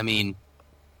 right? I mean,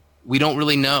 we don't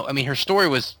really know. I mean, her story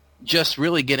was just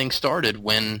really getting started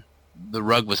when the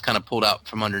rug was kind of pulled out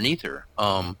from underneath her.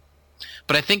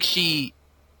 But I think she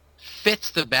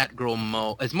fits the Batgirl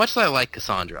mold. As much as I like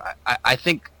Cassandra, I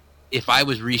think if I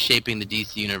was reshaping the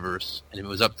DC universe and it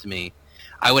was up to me,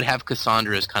 I would have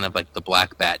Cassandra as kind of like the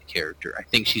Black Bat character. I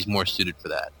think she's more suited for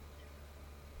that.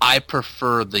 I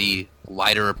prefer the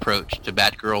lighter approach to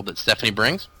Batgirl that Stephanie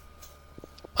brings,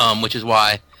 which is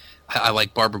why I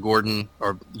like Barbara Gordon,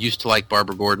 or used to like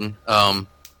Barbara Gordon.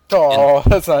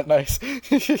 That's not nice.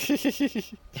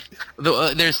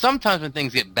 There's sometimes when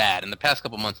things get bad, and the past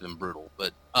couple months have been brutal,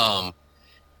 but,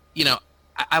 you know,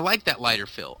 I like that lighter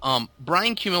feel.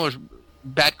 Brian Q. Miller's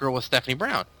Batgirl with Stephanie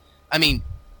Brown. I mean,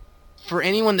 for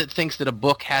anyone that thinks that a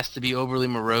book has to be overly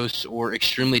morose or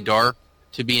extremely dark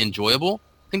to be enjoyable,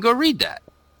 then go read that.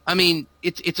 I mean,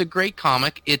 it's a great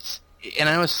comic. And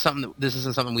I know this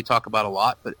isn't something we talk about a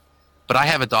lot, but I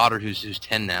have a daughter who's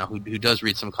 10 now who does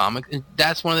read some comics, and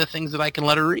that's one of the things that I can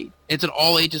let her read. It's an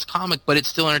all ages comic, but it's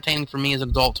still entertaining for me as an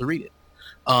adult to read it.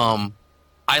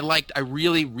 I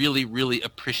really, really, really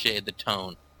appreciated the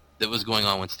tone that was going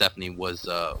on when Stephanie was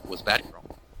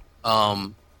Batgirl.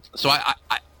 So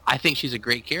I think she's a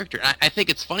great character. And I think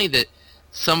it's funny that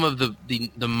some of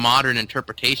the modern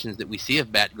interpretations that we see of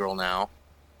Batgirl now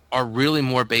are really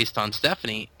more based on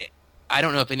Stephanie. I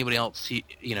don't know if anybody else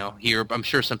here, I'm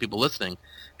sure some people listening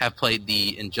have played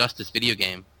the Injustice video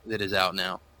game that is out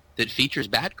now that features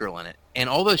Batgirl in it. And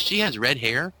although she has red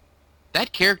hair,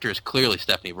 that character is clearly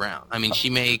Stephanie Brown. I mean, she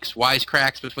makes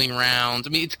wisecracks between rounds. I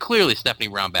mean, it's clearly Stephanie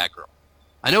Brown Batgirl.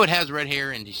 I know it has red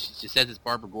hair, and she says it's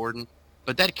Barbara Gordon,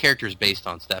 but that character is based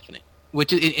on Stephanie. Which,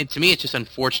 to me, it's just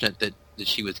unfortunate that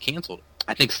she was canceled.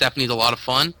 I think Stephanie's a lot of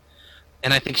fun,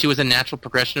 and I think she was a natural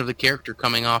progression of the character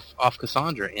coming off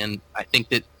Cassandra. And I think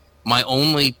that my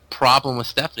only problem with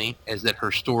Stephanie is that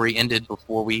her story ended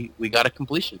before we got a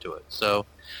completion to it. So,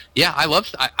 yeah, I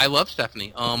love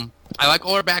Stephanie. I like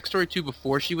all her backstory, too,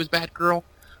 before she was Batgirl,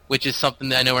 which is something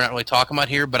that I know we're not really talking about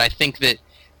here, but I think that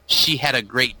she had a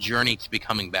great journey to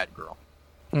becoming Batgirl.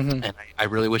 Mm-hmm. And I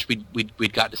really wish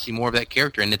we'd got to see more of that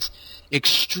character. And it's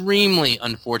extremely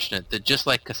unfortunate that just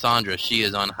like Cassandra, she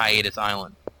is on hiatus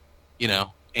island, you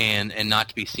know, and not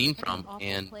to be seen from.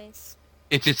 And place.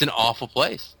 It's an awful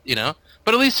place, you know.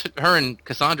 But at least her and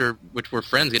Cassandra, which were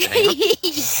friends, get to hang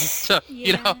out. So, yeah.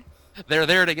 You know, they're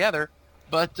there together.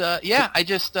 But, yeah, I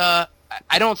just I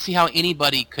don't see how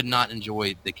anybody could not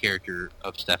enjoy the character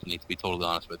of Stephanie, to be totally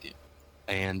honest with you.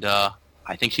 And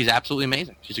I think she's absolutely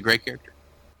amazing. She's a great character.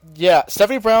 Yeah,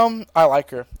 Stephanie Brown, I like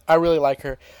her. I really like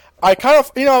her. I kind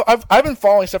of, you know, I've been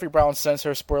following Stephanie Brown since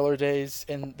her spoiler days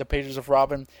in the pages of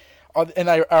Robin. And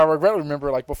I regrettably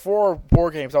remember, like, before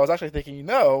War Games, I was actually thinking, you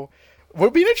know,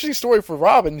 would be an interesting story for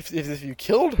Robin if you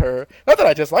killed her. Not that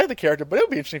I just like the character, but it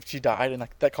would be interesting if she died and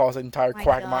like, that caused an entire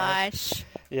quagmire. Gosh.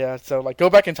 Yeah, so like go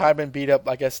back in time and beat up,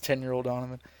 I guess, 10-year-old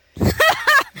Donovan.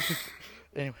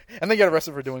 Anyway, and then get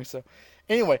arrested for doing so.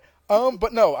 Anyway,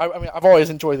 but no, I mean, I've always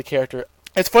enjoyed the character.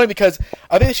 It's funny because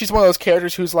I think she's one of those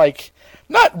characters who's like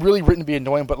not really written to be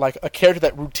annoying, but like a character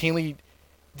that routinely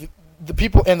the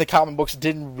people in the comic books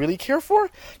didn't really care for.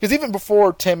 Because even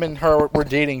before Tim and her were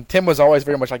dating, Tim was always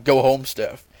very much like go home,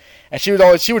 Steph, and she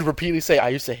would repeatedly say, "I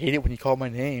used to hate it when you called my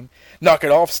name. Knock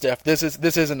it off, Steph. This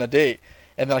isn't a date."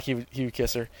 And then like he would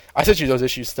kiss her. I sent you those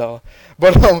issues, Stella.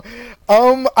 But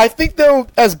I think though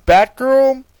as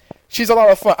Batgirl, she's a lot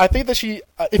of fun. I think that she,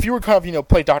 if you were kind of, you know,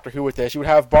 play Doctor Who with this, you would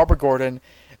have Barbara Gordon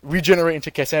regenerate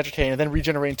into Cassandra Cain and then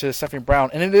regenerate into Stephanie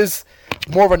Brown. And it is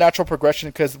more of a natural progression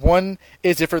because one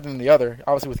is different than the other.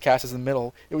 Obviously with Cass in the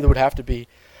middle, it would have to be.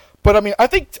 But I mean, I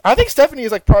think Stephanie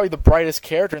is like probably the brightest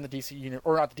character in the DC universe,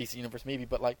 or not the DC universe maybe,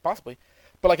 but like possibly.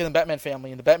 But like in the Batman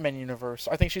family, in the Batman universe,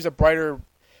 I think she's a brighter,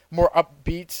 more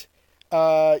upbeat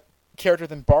character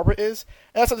than Barbara is.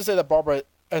 And that's not to say that Barbara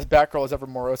as Batgirl is ever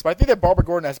morose, but I think that Barbara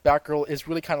Gordon as Batgirl is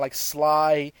really kind of like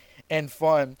sly and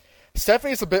fun.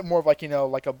 Stephanie is a bit more of like, you know,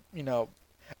 like a, you know,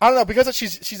 I don't know, because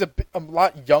she's a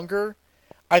lot younger,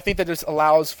 I think that just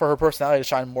allows for her personality to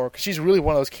shine more, because she's really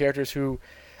one of those characters who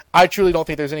I truly don't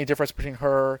think there's any difference between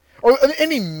her, or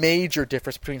any major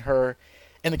difference between her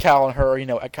in the Cal and her, you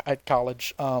know, at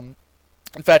college.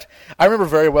 In fact, I remember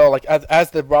very well, like,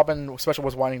 as the Robin special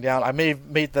was winding down, I may have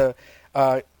made the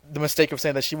mistake of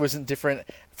saying that she wasn't different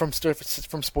from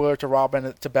spoiler to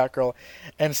Robin to Batgirl,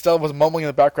 and Stella was mumbling in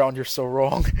the background, "You're so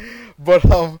wrong." But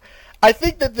I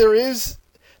think that there is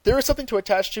there is something to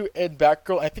attach to in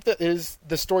Batgirl. I think that is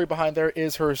the story behind there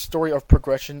is her story of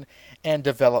progression and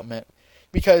development.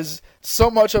 Because so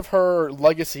much of her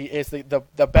legacy is the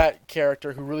Bat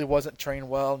character who really wasn't trained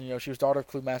well. You know, she was daughter of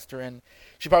Cluemaster, and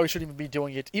she probably shouldn't even be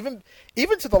doing it. Even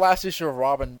to the last issue of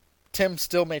Robin, Tim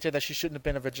still maintained that she shouldn't have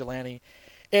been a vigilante.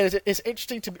 And it's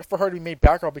interesting for her to be made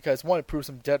Batgirl because, one, it proves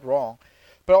him dead wrong.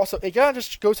 But also, it kind of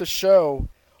just goes to show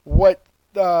what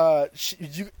what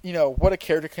a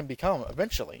character can become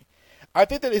eventually. I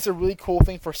think that it's a really cool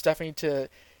thing for Stephanie to...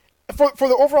 For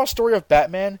the overall story of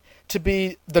Batman to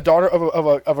be the daughter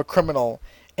of a criminal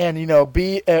and,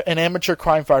 be an amateur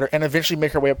crime fighter and eventually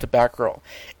make her way up to Batgirl.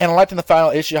 And I liked in the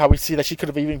final issue how we see that she could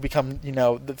have even become,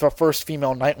 the first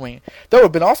female Nightwing. That would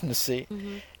have been awesome to see.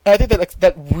 Mm-hmm. And I think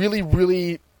that really,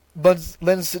 really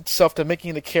lends itself to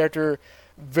making the character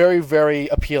very, very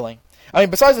appealing. I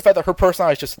mean, besides the fact that her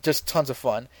personality is just tons of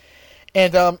fun.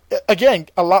 And again,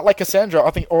 a lot like Cassandra,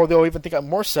 I think, or they'll even think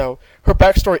more so, her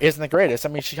backstory isn't the greatest. I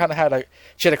mean, she kind of had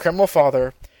a criminal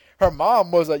father. Her mom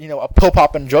was a pill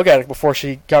popping drug addict before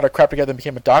she got her crap together and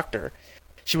became a doctor.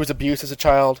 She was abused as a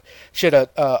child. She had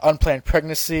a unplanned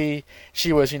pregnancy.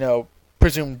 She was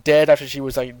presumed dead after she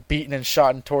was beaten and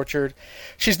shot and tortured.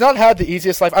 She's not had the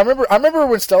easiest life. I remember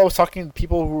when Stella was talking to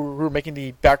people who were making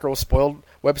the Batgirl Spoiled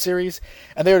web series,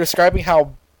 and they were describing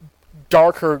how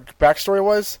dark her backstory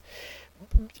was.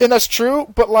 And that's true,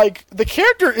 but the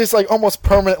character is almost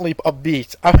permanently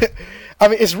upbeat. I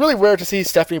mean, it's really rare to see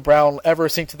Stephanie Brown ever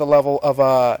sink to the level of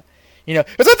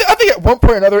because I think at one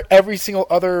point or another, every single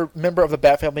other member of the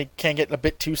Bat family can get a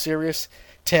bit too serious.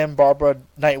 Tim, Barbara,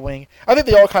 Nightwing. I think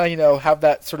they all kind of have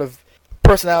that sort of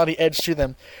personality edge to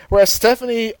them. Whereas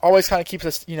Stephanie always kind of keeps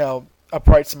us a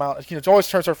bright smile. Always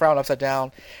turns her frown upside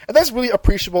down, and that's really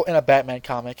appreciable in a Batman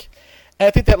comic. And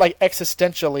I think that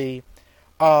existentially.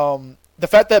 The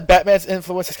fact that Batman's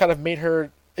influence has kind of made her,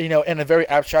 in a very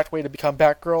abstract way to become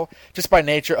Batgirl, just by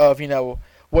nature of,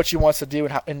 what she wants to do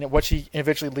and what she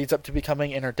eventually leads up to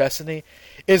becoming in her destiny,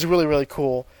 is really, really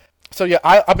cool. So yeah,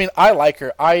 I like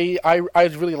her. I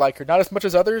really like her. Not as much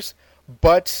as others,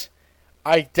 but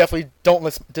I definitely don't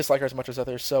dislike her as much as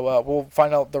others. So we'll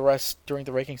find out the rest during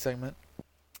the ranking segment.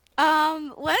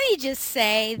 Let me just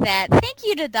say that thank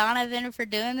you to Donovan for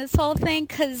doing this whole thing,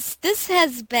 because this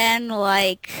has been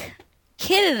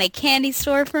kid in a candy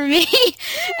store for me,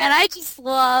 and I just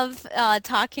love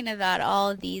talking about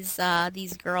all of these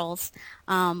girls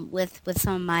with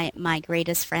some of my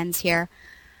greatest friends here.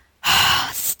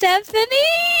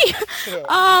 Stephanie,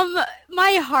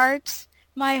 my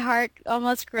heart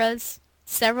almost grows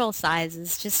several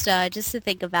sizes just to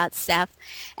think about Steph,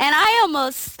 and I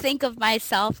almost think of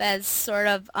myself as sort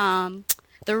of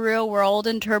the real world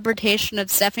interpretation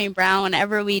of Stephanie Brown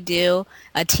whenever we do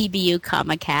a TBU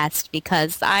comic cast,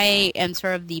 because I am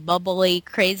sort of the bubbly,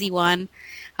 crazy one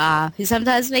who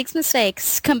sometimes makes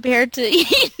mistakes compared to,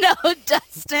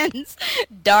 Dustin's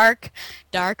dark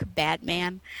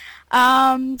Batman.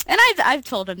 And I've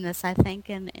told him this, I think,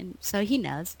 and so he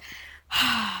knows.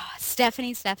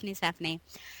 Stephanie.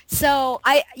 So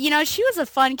she was a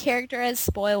fun character as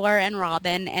Spoiler and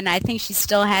Robin, and I think she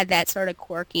still had that sort of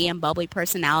quirky and bubbly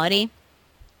personality.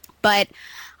 But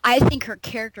I think her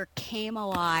character came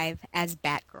alive as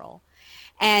Batgirl.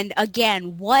 And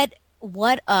again, what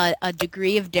a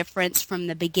degree of difference from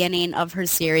the beginning of her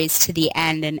series to the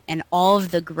end, and all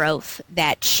of the growth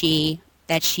that she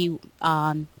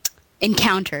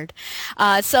encountered.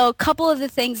 So a couple of the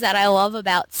things that I love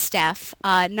about Steph.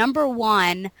 Number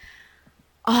one,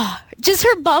 just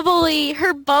her bubbly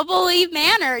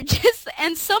manner.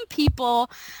 And some people,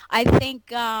 I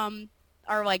think,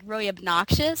 are really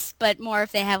obnoxious, but more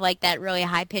if they have that really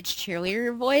high-pitched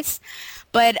cheerleader voice.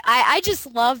 But I just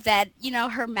love that,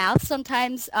 her mouth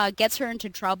sometimes gets her into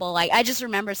trouble. I just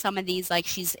remember some of these,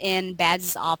 she's in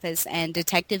Bad's office and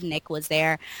Detective Nick was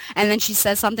there, and then she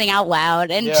says something out loud,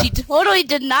 and she totally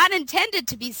did not intend it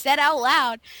to be said out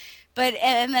loud. But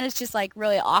and then it's just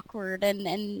really awkward,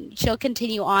 and she'll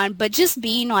continue on. But just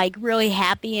being really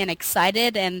happy and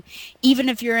excited, and even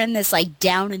if you're in this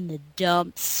down in the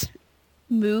dumps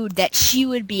mood, that she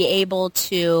would be able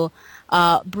to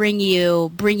bring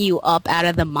you up out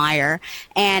of the mire.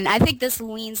 And I think this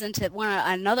leans into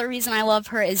another reason I love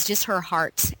her is just her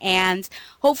heart. And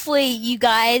hopefully you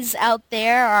guys out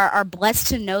there are blessed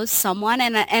to know someone,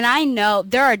 and I know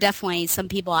there are definitely some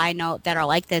people I know that are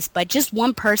like this, but just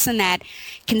one person that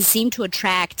can seem to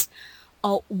attract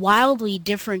a wildly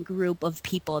different group of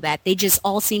people, that they just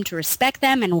all seem to respect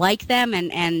them and like them,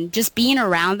 and just being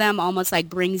around them almost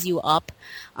brings you up,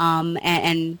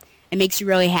 and it makes you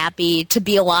really happy to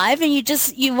be alive, and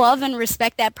you love and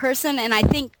respect that person. And I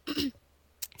think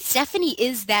Stephanie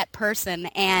is that person,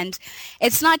 and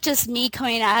it's not just me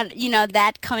coming out,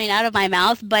 that coming out of my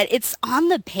mouth, but it's on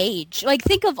the page. Like,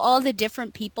 think of all the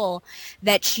different people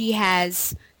that she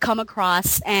has come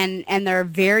across and their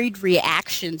varied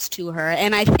reactions to her.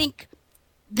 And I think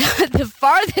the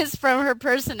farthest from her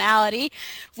personality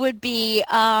would be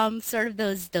sort of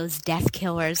those death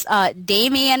killers,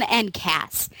 Damien and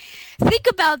Cass. Think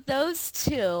about those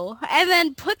two, and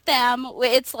then put them,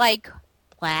 it's like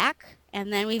black,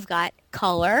 and then we've got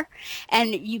color,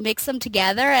 and you mix them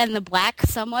together, and the black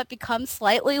somewhat becomes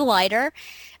slightly lighter.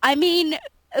 I mean,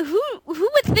 who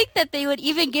would think that they would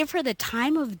even give her the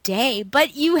time of day?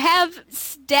 But you have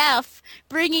Steph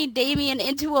bringing Damien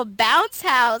into a bounce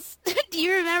house. Do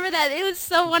you remember that? It was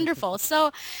so wonderful.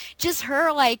 So just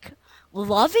her, like,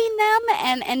 loving them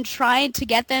and trying to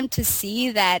get them to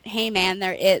see that, hey, man,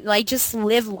 just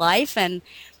live life, and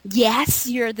yes,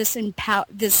 you're this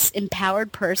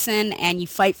empowered person and you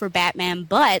fight for Batman,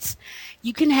 but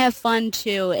you can have fun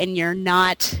too, and you're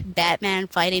not Batman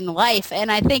fighting life. And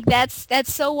I think that's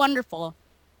so wonderful.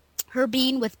 Her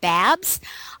being with Babs,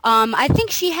 I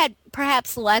think she had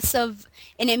perhaps less of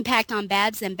an impact on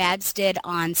Babs than Babs did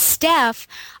on Steph.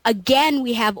 Again,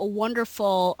 we have a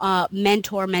wonderful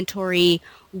mentor-mentee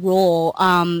role,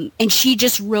 and she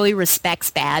just really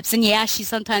respects Babs. And yeah, she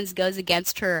sometimes goes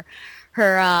against her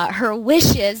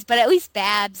wishes, but at least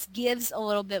Babs gives a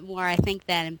little bit more, I think,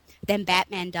 than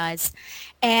Batman does.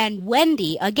 And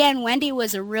Wendy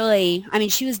was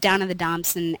she was down in the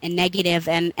dumps and negative,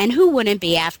 and who wouldn't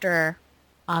be after,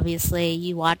 obviously,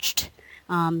 you watched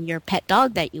your pet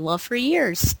dog that you love for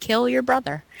years kill your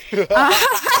brother. Who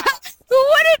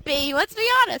wouldn't be? Let's be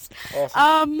honest.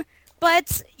 Awesome.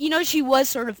 But, she was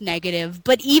sort of negative.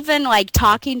 But even, like,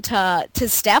 talking to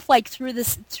Steph, like, through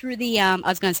the I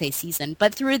was going to say season,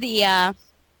 but through the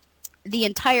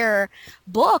entire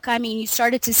book, I mean, you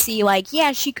started to see, like,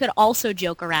 yeah, she could also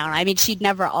joke around. I mean, she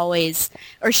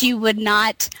would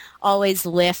not always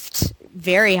lift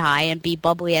very high and be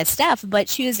bubbly as Steph, but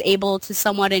she was able to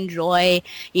somewhat enjoy,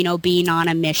 being on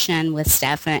a mission with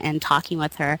Steph and talking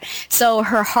with her. So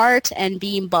her heart and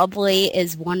being bubbly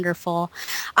is wonderful.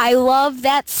 I love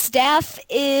that Steph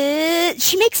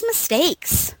she makes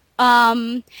mistakes.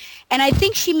 And I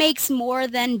think she makes more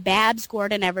than Babs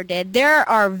Gordon ever did. There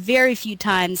are very few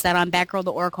times that on Batgirl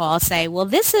the Oracle I'll say, well,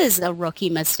 this is a rookie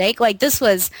mistake. Like, this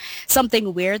was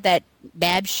something weird that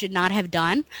Babs should not have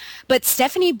done. But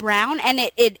Stephanie Brown, and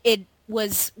it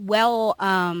was well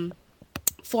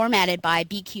formatted by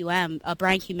BQM,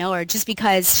 Brian Q. Miller, just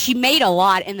because she made a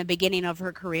lot in the beginning of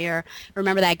her career.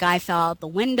 Remember that guy fell out the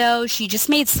window? She just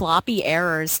made sloppy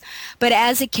errors. But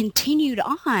as it continued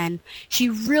on, she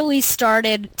really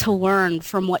started to learn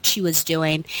from what she was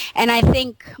doing. And I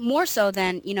think more so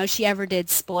than, she ever did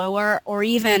Spoiler or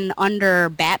even under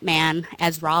Batman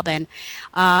as Robin.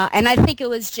 And I think it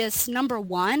was just, number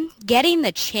one, getting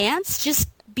the chance, just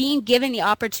being given the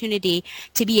opportunity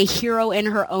to be a hero in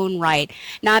her own right,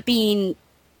 not being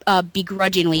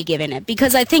begrudgingly given it.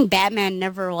 Because I think Batman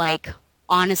never,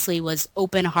 honestly was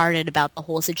open-hearted about the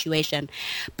whole situation.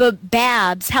 But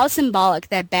Babs, how symbolic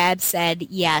that Babs said,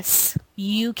 yes,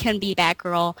 you can be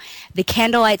Batgirl. The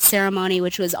candlelight ceremony,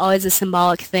 which was always a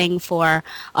symbolic thing for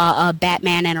a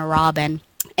Batman and a Robin.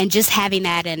 And just having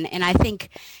that, and I think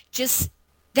just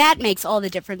that makes all the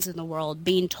difference in the world,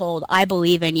 being told, I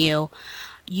believe in you.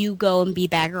 You go and be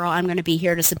Batgirl. I'm going to be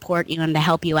here to support you and to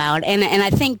help you out. And I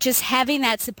think just having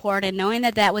that support and knowing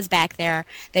that was back there,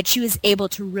 that she was able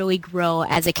to really grow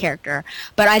as a character.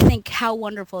 But I think how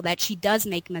wonderful that she does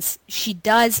make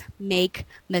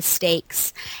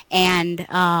mistakes and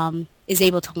is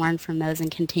able to learn from those and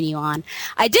continue on.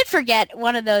 I did forget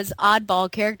one of those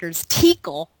oddball characters,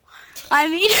 Teakle. I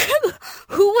mean,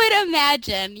 who would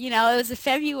imagine, it was a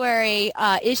February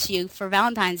issue for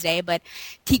Valentine's Day, but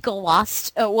Teakle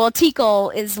lost,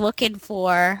 Teakle is looking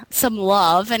for some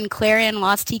love, and Clarion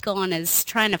lost Teakle and is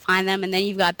trying to find them, and then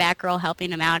you've got Batgirl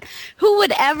helping him out. Who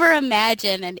would ever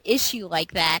imagine an issue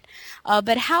like that?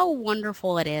 But how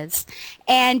wonderful it is.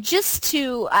 And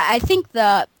I think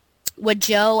what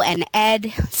Joe and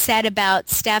Ed said about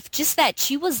Steph, just that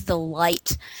she was the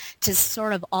light to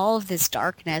sort of all of this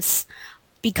darkness.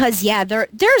 Because, yeah,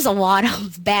 there's a lot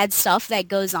of bad stuff that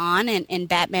goes on in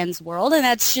Batman's world, and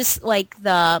that's just like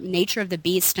the nature of the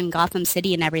beast in Gotham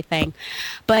City and everything.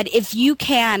 But if you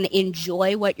can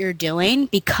enjoy what you're doing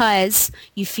because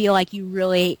you feel like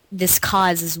this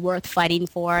cause is worth fighting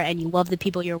for and you love the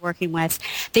people you're working with,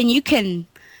 then you can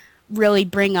really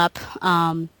bring up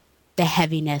the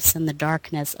heaviness and the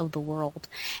darkness of the world.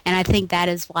 And I think that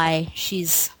is why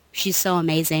she's so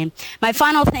amazing. My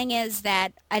final thing is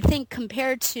that I think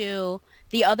compared to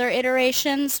the other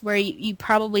iterations where you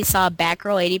probably saw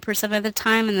Batgirl 80% of the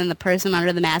time and then the person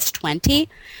under the mask 20.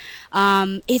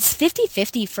 It's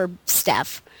 50-50 for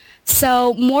Steph.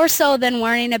 So more so than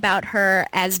worrying about her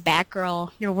as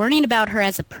Batgirl, you're worrying about her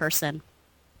as a person.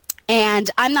 And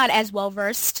I'm not as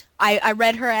well-versed. I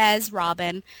read her as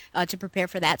Robin to prepare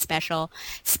for that special.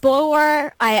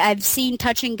 Spoiler, I've seen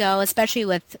touch and go, especially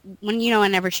with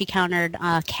whenever she countered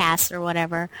Cass or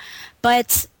whatever.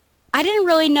 But I didn't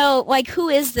really know, who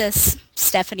is this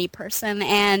Stephanie person?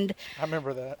 And I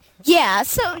remember that. Yeah,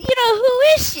 so, who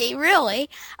is she, really?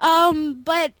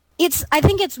 But I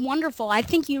think it's wonderful. I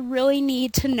think you really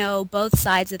need to know both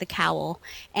sides of the cowl,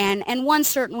 and one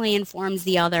certainly informs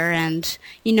the other, and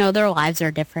their lives are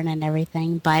different and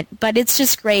everything. But it's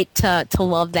just great to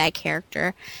love that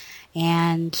character,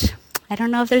 and I don't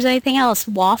know if there's anything else.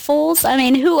 Waffles. I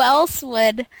mean, who else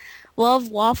would love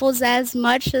Waffles as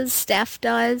much as Steph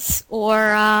does?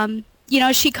 Or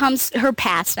her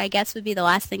past, I guess, would be the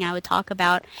last thing I would talk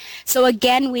about. So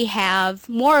again, we have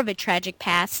more of a tragic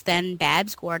past than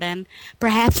Babs Gordon,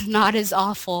 perhaps not as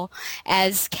awful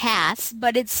as Cass,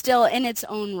 but it's still in its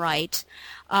own right.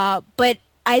 But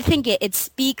I think it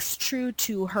speaks true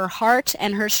to her heart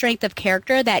and her strength of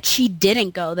character that she didn't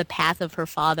go the path of her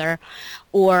father,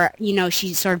 or,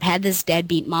 she sort of had this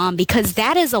deadbeat mom, because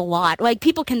that is a lot.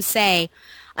 People can say,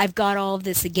 I've got all of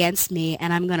this against me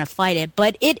and I'm going to fight it.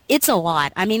 But it's a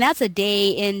lot. I mean, that's a day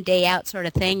in, day out sort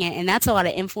of thing, and that's a lot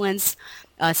of influence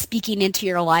speaking into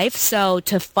your life. So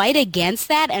to fight against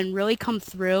that and really come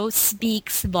through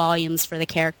speaks volumes for the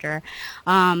character.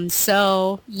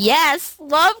 So, yes,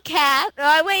 love Cass.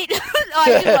 I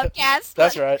do love Cass.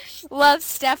 That's right. Love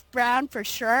Steph Brown for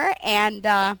sure. And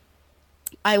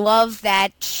I love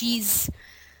that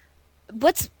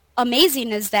what's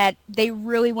amazing is that they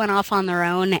really went off on their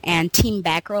own, and Team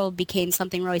Batgirl became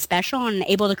something really special and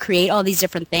able to create all these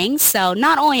different things. So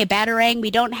not only a Batarang, we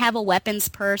don't have a weapons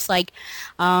purse like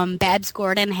Babs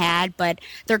Gordon had, but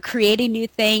they're creating new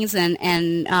things,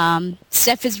 and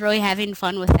Steph is really having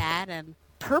fun with that. And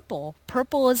Purple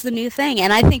is the new thing,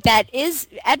 and I think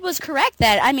Ed was correct.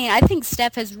 I think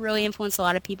Steph has really influenced a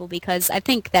lot of people, because I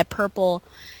think that Purple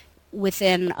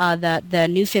within the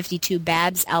New 52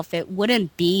 Babs outfit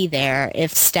wouldn't be there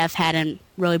if Steph hadn't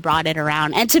really brought it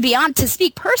around. And to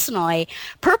speak personally,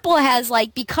 purple has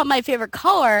become my favorite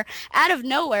color out of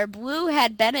nowhere. Blue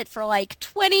had been it for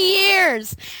 20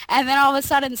 years, and then all of a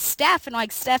sudden Steph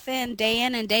in day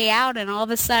in and day out, and all of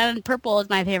a sudden purple is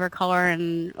my favorite color.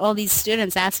 And all these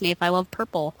students ask me if I love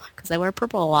purple because I wear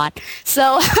purple a lot.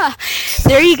 So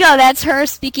there you go. That's her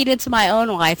speaking into my own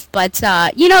life. But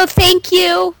thank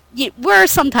you. We're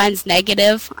sometimes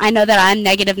negative. I know that I'm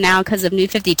negative now because of New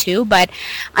 52, but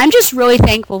I'm just really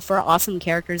thankful for awesome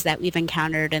characters that we've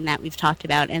encountered and that we've talked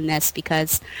about in this,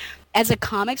 because as a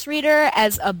comics reader,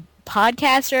 as a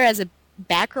podcaster, as a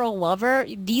Batgirl lover,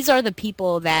 these are the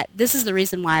people this is the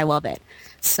reason why I love it.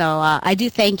 So I do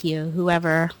thank you,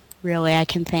 whoever really I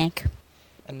can thank.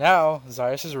 And now,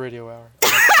 Zaius' Radio Hour.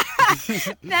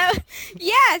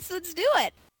 Yes, let's do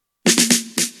it.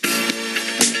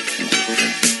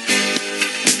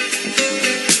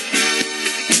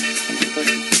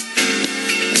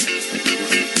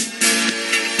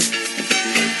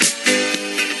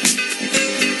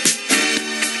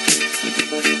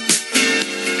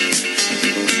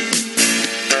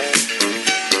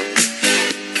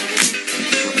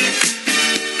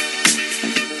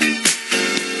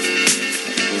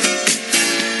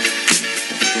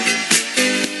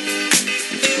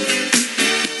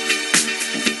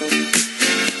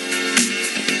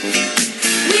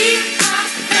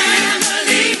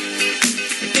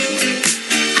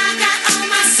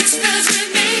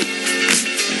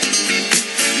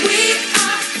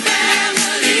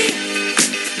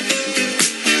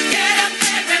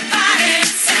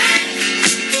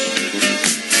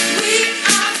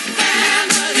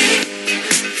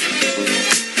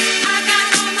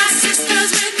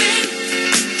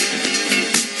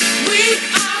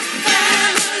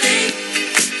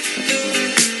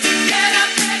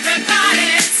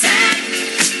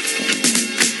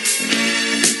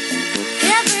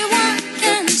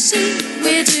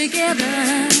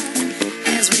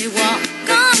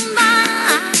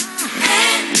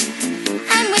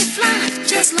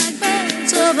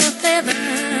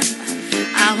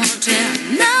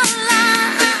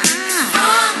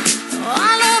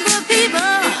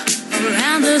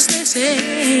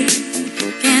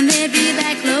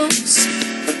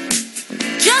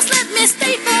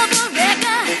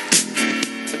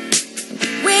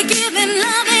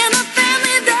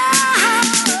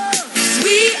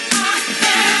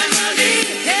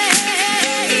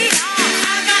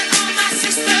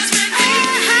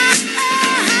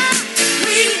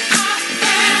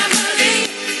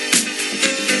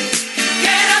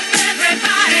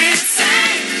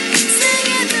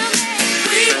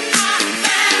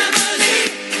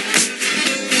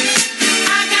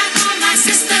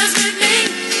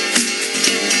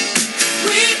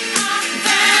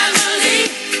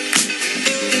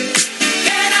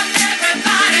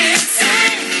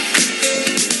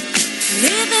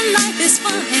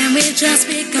 just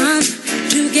begun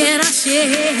to get our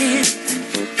share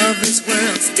of this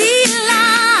world's delight.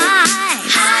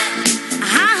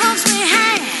 High hopes we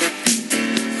have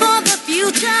for the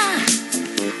future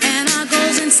and our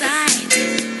goals in sight.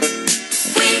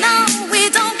 We know we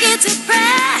don't get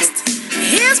depressed.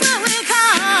 Here's what we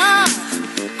call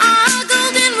our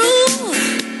golden rule.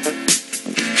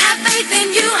 Have faith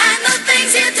in you and the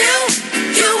things you do.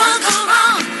 You won't go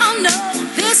wrong. Oh no,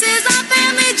 this is our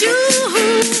family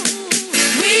jewel.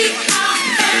 We are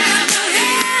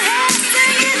family.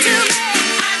 Sing it to me.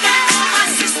 I got all my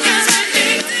sisters with me.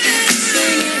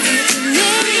 Sing it to me.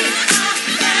 We are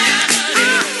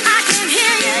family. I can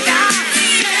hear you, God.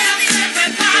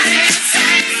 Everybody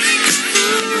sing.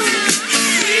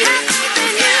 We have faith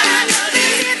in you and the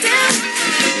things you do.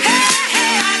 Hey,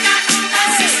 hey, I got all my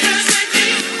sisters with me.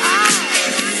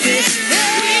 Sisters.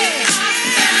 We are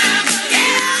family.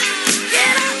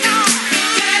 Get up, y'all.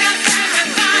 Get up,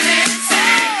 everybody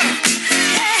sing.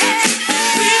 Hey, hey,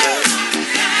 we are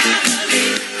family.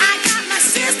 I got my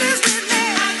sisters with me.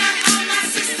 I got all my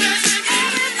sisters with me.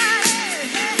 Everybody.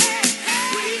 Hey, hey,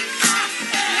 we are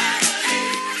family.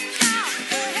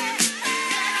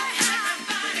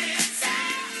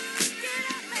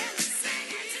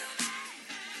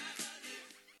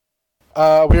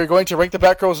 We are going to rank the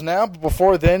Batgirls now, but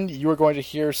before then, you are going to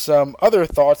hear some other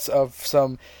thoughts of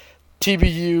some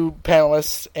TBU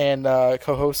panelists and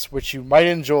co-hosts, which you might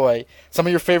enjoy. Some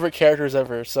of your favorite characters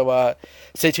ever. So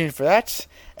stay tuned for that,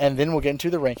 and then we'll get into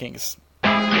the rankings.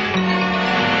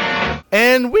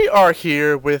 And we are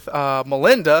here with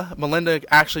Melinda. Melinda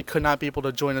actually could not be able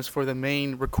to join us for the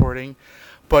main recording,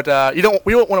 but we don't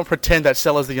want to pretend that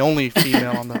Stella's the only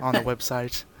female on the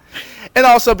website. And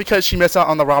also because she missed out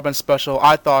on the Robin special,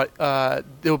 I thought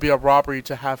it would be a robbery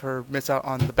to have her miss out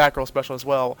on the Batgirl special as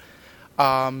well.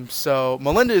 So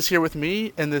Melinda is here with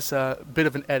me in this bit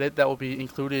of an edit that will be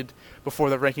included before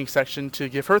the ranking section to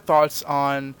give her thoughts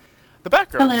on the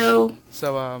Batgirl. Hello.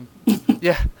 So,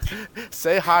 yeah,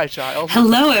 say hi, child.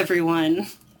 Hello, everyone.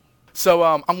 So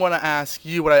I'm going to ask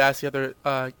you what I asked the other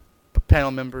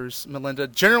panel members, Melinda.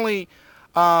 Generally,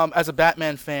 as a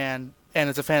Batman fan, and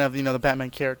as a fan of the Batman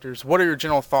characters, what are your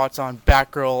general thoughts on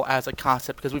Batgirl as a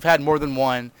concept? Because we've had more than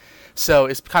one, so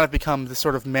it's kind of become the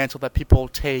sort of mantle that people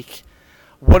take.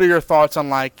 What are your thoughts on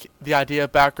the idea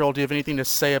of Batgirl? Do you have anything to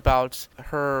say about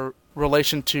her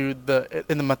relation to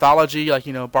in the mythology,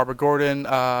 Barbara Gordon?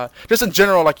 Just in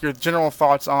general, your general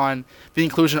thoughts on the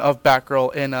inclusion of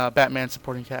Batgirl in Batman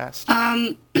supporting cast.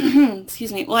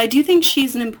 Excuse me. Well, I do think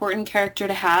she's an important character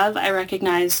to have. I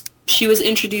recognize she was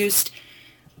introduced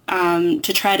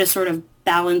to try to sort of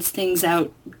balance things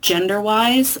out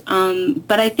gender-wise.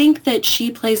 But I think that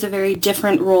she plays a very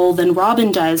different role than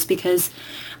Robin does because,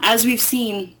 as we've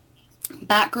seen,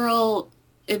 Batgirl,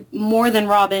 more than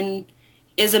Robin,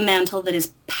 is a mantle that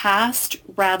is passed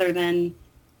rather than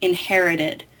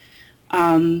inherited.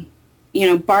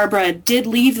 Barbara did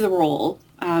leave the role.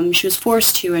 She was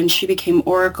forced to, and she became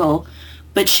Oracle.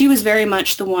 But she was very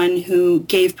much the one who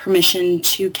gave permission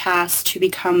to Cass to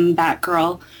become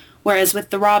Batgirl. Whereas with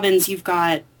the Robins, you've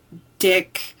got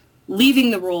Dick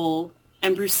leaving the role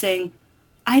and Bruce saying,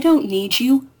 I don't need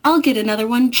you. I'll get another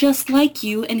one just like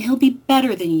you, and he'll be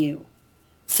better than you.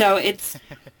 So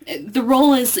the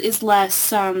role is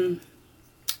less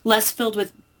filled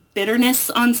with bitterness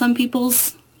on some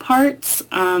people's parts.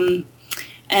 And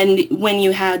when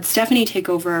you had Stephanie take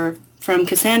over from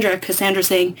Cassandra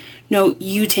saying, no,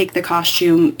 you take the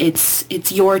costume.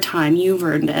 It's your time. You've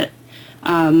earned it.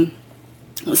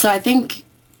 So I think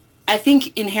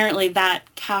inherently that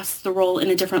casts the role in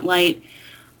a different light,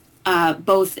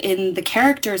 both in the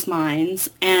characters' minds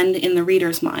and in the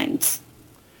readers' minds.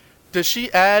 Does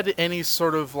she add any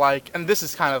sort of and this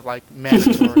is kind of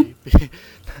mandatory,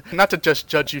 not to just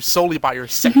judge you solely by your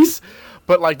sex,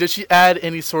 but does she add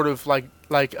any sort of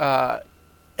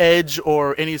edge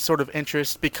or any sort of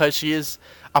interest because she is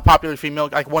a popular female,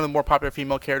 one of the more popular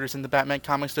female characters in the Batman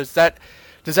comics?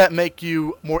 Does that make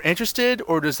you more interested,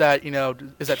 or does that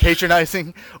is that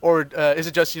patronizing, or is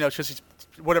it just she's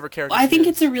whatever character? Well, I think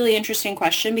it's a really interesting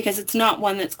question because it's not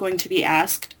one that's going to be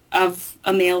asked of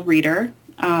a male reader.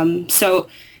 So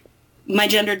my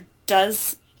gender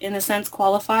does, in a sense,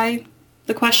 qualify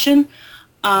the question.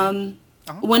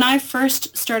 When I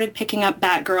first started picking up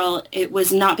Batgirl, it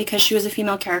was not because she was a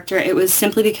female character. It was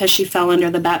simply because she fell under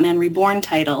the Batman Reborn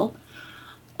title.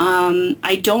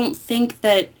 I don't think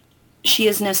that she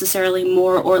is necessarily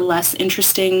more or less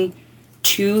interesting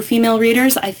to female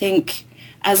readers. I think,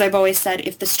 as I've always said,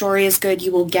 if the story is good,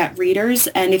 you will get readers.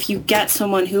 And if you get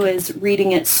someone who is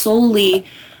reading it solely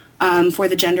for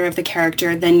the gender of the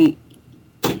character, then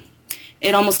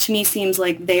it almost to me seems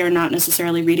like they are not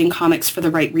necessarily reading comics for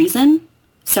the right reason.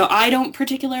 So I don't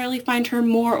particularly find her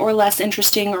more or less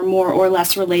interesting or more or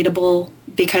less relatable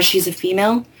because she's a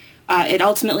female. It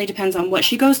ultimately depends on what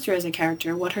she goes through as a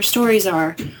character, what her stories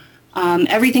are.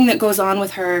 Everything that goes on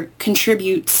with her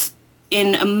contributes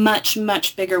in a much,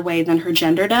 much bigger way than her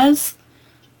gender does,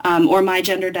 or my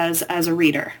gender does as a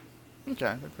reader.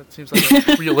 Okay, that seems like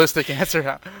a realistic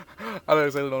answer. I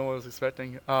don't know what I was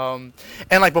expecting. And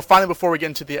like, but finally, before we get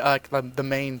into the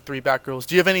main three Batgirls,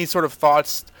 do you have any sort of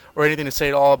thoughts or anything to say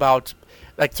at all about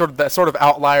like sort of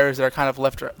outliers that are kind of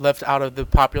left out of the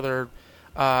popular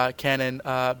canon?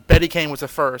 Betty Kane was the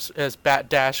first as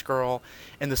Bat Girl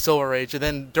in the Silver Age, and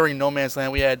then during No Man's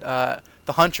Land we had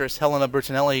the Huntress, Helena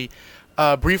Bertinelli,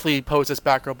 briefly posed as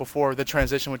Batgirl before the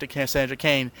transition went to Cassandra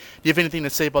Cain. Do you have anything to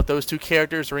say about those two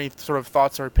characters, or any sort of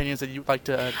thoughts or opinions that you'd like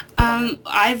to?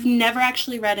 I've never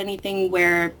actually read anything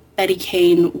where Betty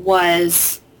Kane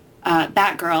was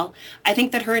Batgirl. I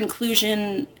think that her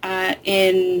inclusion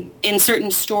in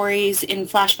certain stories, in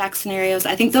flashback scenarios,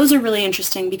 I think those are really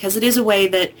interesting because it is a way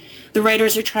that the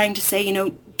writers are trying to say,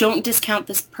 don't discount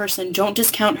this person, don't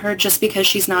discount her just because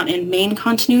she's not in main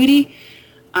continuity.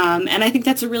 And I think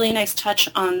that's a really nice touch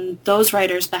on those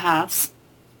writers' behalfs.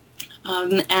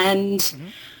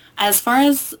 As far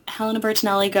as Helena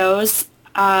Bertinelli goes,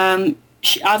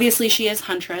 she is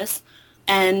Huntress,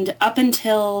 and up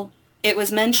until it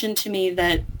was mentioned to me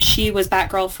that she was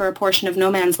Batgirl for a portion of No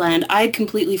Man's Land, I'd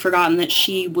completely forgotten that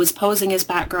she was posing as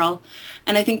Batgirl,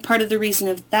 and I think part of the reason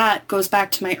of that goes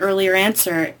back to my earlier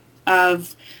answer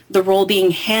of the role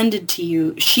being handed to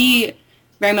you. She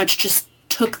very much just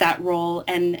took that role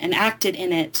and acted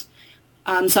in it.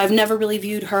 So I've never really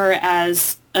viewed her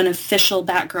as an official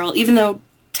Batgirl, even though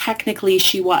technically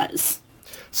she was.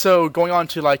 So going on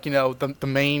to like the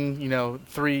main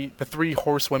three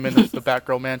horsewomen of the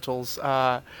Batgirl mantles.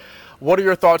 What are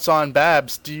your thoughts on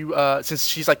Babs? Do you since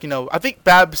she's like I think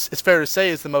Babs, it's fair to say,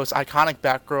 is the most iconic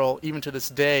Batgirl even to this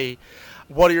day.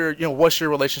 What are your what's your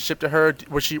relationship to her?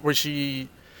 Was she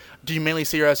Do you mainly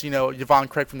see her as, Yvonne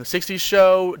Craig from the 60s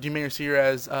show? Do you mainly see her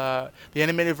as the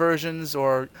animated versions?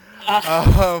 Or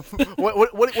what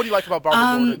do you like about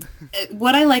Barbara Gordon?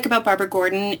 What I like about Barbara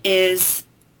Gordon is,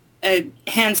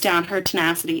 hands down, her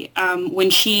tenacity. When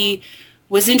she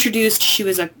was introduced, she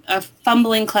was a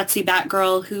fumbling, klutzy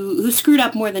Batgirl who screwed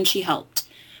up more than she helped.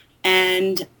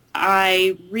 And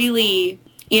I really,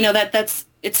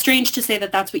 it's strange to say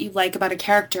that that's what you like about a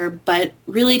character, but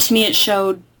really to me it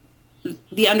showed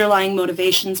the underlying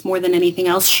motivations more than anything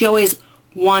else. She always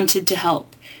wanted to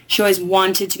help. She always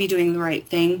wanted to be doing the right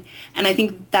thing. And I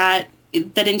think that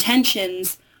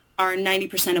intentions are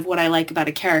 90% of what I like about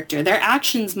a character. Their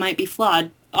actions might be flawed.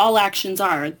 All actions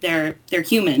are. They're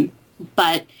human.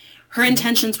 But her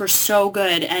intentions were so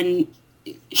good, and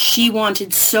she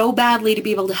wanted so badly to be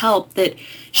able to help that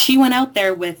she went out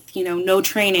there with, no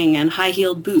training and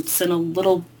high-heeled boots and a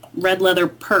little red leather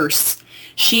purse.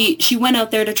 She went out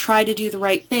there to try to do the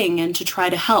right thing and to try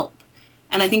to help.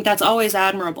 And I think that's always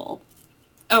admirable.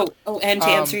 Oh, and to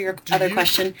answer your other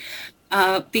question,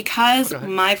 because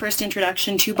my first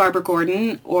introduction to Barbara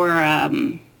Gordon, or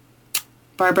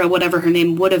Barbara, whatever her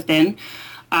name would have been,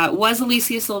 was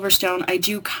Alicia Silverstone, I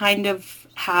do kind of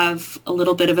have a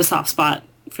little bit of a soft spot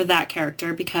for that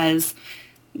character because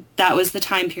that was the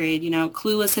time period.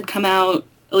 Clueless had come out.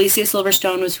 Alicia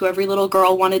Silverstone was who every little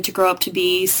girl wanted to grow up to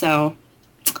be, so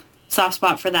soft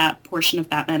spot for that portion of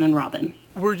Batman and Robin.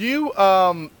 Were you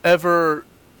ever...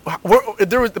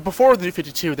 there was before the New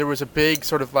 52, there was a big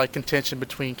sort of like contention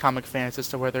between comic fans as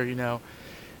to whether,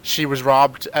 she was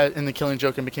robbed in the Killing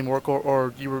Joke and became Oracle,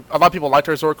 or a lot of people liked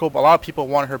her as Oracle, but a lot of people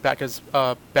wanted her back as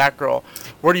Batgirl.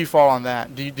 Where do you fall on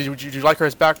that? Did you like her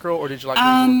as Batgirl, or did you like her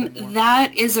as Oracle more?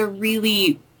 That is a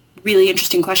really, really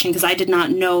interesting question, because I did not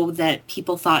know that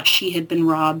people thought she had been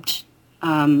robbed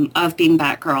of being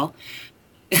Batgirl.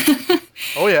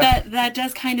 Oh yeah. That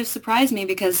does kind of surprise me,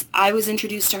 because I was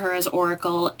introduced to her as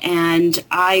Oracle, and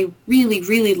I really,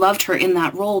 really loved her in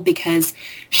that role because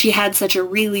she had such a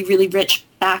really, really rich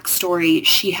backstory.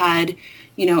 She had,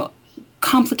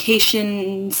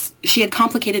 complications. She had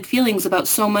complicated feelings about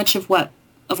so much of what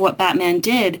Batman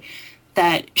did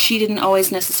that she didn't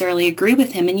always necessarily agree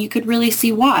with him, and you could really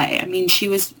see why. I mean, she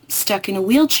was stuck in a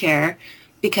wheelchair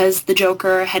because the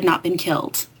Joker had not been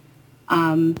killed.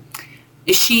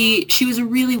 She was a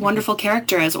really wonderful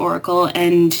character as Oracle,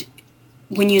 and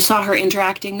when you saw her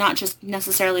interacting not just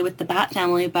necessarily with the Bat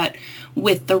family, but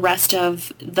with the rest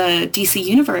of the DC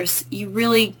universe, you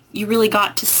really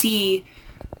got to see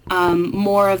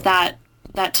more of that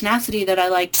tenacity that I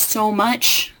liked so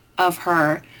much of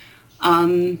her.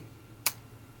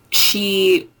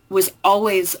 she was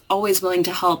always willing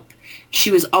to help.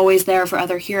 She was always there for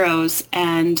other heroes.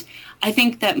 And I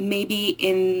think that maybe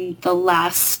in the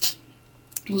last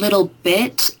little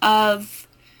bit of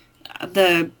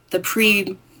the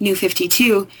pre-New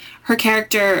 52, her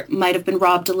character might have been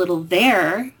robbed a little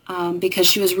there because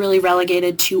she was really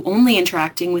relegated to only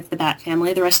interacting with the Bat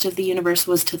family. The rest of the universe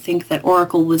was to think that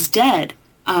Oracle was dead.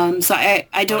 So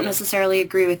I don't necessarily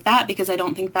agree with that because I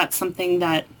don't think that's something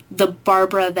that the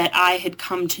Barbara that I had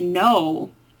come to know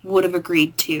would have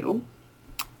agreed to.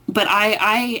 But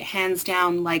I hands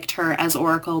down liked her as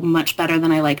Oracle much better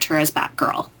than I liked her as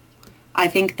Batgirl. I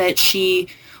think that she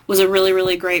was a really,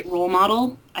 really great role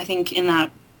model. I think in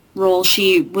that role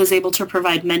she was able to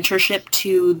provide mentorship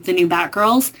to the new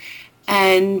Batgirls,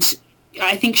 and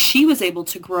I think she was able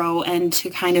to grow and to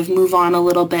kind of move on a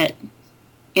little bit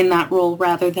in that role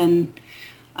rather than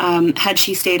had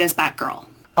she stayed as Batgirl.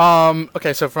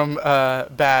 Okay, so from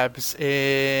Babs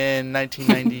in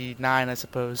 1999, I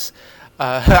suppose.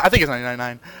 I think it's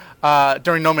 1999.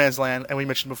 During No Man's Land, and we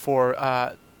mentioned before,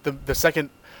 the second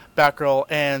Batgirl,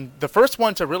 and the first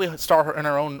one to really star her in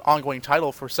her own ongoing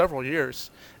title for several years,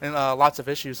 and lots of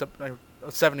issues,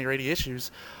 70 or 80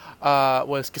 issues,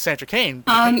 was Cassandra Cain.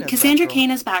 Cassandra Cain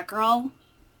as Batgirl,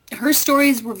 her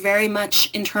stories were very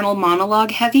much internal monologue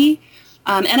heavy,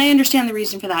 and I understand the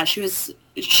reason for that.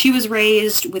 She was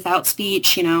raised without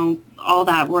speech, all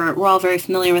that. We're all very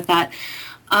familiar with that.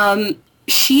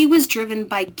 She was driven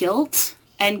by guilt,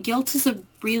 and guilt is a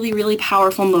really, really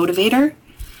powerful motivator.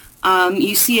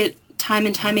 You see it time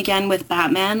and time again with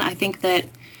Batman. I think that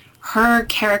her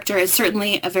character is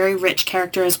certainly a very rich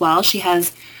character as well. She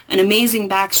has an amazing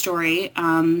backstory.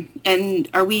 And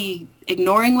are we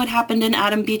ignoring what happened in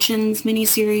Adam Beecham's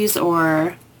miniseries,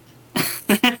 or...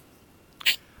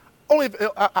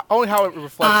 Only how it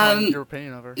reflects on your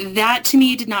opinion of her. That, to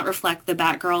me, did not reflect the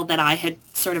Batgirl that I had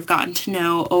sort of gotten to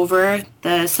know over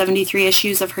the 73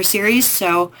 issues of her series.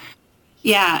 So,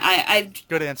 yeah,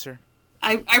 Good answer.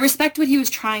 I respect what he was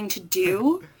trying to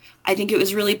do. I think it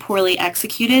was really poorly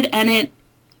executed, and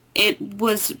it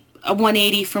was a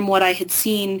 180 from what I had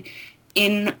seen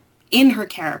in her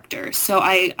character. So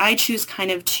I choose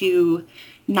kind of to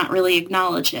not really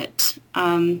acknowledge it.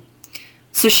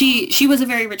 So she was a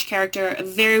very rich character, a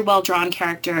very well-drawn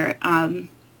character, and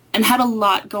had a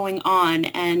lot going on.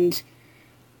 And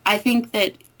I think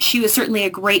that she was certainly a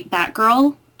great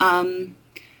Batgirl, and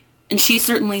she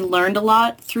certainly learned a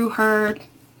lot through her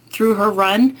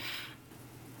run.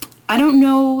 I don't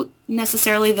know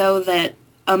necessarily, though, that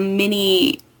a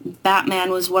mini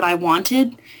Batman was what I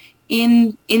wanted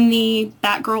in the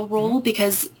Batgirl role,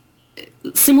 because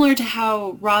similar to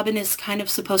how Robin is kind of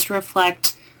supposed to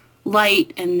reflect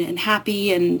light and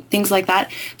happy and things like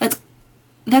that,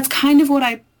 that's kind of what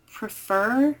I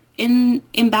prefer in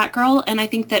Batgirl. And I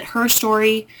think that her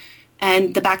story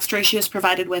and the backstory she was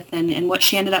provided with and what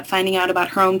she ended up finding out about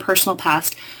her own personal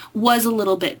past was a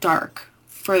little bit dark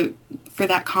for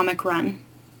that comic run.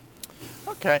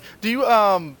 Okay. Do you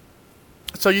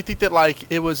so you think that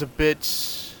it was a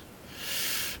bit,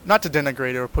 not to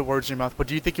denigrate it or put words in your mouth, but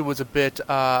do you think it was a bit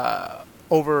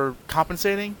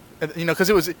overcompensating? Because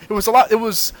it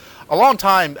was a long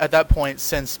time at that point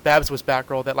since Babs was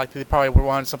Batgirl that they probably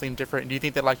wanted something different. And do you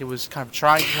think that it was kind of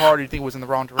trying too hard, or do you think it was in the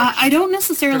wrong direction? I don't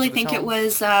necessarily think it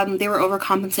was they were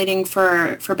overcompensating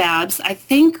for Babs. I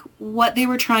think what they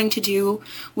were trying to do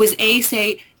was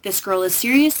say, this girl is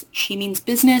serious, she means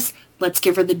business, let's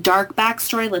give her the dark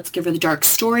backstory, let's give her the dark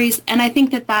stories. And I think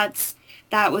that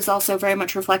was also very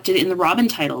much reflected in the Robin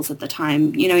titles at the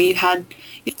time. You had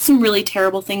some really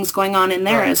terrible things going on in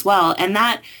there as well. And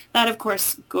that of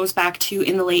course goes back to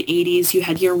in the late 80s. You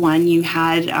had Year One, you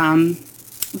had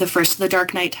the first of the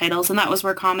Dark Knight titles, and that was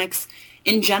where comics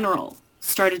in general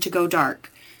started to go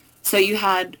dark. So you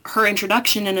had her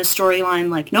introduction in a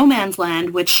storyline like No Man's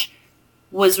Land, which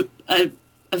was a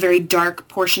very dark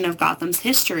portion of Gotham's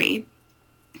history.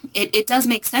 It does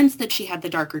make sense that she had the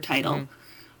darker title.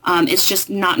 Mm-hmm. It's just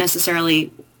not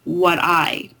necessarily what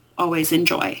I always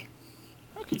enjoy.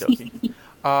 Okey-dokey.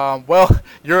 Well,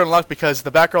 you're in luck because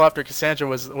the Batgirl after Cassandra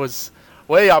was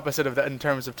way opposite of that in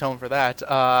terms of tone for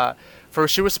that.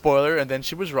 First she was Spoiler, and then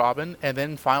she was Robin, and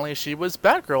then finally she was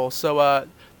Batgirl. So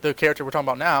the character we're talking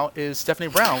about now is Stephanie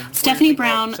Brown. Stephanie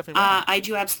Brown, I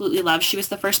do absolutely love. She was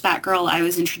the first Batgirl I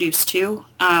was introduced to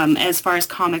as far as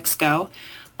comics go.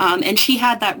 And she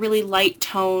had that really light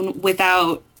tone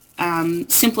without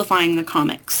simplifying the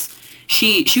comics.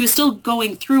 She was still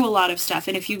going through a lot of stuff,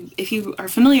 and if you are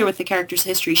familiar with the character's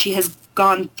history, she has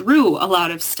gone through a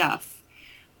lot of stuff.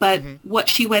 But what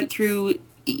she went through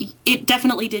it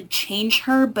definitely did change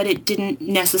her, but it didn't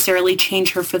necessarily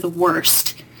change her for the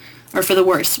worst, or for the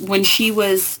worse. When she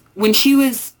was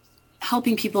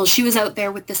helping people, she was out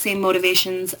there with the same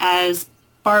motivations as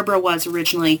Barbara was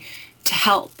originally, to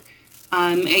help.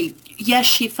 Yes,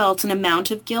 she felt an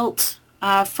amount of guilt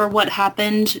for what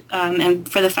happened, and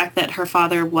for the fact that her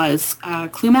father was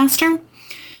Cluemaster,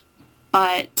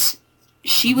 but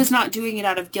she was not doing it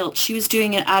out of guilt. She was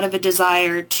doing it out of a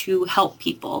desire to help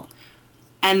people.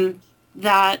 And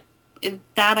that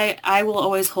I will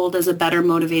always hold as a better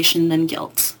motivation than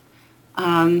guilt.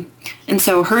 And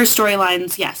so her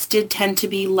storylines, yes, did tend to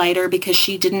be lighter because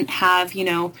she didn't have,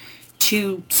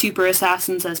 two super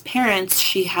assassins as parents.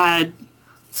 She had,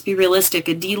 let's be realistic,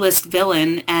 a D-list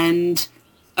villain and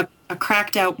a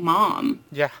cracked out mom.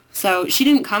 Yeah. So she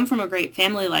didn't come from a great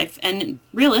family life, and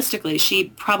realistically, she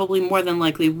probably more than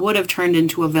likely would have turned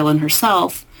into a villain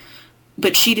herself,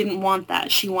 but she didn't want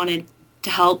that. She wanted to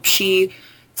help. She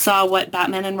saw what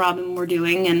Batman and Robin were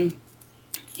doing, and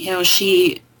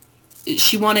she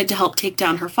wanted to help take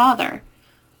down her father.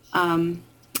 And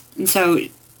so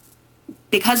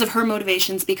because of her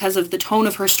motivations, because of the tone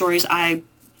of her stories, I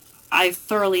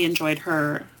thoroughly enjoyed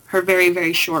her very,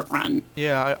 very short run.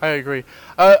 Yeah, I agree.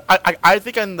 I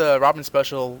think in the Robin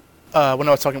special, when we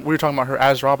were talking about her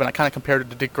as Robin, I kind of compared it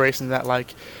to Dick Grayson, that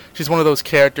like she's one of those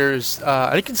characters.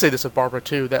 And you can say this of Barbara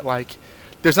too, that like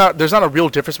there's not a real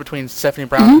difference between Stephanie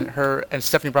Brown and her, and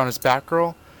Stephanie Brown as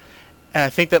Batgirl. And I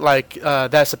think that like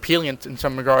that's appealing in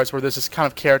some regards, where there's this kind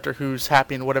of character who's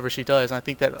happy in whatever she does. And I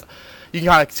think that you can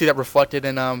kind of see that reflected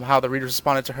in how the readers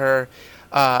responded to her.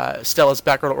 Stella's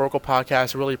Batgirl Oracle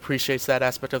podcast really appreciates that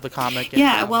aspect of the comic.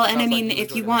 Yeah, well, and I mean,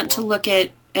 if you want to look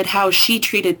at how she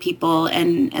treated people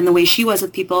and the way she was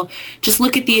with people, just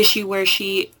look at the issue where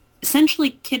she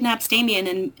essentially kidnaps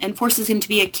Damian and forces him to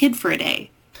be a kid for a day.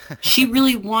 She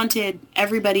really wanted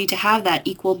everybody to have that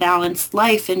equal, balanced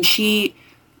life, and she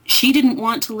didn't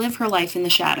want to live her life in the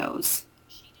shadows.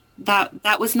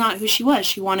 That was not who she was.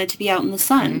 She wanted to be out in the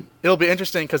sun. Mm-hmm. It'll be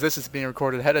interesting, because this is being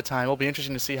recorded ahead of time. It'll be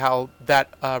interesting to see how that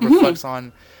reflects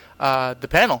on the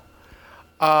panel.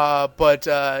 But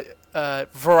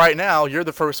for right now, you're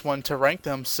the first one to rank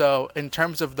them. So in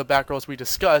terms of the Batgirls we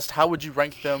discussed, how would you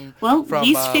rank them? Well, from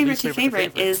least favorite to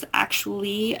favorite is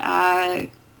actually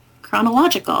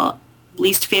chronological.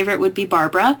 Least favorite would be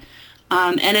Barbara.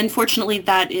 And unfortunately,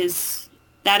 that is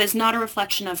not a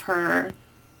reflection of her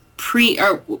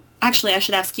actually, I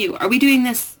should ask you, are we doing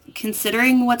this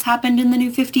considering what's happened in the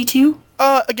New 52?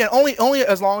 Again, only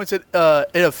as long as it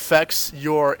affects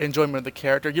your enjoyment of the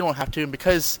character. You don't have to,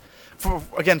 because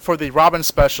for the Robin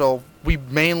special, we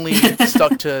mainly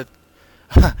stuck to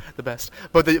the best.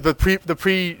 But the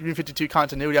pre New 52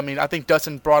 continuity. I mean, I think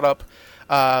Dustin brought up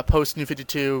post New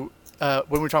 52 when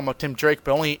we were talking about Tim Drake,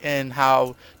 but only in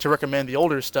how to recommend the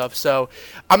older stuff. So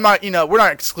I'm not, we're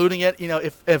not excluding it.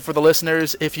 If for the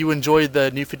listeners, if you enjoyed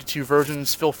the New 52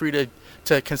 versions, feel free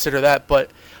to consider that. But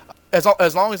as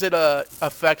long as it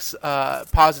affects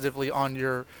positively on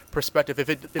your perspective, if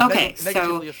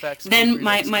negatively affects, then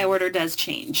my order does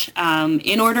change.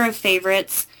 In order of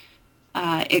favorites,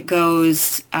 it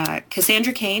goes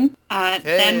Cassandra Cain,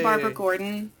 then Barbara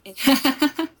Gordon.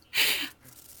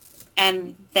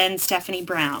 And then Stephanie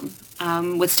Brown,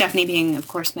 with Stephanie being, of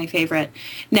course, my favorite.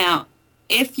 Now,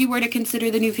 if you were to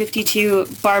consider the New 52,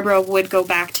 Barbara would go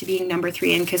back to being number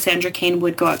 3, and Cassandra Cain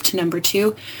would go up to number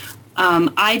 2.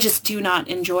 I just do not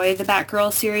enjoy the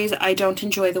Batgirl series. I don't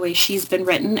enjoy the way she's been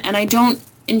written, and I don't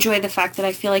enjoy the fact that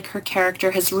I feel like her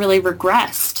character has really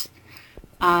regressed.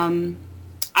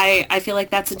 I feel like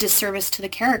that's a disservice to the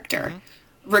character.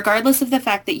 Regardless of the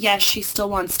fact that, yes, she still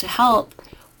wants to help,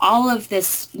 all of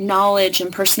this knowledge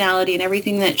and personality and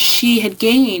everything that she had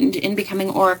gained in becoming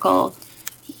Oracle,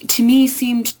 to me,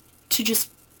 seemed to just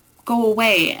go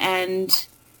away. And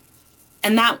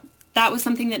that was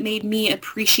something that made me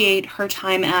appreciate her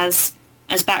time as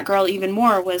Batgirl even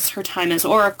more, was her time as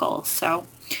Oracle. So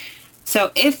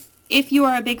if you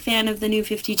are a big fan of the New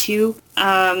 52,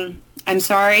 I'm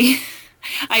sorry.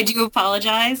 I do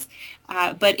apologize.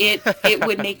 But it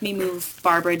would make me move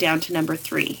Barbara down to number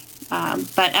 3.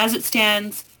 But as it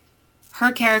stands,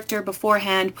 her character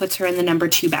beforehand puts her in the number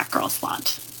 2 Batgirl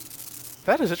slot.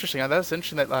 That is interesting. That's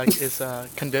interesting that is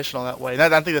conditional that way. I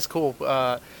think that's cool.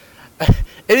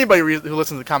 Anybody who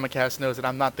listens to the Comic Cast knows that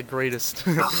I'm not the greatest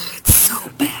it's so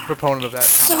bad. proponent of that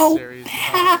so series.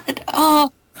 Bad.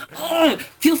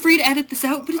 Feel free to edit this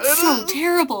out, but it's so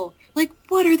terrible. Like,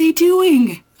 what are they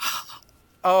doing?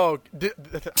 Oh, do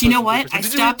you know what? I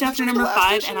stopped after number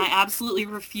 5, and I absolutely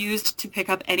refused to pick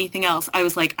up anything else. I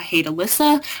was like, I hate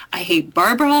Alyssa, I hate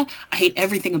Barbara, I hate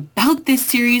everything about this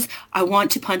series. I want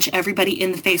to punch everybody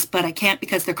in the face, but I can't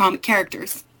because they're comic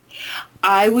characters.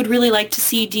 I would really like to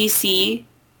see DC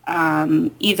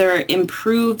either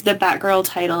improve the Batgirl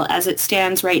title as it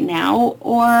stands right now,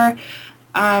 or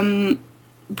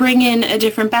bring in a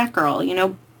different Batgirl. You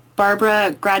know,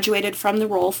 Barbara graduated from the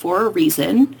role for a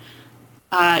reason.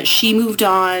 She moved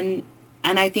on,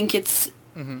 and I think it's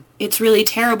really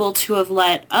terrible to have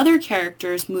let other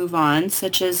characters move on,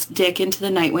 such as Dick into the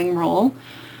Nightwing role,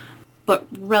 but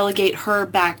relegate her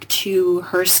back to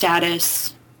her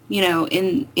status, you know,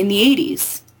 in the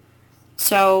 80s.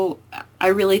 So I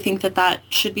really think that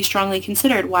should be strongly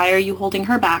considered. Why are you holding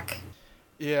her back?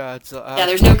 Yeah, it's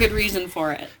there's no good reason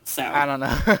for it. So I don't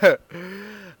know.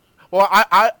 Well,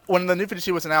 I when the New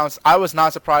 52 was announced, I was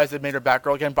not surprised they made her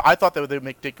Batgirl again, but I thought they would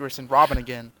make Dick Grayson Robin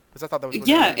again, because I thought that was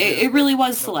it really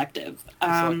was selective.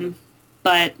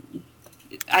 But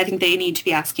I think they need to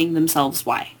be asking themselves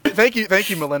why. Thank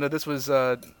you, Melinda. This was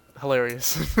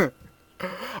hilarious.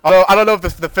 Although I don't know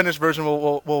if the finished version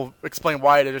will explain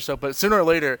why it is or so, but sooner or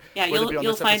later,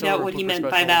 you'll find out what he meant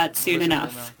by that soon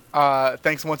enough.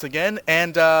 Thanks once again,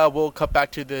 and we'll cut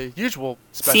back to the usual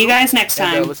special. See you guys next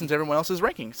time. And listen to everyone else's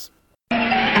rankings.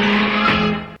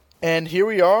 And here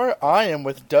we are. I am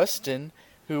with Dustin,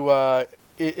 who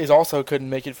is also couldn't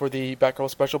make it for the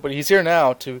Batgirl special, but he's here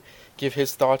now to give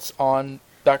his thoughts on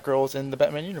Batgirls in the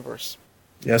Batman universe.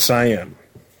 Yes, I am.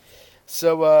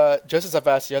 So, just as I've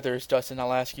asked the others, Dustin,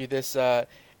 I'll ask you this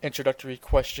introductory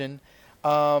question.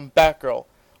 Batgirl,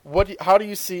 how do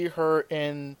you see her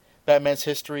in Batman's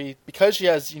history? Because she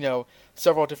has,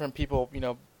 several different people, in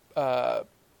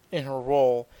her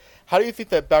role. How do you think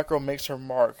that Batgirl makes her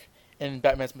mark in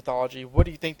Batman's mythology? What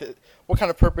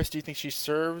kind of purpose do you think she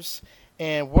serves?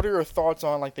 And what are your thoughts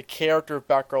on, the character of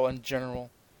Batgirl in general?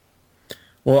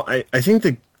 Well, I think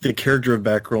the character of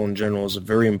Batgirl in general is a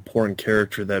very important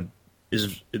character that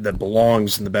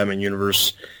belongs in the Batman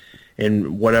universe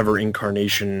in whatever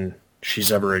incarnation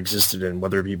she's ever existed in,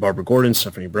 whether it be Barbara Gordon,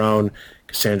 Stephanie Brown,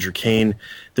 Cassandra Cain.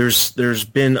 There's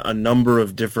been a number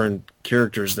of different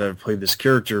characters that have played this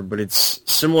character, but it's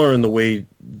similar in the way,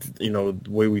 the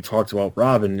way we talked about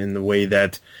Robin, in the way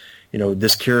that,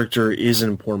 this character is an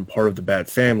important part of the Bat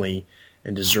family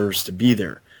and deserves to be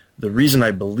there. The reason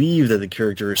I believe that the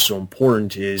character is so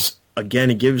important is,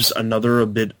 again, it gives a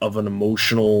bit of an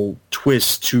emotional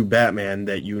twist to Batman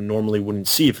that you normally wouldn't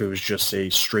see if it was just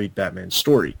a straight Batman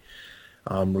story.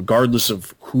 Regardless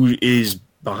of who is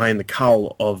behind the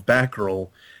cowl of Batgirl,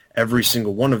 every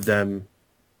single one of them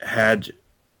had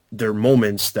their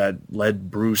moments that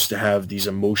led Bruce to have these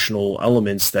emotional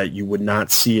elements that you would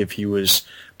not see if he was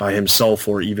by himself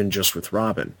or even just with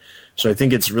Robin. So I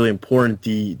think it's really important.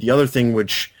 The other thing,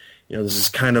 which, this is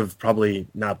kind of probably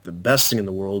not the best thing in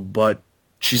the world, but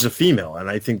she's a female, and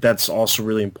I think that's also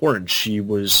really important. She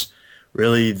was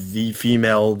really the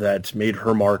female that made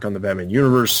her mark on the Batman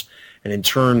universe, and in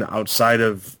turn, outside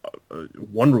of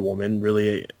Wonder Woman,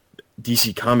 really,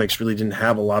 DC Comics really didn't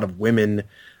have a lot of women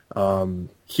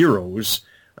heroes.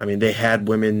 I mean, they had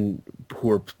women who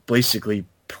were basically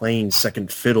playing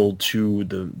second fiddle to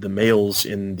the males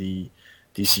in the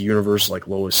DC universe, like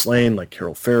Lois Lane, like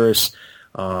Carol Ferris.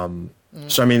 So,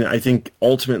 I mean, I think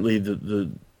ultimately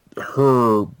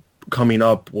her coming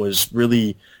up was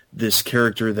really this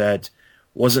character that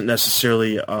wasn't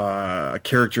necessarily a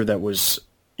character that was,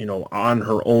 on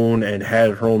her own and had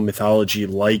her own mythology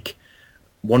like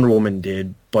Wonder Woman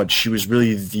did, but she was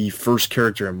really the first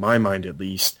character, in my mind at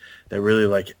least, that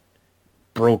really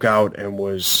broke out and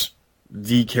was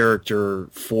the character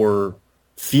for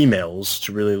females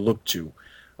to really look to.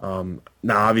 Now,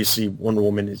 obviously, Wonder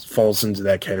Woman falls into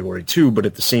that category too, but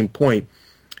at the same point,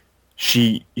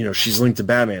 she's linked to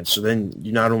Batman. So then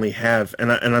you not only have,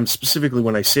 and I'm specifically,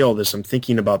 when I say all this, I'm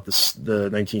thinking about the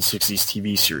 1960s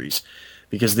TV series,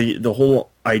 because the whole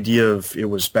idea of it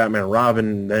was Batman and Robin,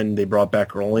 and then they brought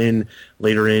Batgirl in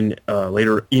later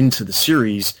into the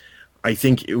series. I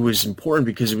think it was important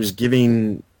because it was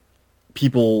giving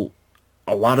people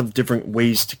a lot of different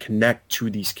ways to connect to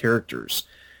these characters.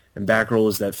 And Batgirl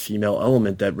is that female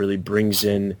element that really brings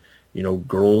in,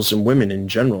 girls and women in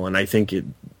general. And I think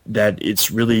that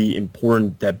it's really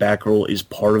important that Batgirl is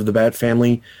part of the Bat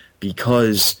family,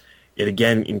 because it,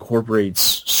 again,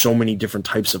 incorporates so many different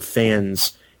types of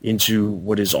fans into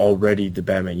what is already the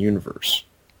Batman universe.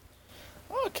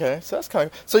 Okay, so that's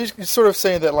kind of... So you're sort of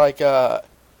saying that,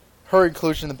 her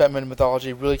inclusion in the Batman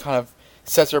mythology really kind of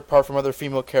sets her apart from other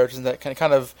female characters, and that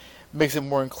kind of makes it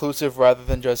more inclusive rather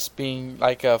than just being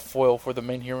like a foil for the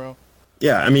main hero.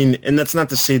 Yeah, I mean, and that's not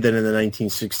to say that in the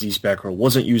 1960s Batgirl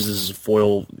wasn't used as a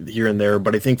foil here and there,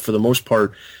 but I think for the most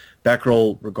part,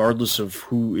 Batgirl, regardless of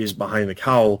who is behind the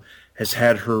cowl, has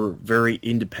had her very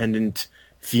independent,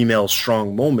 female,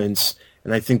 strong moments,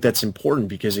 and I think that's important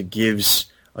because it gives,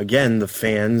 again, the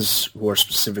fans who are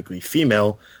specifically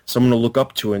female someone to look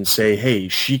up to and say, hey,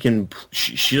 she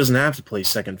doesn't have to play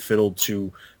second fiddle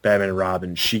to Batman and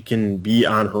Robin. She can be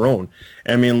on her own.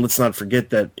 I mean, let's not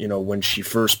forget that, when she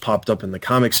first popped up in the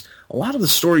comics, a lot of the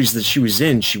stories that she was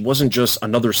in, she wasn't just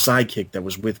another sidekick that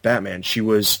was with Batman. She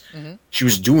was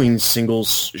doing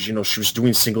singles, she was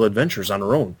doing single adventures on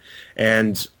her own.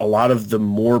 And a lot of the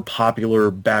more popular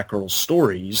Batgirl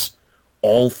stories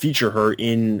all feature her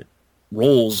in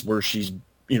roles where she's,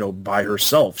 by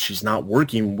herself. She's not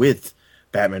working with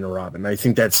Batman or Robin. I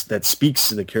think that speaks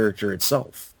to the character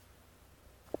itself.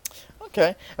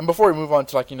 Okay, and before we move on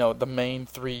to the main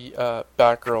three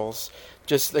Batgirls,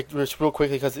 just real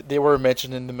quickly because they were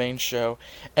mentioned in the main show.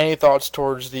 Any thoughts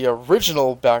towards the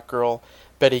original Batgirl,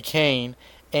 Betty Kane,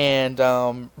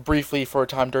 and briefly for a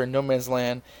time during No Man's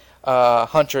Land,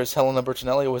 Huntress Helena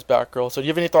Bertinelli was Batgirl. So do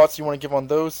you have any thoughts you want to give on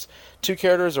those two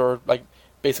characters, or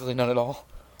basically none at all?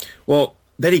 Well,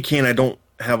 Betty Kane, I don't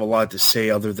have a lot to say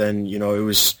other than it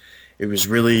was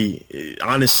really,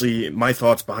 honestly, my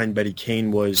thoughts behind Betty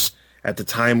Kane was at the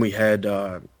time we had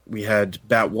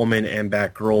Batwoman and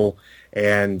Batgirl,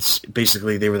 and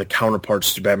basically they were the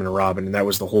counterparts to Batman and Robin, and that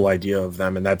was the whole idea of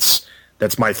them, and that's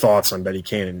my thoughts on Betty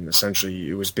Kane. And essentially,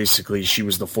 it was basically she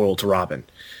was the foil to Robin,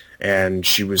 and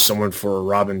she was someone for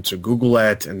Robin to Google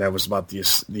at, and that was about the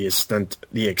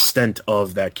extent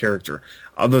of that character.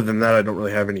 Other than that, I don't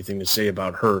really have anything to say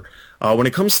about her. When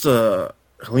it comes to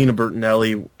Helena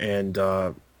Bertinelli and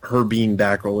her being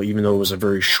Batgirl, even though it was a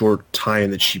very short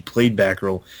time that she played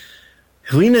Batgirl,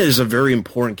 Helena is a very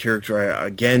important character,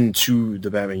 again, to the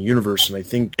Batman universe, and I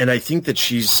think that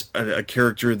she's a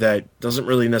character that doesn't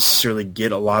really necessarily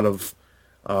get a lot of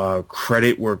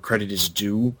credit where credit is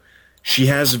due. She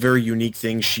has a very unique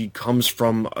thing. She comes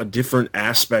from a different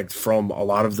aspect from a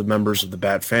lot of the members of the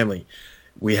Bat family.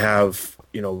 We have,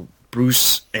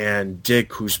 Bruce and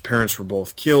Dick, whose parents were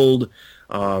both killed,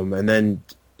 and then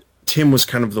Tim was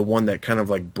kind of the one that kind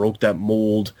of broke that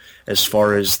mold as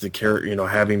far as the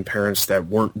having parents that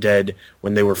weren't dead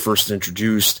when they were first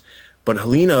introduced. But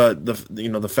Helena,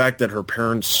 the fact that her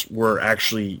parents were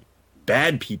actually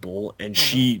bad people and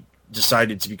she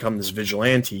decided to become this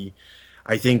vigilante,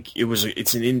 I think it was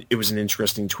an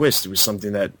interesting twist. It was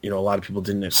something that a lot of people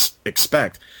didn't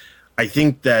expect. I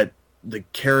think that the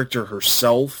character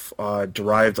herself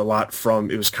derived a lot from,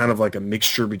 it was kind of like a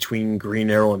mixture between Green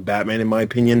Arrow and Batman, in my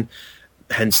opinion,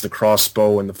 hence the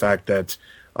crossbow and the fact that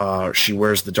she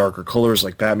wears the darker colors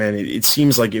like Batman. It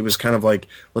seems like it was kind of like,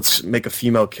 let's make a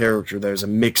female character that is a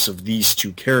mix of these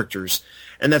two characters,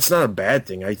 and that's not a bad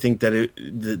thing. I think that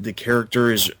the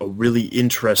character is a really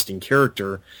interesting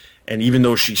character, and even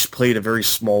though she's played a very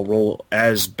small role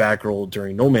as Batgirl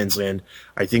during No Man's Land,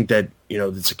 I think that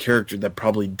it's a character that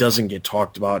probably doesn't get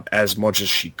talked about as much as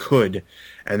she could.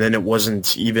 And then it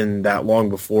wasn't even that long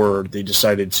before they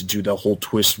decided to do the whole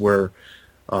twist where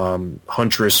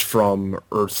Huntress from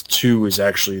Earth 2 is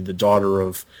actually the daughter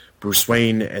of Bruce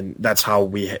Wayne, and that's how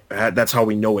we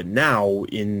know it now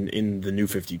in the New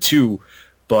 52.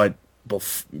 But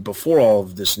before all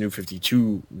of this New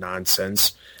 52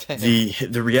 nonsense,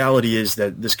 the reality is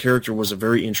that this character was a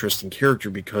very interesting character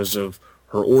because of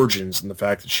her origins and the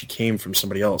fact that she came from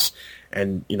somebody else.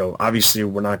 And, obviously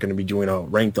we're not going to be doing a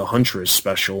Rank the Huntress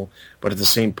special, but at the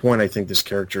same point, I think this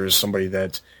character is somebody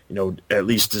that, at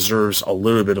least deserves a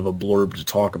little bit of a blurb to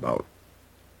talk about.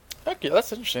 Okay,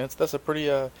 that's interesting. That's a pretty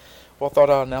well thought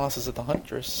out analysis of the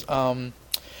Huntress.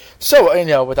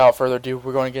 So, without further ado,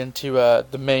 we're going to get into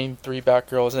the main three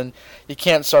Batgirls, and you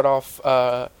can't start off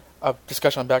a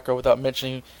discussion on Batgirl without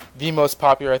mentioning the most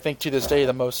popular, I think to this day,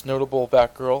 the most notable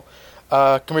Batgirl,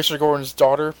 Commissioner Gordon's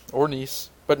daughter, or niece,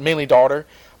 but mainly daughter,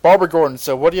 Barbara Gordon.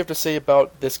 So what do you have to say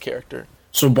about this character?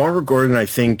 So Barbara Gordon, I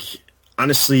think,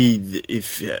 honestly,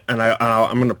 I'm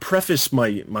going to preface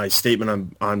my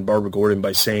statement on Barbara Gordon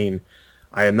by saying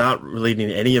I am not relating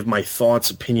any of my thoughts,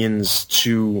 opinions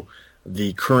to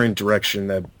the current direction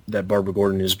that Barbara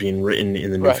Gordon is being written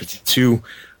in the New 52,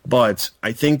 but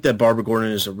I think that Barbara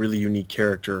Gordon is a really unique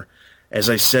character. As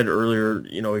I said earlier,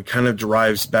 it kind of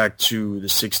derives back to the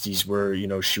 60s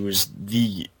where, she was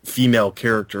the female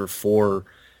character for,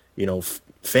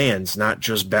 fans, not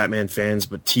just Batman fans,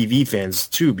 but TV fans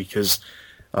too, because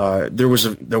there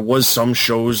was some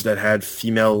shows that had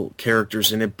female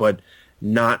characters in it, but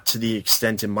not to the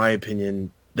extent, in my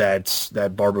opinion, that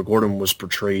Barbara Gordon was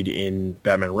portrayed in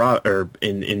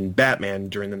in Batman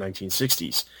during the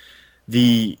 1960s.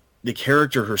 The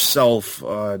character herself,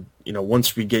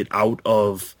 once we get out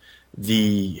of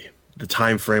the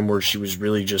time frame where she was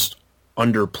really just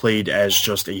underplayed as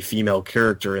just a female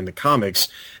character in the comics,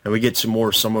 and we get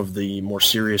to some of the more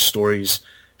serious stories,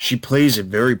 she plays a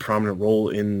very prominent role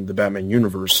in the Batman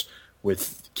universe,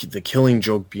 with the Killing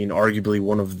Joke being arguably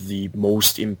one of the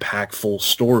most impactful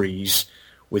stories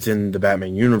within the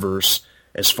Batman universe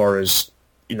as far as,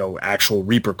 actual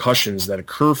repercussions that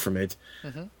occur from it.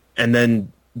 Mm-hmm. And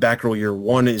then Batgirl Year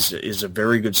One is a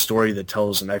very good story that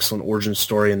tells an excellent origin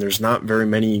story, and there's not very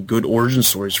many good origin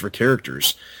stories for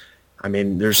characters. I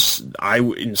mean,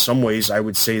 in some ways, I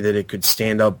would say that it could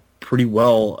stand up pretty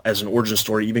well as an origin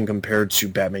story, even compared to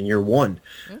Batman Year One,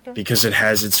 because it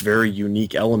has its very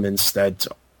unique elements that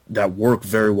work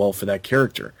very well for that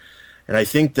character. And I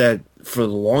think that for the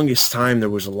longest time, there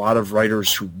was a lot of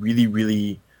writers who really,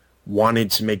 really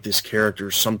wanted to make this character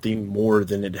something more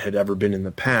than it had ever been in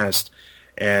the past.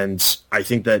 And I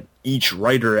think that each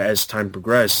writer, as time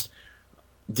progressed,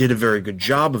 did a very good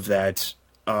job of that.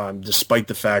 Despite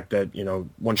the fact that,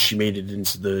 once she made it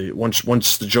into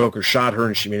once the Joker shot her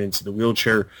and she made it into the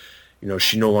wheelchair,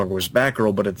 she no longer was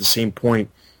Batgirl. But at the same point,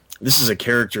 this is a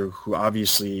character who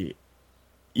obviously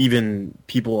even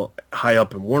people high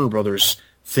up in Warner Brothers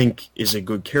think is a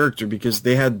good character, because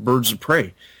they had Birds of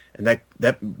Prey, and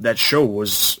that show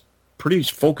was pretty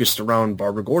focused around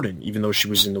Barbara Gordon, even though she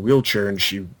was in the wheelchair and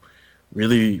she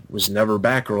really was never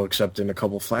Batgirl except in a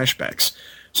couple flashbacks.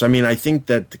 So, I mean, I think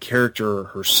that the character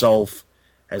herself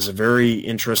has a very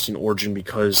interesting origin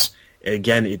because,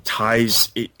 again, it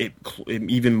ties, it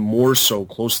even more so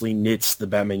closely knits the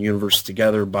Batman universe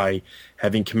together by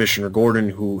having Commissioner Gordon,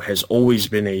 who has always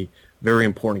been a very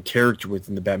important character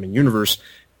within the Batman universe,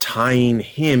 tying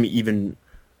him even,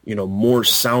 more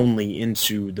soundly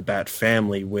into the Bat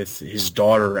family, with his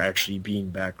daughter actually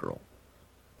being Batgirl.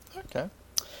 Okay.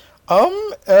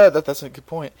 That's a good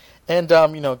point. And,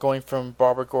 going from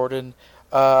Barbara Gordon,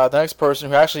 the next person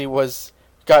who actually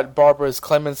got Barbara's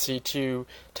clemency to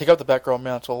take up the Batgirl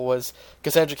mantle was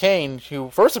Cassandra Cain, who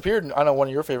first appeared in, one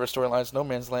of your favorite storylines, No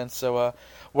Man's Land. So,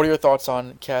 what are your thoughts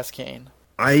on Cass Cain?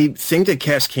 I think that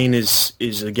Cass Cain is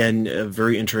again a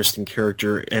very interesting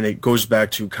character, and it goes back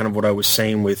to kind of what I was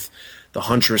saying with the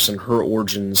Huntress and her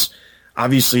origins.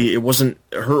 Obviously, it wasn't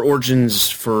her origins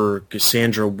for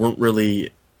Cassandra weren't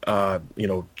really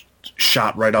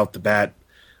shot right out the bat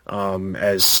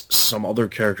as some other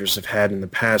characters have had in the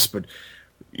past, but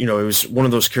it was one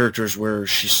of those characters where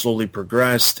she slowly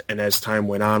progressed, and as time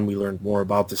went on, we learned more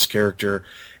about this character,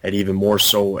 and even more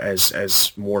so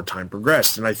as more time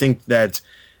progressed. And I think that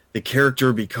the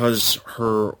character, because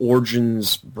her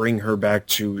origins bring her back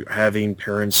to having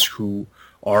parents who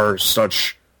are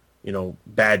such,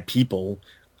 bad people,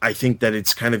 I think that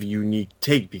it's kind of a unique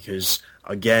take, because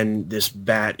again, this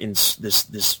bat,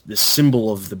 this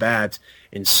symbol of the bat,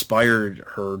 inspired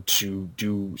her to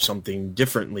do something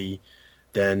differently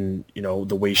than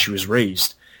the way she was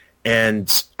raised.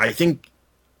 And I think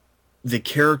the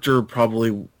character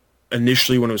probably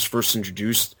initially, when it was first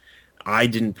introduced, I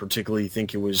didn't particularly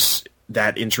think it was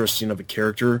that interesting of a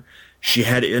character. She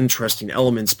had interesting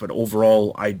elements, but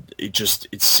overall,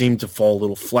 it seemed to fall a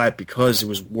little flat, because it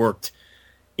was worked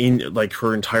in, like,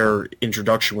 her entire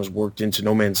introduction was worked into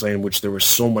No Man's Land, which there was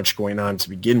so much going on to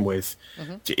begin with.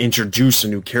 Mm-hmm. To introduce a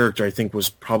new character, I think, was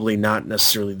probably not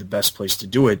necessarily the best place to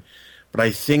do it. But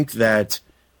I think that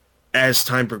as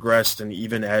time progressed, and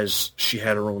even as she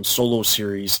had her own solo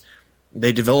series,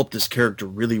 they developed this character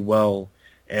really well,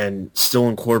 and still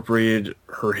incorporated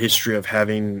her history of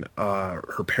having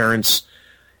her parents.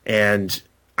 And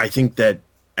I think that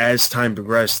as time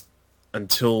progressed,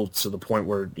 until to the point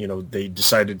where they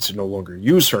decided to no longer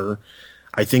use her,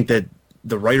 I think that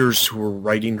the writers who were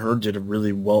writing her did a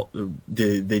really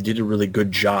they did a really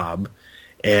good job,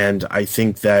 and I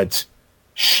think that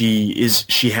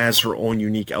she has her own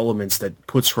unique elements that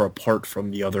puts her apart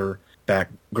from the other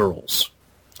Batgirls.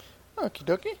 Okie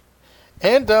dokie.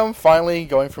 And finally,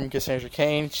 going from Cassandra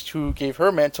Cain, who gave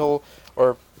her mantle,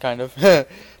 or kind of,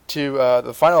 to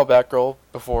the final Batgirl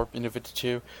before New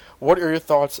 52. What are your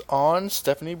thoughts on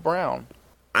Stephanie Brown?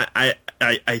 I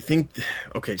think,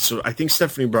 okay, so I think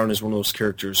Stephanie Brown is one of those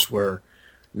characters where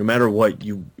no matter what,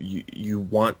 you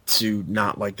want to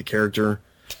not like the character.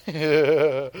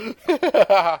 And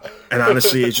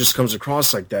honestly, it just comes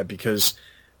across like that, because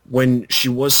when she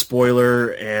was Spoiler,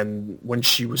 and when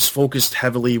she was focused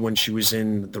heavily when she was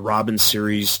in the Robin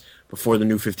series before the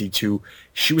New 52,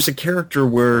 she was a character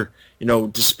where,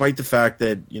 despite the fact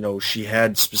that, she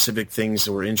had specific things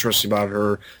that were interesting about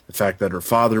her, the fact that her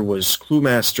father was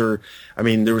Cluemaster, I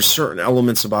mean, there were certain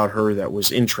elements about her that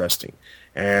was interesting.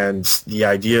 And the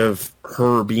idea of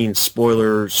her being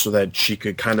spoiler so that she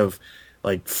could kind of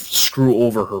screw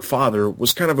over her father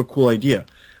was kind of a cool idea.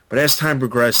 But as time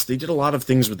progressed, they did a lot of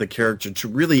things with the character to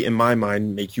really, in my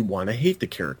mind, make you want to hate the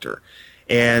character.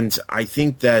 And I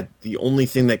think that the only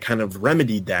thing that kind of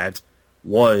remedied that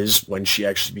was when she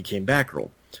actually became Batgirl.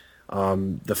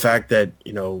 The fact that,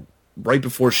 right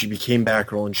before she became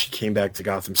Batgirl and she came back to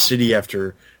Gotham City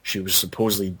after she was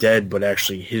supposedly dead but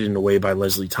actually hidden away by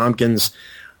Leslie Tompkins,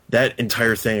 that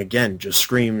entire thing, again, just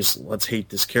screams, let's hate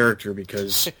this character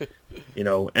because...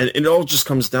 and it all just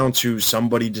comes down to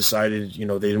somebody decided,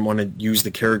 they didn't want to use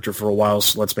the character for a while,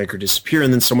 so let's make her disappear.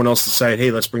 And then someone else decided, hey,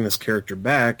 let's bring this character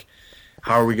back.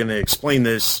 How are we going to explain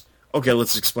this? Okay,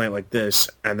 let's explain it like this.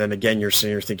 And then again, you're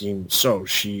sitting here thinking, so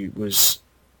she was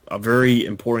a very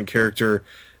important character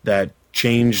that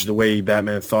changed the way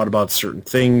Batman thought about certain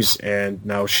things, and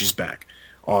now she's back.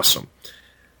 Awesome.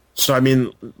 So, I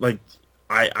mean,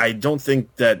 I don't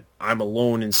think that I'm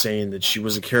alone in saying that she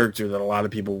was a character that a lot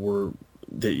of people were,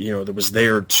 that was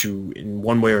there to, in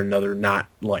one way or another, not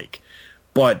like.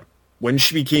 But when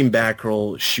she became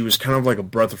Batgirl, she was kind of like a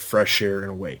breath of fresh air in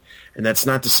a way. And that's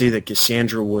not to say that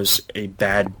Cassandra was a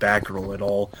bad Batgirl at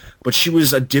all, but she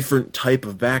was a different type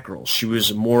of Batgirl. She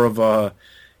was more of a,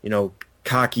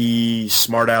 cocky,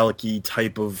 smart-alecky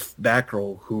type of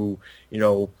Batgirl who,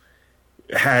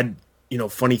 had...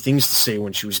 funny things to say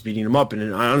when she was beating him up.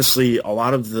 And honestly, a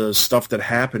lot of the stuff that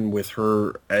happened with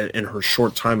her in her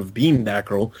short time of being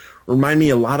Batgirl remind me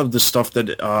a lot of the stuff that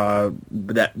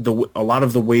a lot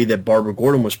of the way that Barbara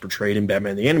Gordon was portrayed in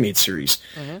Batman the Animated Series.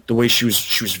 Mm-hmm. The way she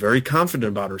was very confident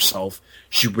about herself.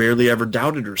 She rarely ever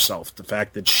doubted herself. The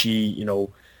fact that she,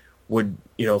 would,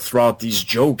 throw out these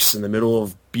jokes in the middle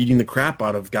of beating the crap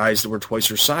out of guys that were twice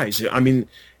her size. I mean,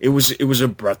 it was a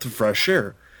breath of fresh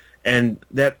air. And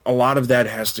that a lot of that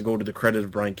has to go to the credit of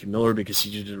Brian K. Miller because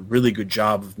he did a really good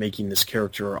job of making this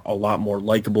character a lot more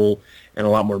likable and a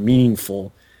lot more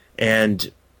meaningful.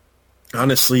 And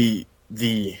honestly,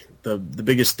 the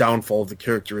biggest downfall of the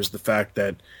character is the fact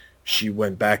that she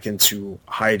went back into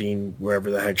hiding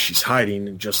wherever the heck she's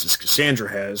hiding, just as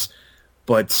Cassandra has.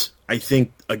 But I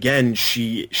think again,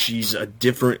 she's a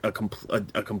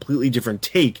completely different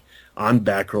take on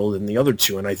Batgirl than the other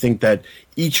two, and I think that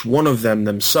each one of them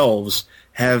themselves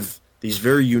have these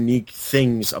very unique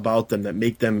things about them that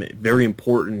make them very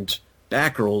important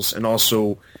Batgirls and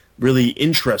also really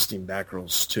interesting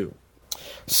Batgirls too.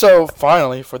 So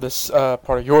finally, for this part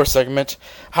of your segment,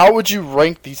 how would you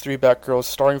rank these three Batgirls,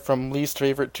 starting from least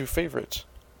favorite to favorite?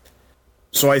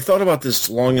 So I thought about this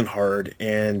long and hard,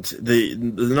 and the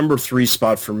number 3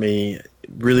 spot for me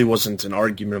really wasn't an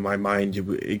argument in my mind.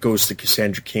 It goes to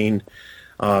Cassandra Cain,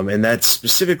 and that's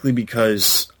specifically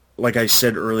because, like I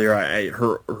said earlier,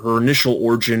 her initial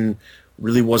origin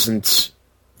really wasn't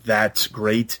that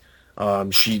great.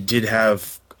 She did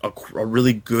have a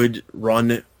really good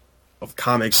run of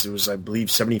comics. It was, I believe,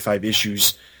 75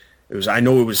 issues. I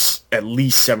know it was at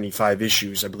least 75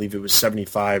 issues. I believe it was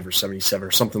 75 or 77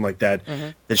 or something like that,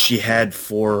 that she had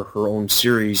for her own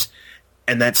series.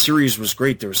 And that series was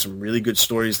great. There were some really good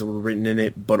stories that were written in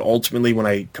it. But ultimately, when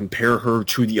I compare her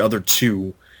to the other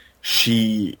two,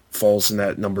 she falls in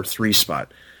that number 3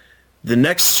 spot. The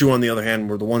next two, on the other hand,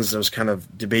 were the ones that I was kind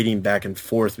of debating back and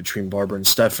forth between Barbara and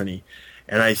Stephanie.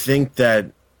 And I think that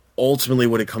ultimately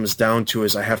what it comes down to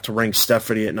is I have to rank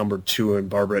Stephanie at number 2 and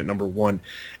Barbara at number 1.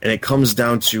 And it comes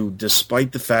down to,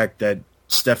 despite the fact that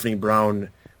Stephanie Brown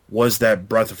was that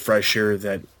breath of fresh air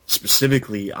that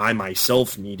specifically I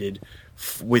myself needed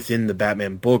within the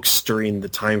Batman books during the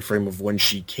time frame of when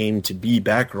she came to be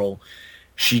Batgirl,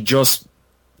 she just,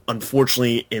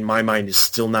 unfortunately, in my mind, is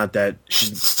still not that.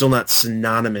 She's still not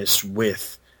synonymous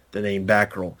with the name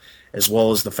Batgirl, as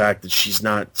well as the fact that she's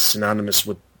not synonymous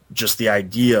with just the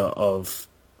idea of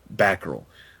Batgirl.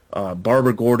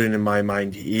 Barbara Gordon, in my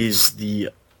mind, is the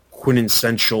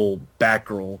quintessential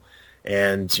Batgirl,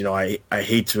 and I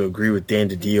hate to agree with Dan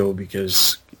DiDio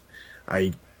because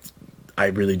I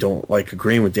really don't like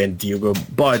agreeing with Dan DiDio,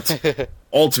 but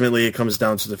ultimately it comes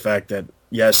down to the fact that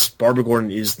yes, Barbara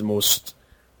Gordon is the most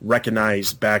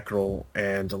recognized Batgirl,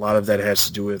 and a lot of that has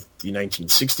to do with the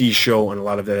 1960s show, and a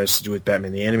lot of that has to do with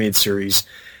Batman the Animated Series.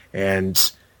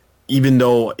 And even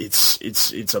though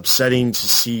it's upsetting to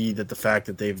see that the fact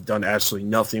that they've done absolutely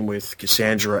nothing with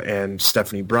Cassandra and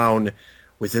Stephanie Brown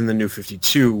within the New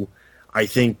 52, I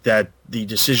think that the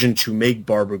decision to make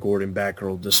Barbara Gordon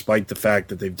Batgirl, despite the fact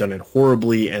that they've done it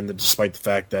horribly and despite the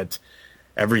fact that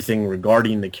everything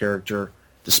regarding the character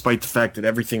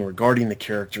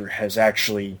has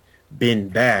actually been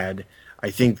bad,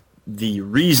 I think the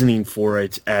reasoning for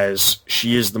it, as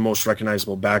she is the most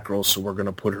recognizable Batgirl, so we're going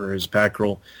to put her as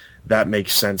Batgirl, that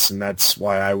makes sense, and that's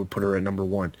why I would put her at number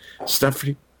 1.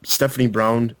 Stephanie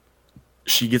Brown,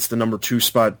 she gets the number 2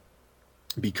 spot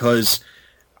because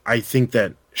I think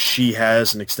that she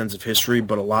has an extensive history,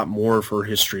 but a lot more of her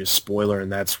history is spoiler,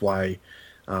 and that's why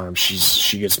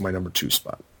she gets my number 2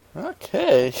 spot.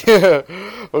 Okay.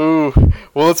 Ooh.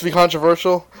 Will this be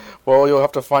controversial? Well, you'll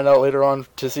have to find out later on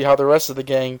to see how the rest of the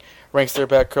gang ranks their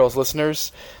Batgirls,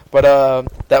 listeners. But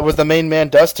that was the main man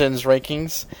Dustin's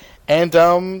rankings, and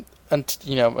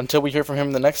until we hear from him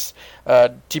in the next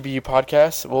TBU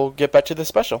podcast, we'll get back to the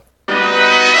special.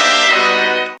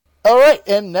 Alright,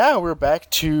 and now we're back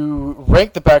to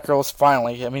rank the Batgirls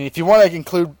finally. I mean, if you want to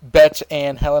include Bet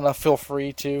and Helena, feel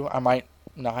free to. I might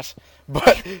not.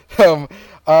 But we're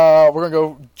going to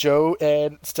go Joe,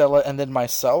 Ed, Stella, and then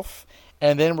myself.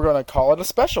 And then we're going to call it a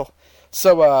special.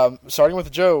 So, starting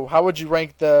with Joe, how would you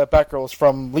rank the Batgirls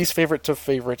from least favorite to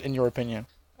favorite, in your opinion?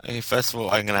 Okay, first of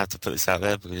all, I'm going to have to put this out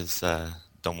there because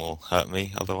Dom will hurt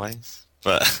me otherwise.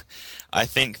 But I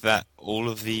think that all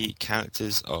of the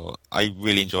characters I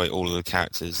really enjoy all of the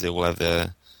characters. They all have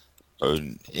their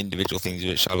own individual things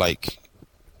which I like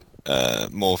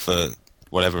more for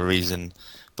whatever reason.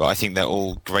 But I think they're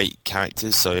all great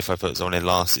characters, so if I put someone in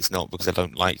last, it's not because I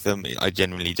don't like them. I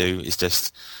generally do. It's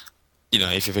just,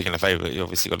 if you're picking a favourite, you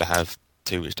obviously got to have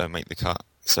 2 which don't make the cut.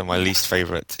 So my least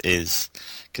favourite is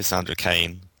Cassandra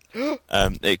Cain.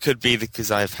 It could be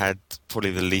because I've had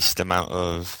probably the least amount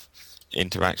of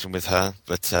interaction with her,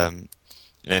 but in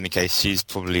any case, she's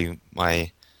probably my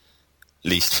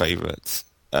least favourite.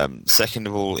 Second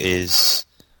of all is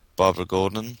Barbara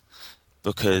Gordon,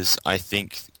 because I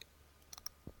think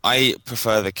I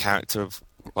prefer the character of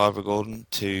Barbara Gordon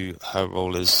to her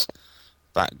role as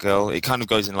Batgirl. It kind of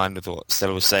goes in line with what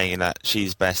Stella was saying in that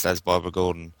she's best as Barbara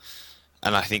Gordon.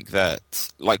 And I think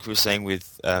that, like we were saying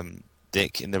with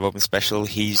Dick in the Robin special,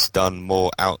 he's done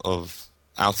more out of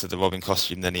the Robin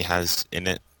costume than he has in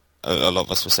it. A lot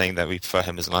of us were saying that we prefer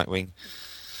him as Nightwing.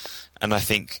 And I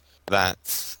think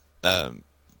that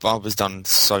Barbara's done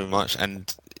so much,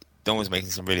 and Don was making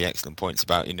some really excellent points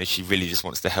about, she really just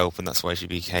wants to help, and that's why she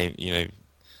became,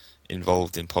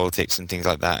 involved in politics and things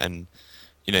like that. And,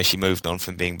 she moved on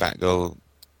from being Batgirl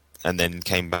and then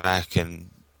came back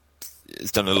and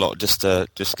has done a lot just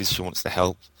because she wants to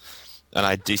help. And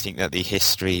I do think that the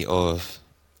history of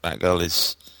Batgirl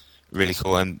is really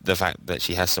cool, and the fact that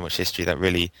she has so much history that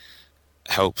really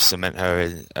helps cement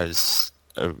her as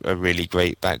a really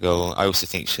great Batgirl. I also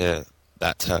think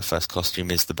that her first costume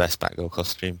is the best Batgirl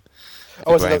costume.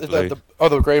 The gray and blue.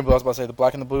 I was about to say the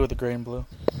black and the blue or the gray and blue.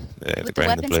 Yeah, with the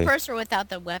weapons first or without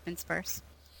the weapons first?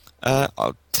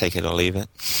 I'll take it or leave it.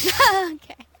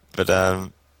 Okay. But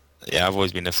I've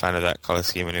always been a fan of that colour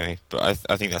scheme anyway. But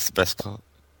I think that's the best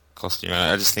costume.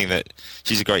 I just think that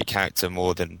she's a great character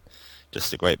more than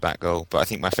just a great Batgirl. But I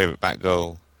think my favourite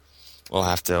Batgirl will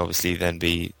have to obviously then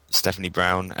be Stephanie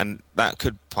Brown, and that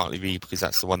could partly be because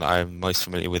that's the one that I'm most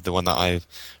familiar with, the one that I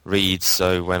read.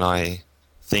 So when I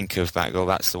think of Batgirl,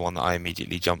 that's the one that I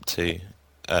immediately jump to.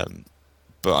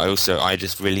 But I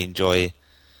just really enjoy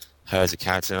her as a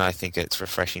character, and I think it's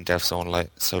refreshing to have someone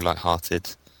so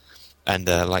light-hearted. And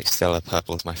like Stella,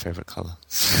 purple is my favourite colour.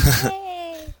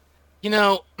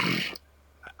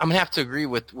 I'm gonna have to agree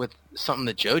with something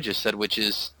that Joe just said, which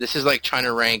is this is like trying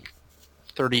to rank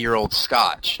 30-year-old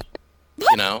Scotch.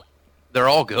 They're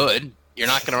all good. You're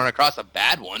not gonna run across a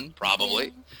bad one,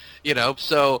 probably.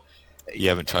 So. You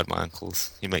haven't tried my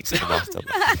uncle's. He makes it in the bathtub.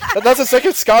 That's the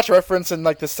second Scotch reference in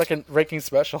the second ranking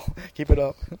special. Keep it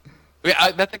up. Yeah,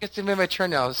 I think it's my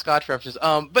turn now. The Scotch references.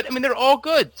 But I mean, they're all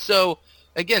good. So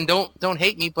again, don't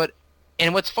hate me.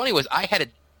 And what's funny was I had a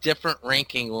different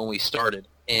ranking when we started,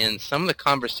 and some of the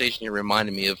conversation here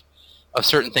reminded me of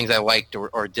certain things I liked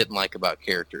or didn't like about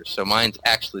characters. So mine's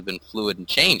actually been fluid and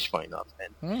changed, funny enough.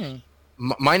 And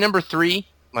my number 3,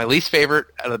 my least favorite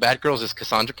out of the Batgirls is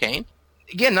Cassandra Cain.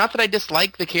 Again, not that I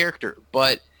dislike the character,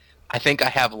 but I think I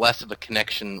have less of a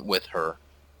connection with her.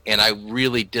 And I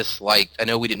really disliked, I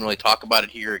know we didn't really talk about it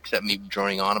here except me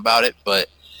droning on about it, but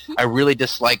I really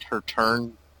disliked her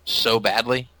turn so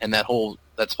badly, and that whole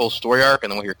story arc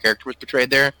and the way her character was portrayed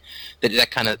there, that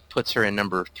kind of puts her in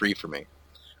number 3 for me.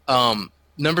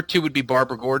 Number 2 would be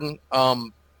Barbara Gordon.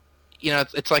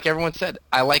 It's like everyone said,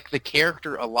 I like the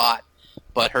character a lot,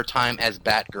 but her time as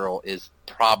Batgirl is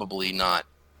probably not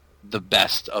the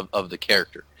best of the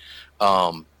character.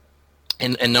 And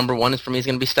number one is for me is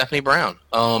going to be Stephanie Brown.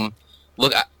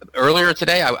 Look, earlier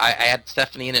today I had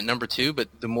Stephanie in at number 2, but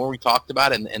the more we talked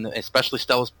about it, and especially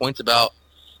Stella's points about,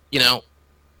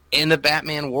 in the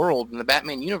Batman world, in the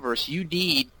Batman universe, you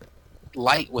need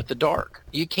light with the dark.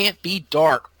 You can't be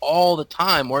dark all the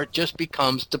time or it just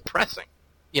becomes depressing,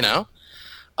 You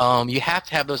have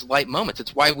to have those light moments.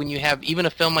 It's why when you have even a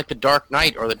film like The Dark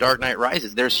Knight or The Dark Knight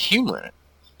Rises, there's humor in it.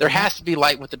 There has to be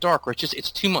light with the dark, or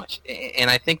it's too much. And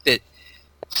I think that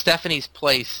Stephanie's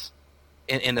place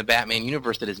in the Batman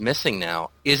universe that is missing now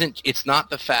it's not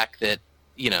the fact that,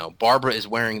 Barbara is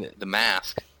wearing the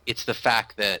mask. It's the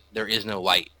fact that there is no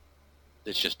light.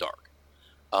 It's just dark.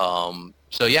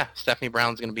 So yeah, Stephanie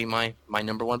Brown's going to be my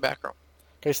number one Batgirl.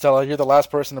 Okay, Stella, you're the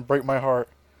last person to break my heart.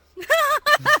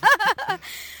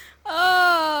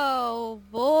 Oh,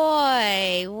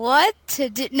 boy. What to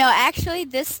do? No, actually,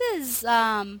 this is,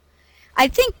 I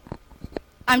think,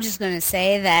 I'm just going to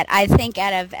say that I think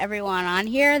out of everyone on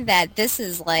here that this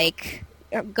is,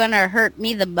 going to hurt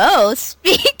me the most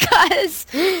because,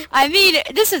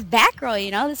 this is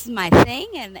Batgirl, this is my thing,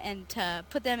 and to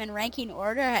put them in ranking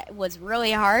order was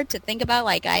really hard to think about.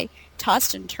 I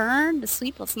tossed and turned, the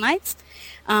sleepless nights.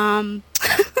 Try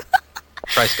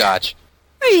scotch.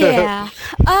 Yeah.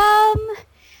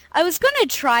 I was going to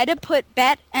try to put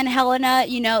Bet and Helena,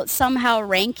 somehow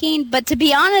ranking, but to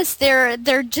be honest,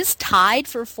 they're just tied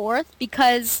for 4th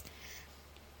because,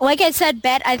 like I said,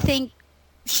 Bet, I think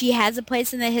she has a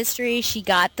place in the history. She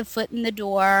got the foot in the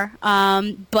door.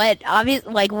 But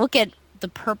obviously, look at the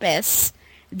purpose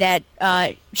that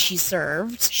she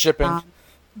served. Shipping.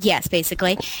 Yes,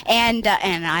 basically. And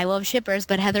I love shippers,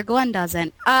 but Heather Glenn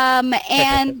doesn't.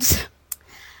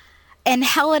 And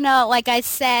Helena, like I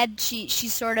said,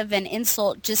 she's sort of an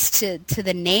insult just to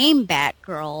the name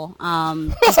Batgirl.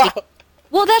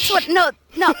 Well, that's what. No.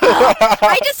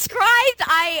 I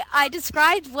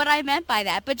described what I meant by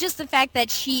that, but just the fact that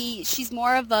she's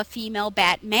more of a female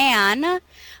Batman,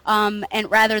 and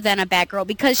rather than a Batgirl,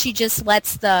 because she just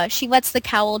lets the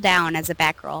cowl down as a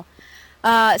Batgirl.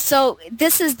 So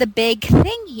this is the big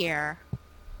thing here.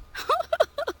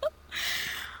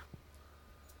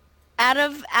 Out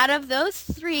of those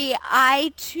 3,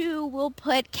 I too will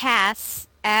put Cass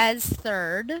as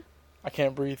 3rd. I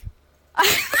can't breathe.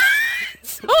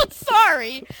 So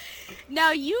sorry.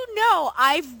 Now,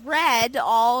 I've read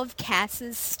all of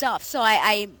Cass's stuff, so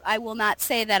I will not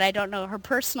say that I don't know her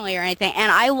personally or anything,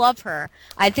 and I love her.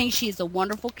 I think she's a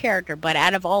wonderful character, but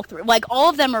out of all 3, all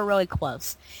of them are really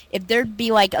close. If there'd be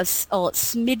a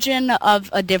smidgen of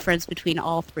a difference between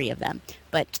all 3 of them.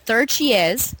 But 3rd she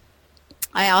is.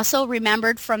 I also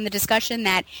remembered from the discussion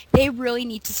that they really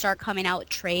need to start coming out with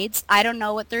trades. I don't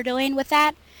know what they're doing with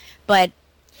that, but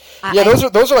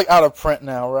those are out of print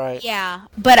now, right? Yeah,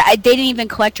 but they didn't even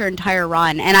collect her entire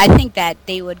run, and I think that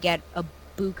they would get a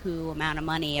buku amount of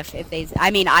money if they.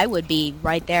 I would be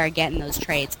right there getting those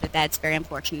trades, but that's very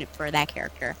unfortunate for that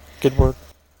character. Good work.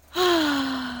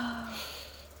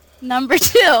 Number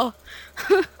 2.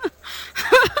 This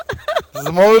is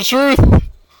the moment of truth.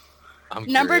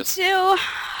 Number 2,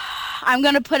 I'm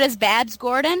going to put as Babs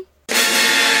Gordon.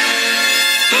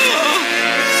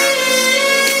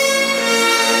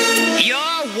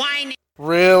 You're whining.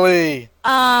 Really?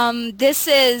 This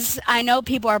is, I know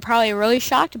people are probably really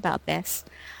shocked about this.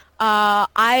 Barbara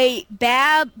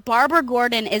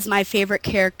Gordon is my favorite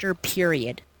character,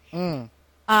 period.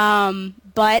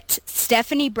 But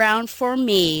Stephanie Brown, for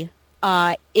me,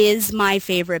 is my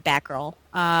favorite Batgirl.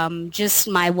 Just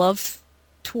my love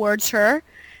towards her,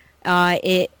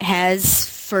 it has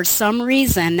for some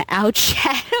reason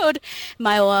outshadowed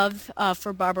my love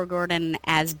for Barbara Gordon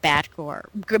as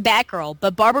Batgirl.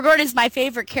 But Barbara Gordon is my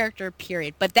favorite character,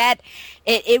 period. But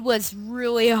it was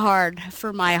really hard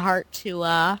for my heart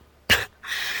to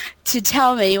to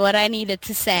tell me what I needed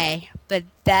to say. But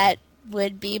that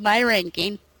would be my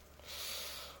ranking.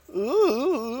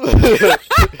 Ooh.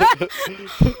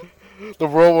 The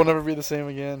world will never be the same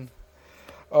again.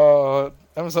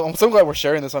 I'm so glad we're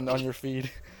sharing this on your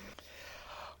feed.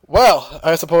 Well,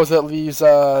 I suppose that leaves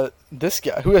this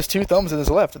guy, who has 2 thumbs in his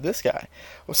left, this guy.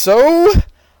 So,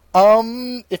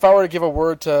 if I were to give a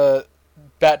word to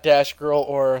Bat Dash Girl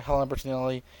or Helena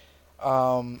Bertinelli,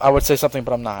 I would say something,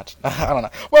 but I'm not. I don't know.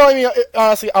 Well,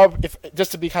 honestly,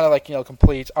 just to be kind of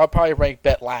complete, I'll probably rank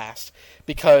Bet last,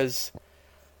 because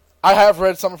I have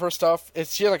read some of her stuff.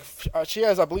 She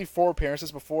has, I believe, 4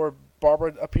 appearances before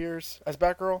Barbara appears as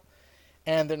Batgirl,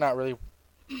 and they're not really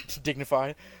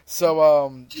dignified.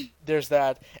 So there's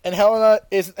that. And Helena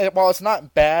is, while it's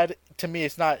not bad to me,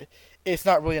 it's not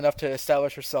really enough to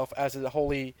establish herself as a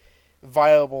wholly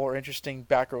viable or interesting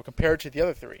Batgirl compared to the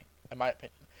other three, in my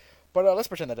opinion. But let's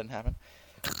pretend that didn't happen.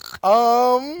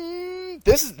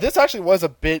 This actually was a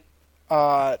bit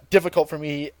difficult for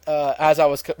me as I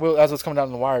was coming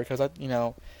down the wire, because I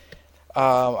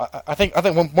think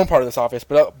one part of this obvious,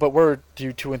 but where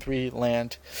do 2 and 3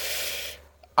 land?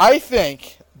 I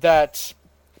think that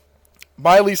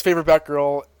my least favorite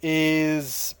Batgirl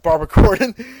is Barbara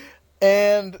Gordon,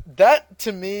 and that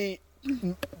to me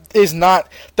is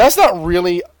that's not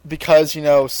really because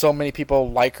so many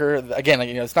people like her. Again,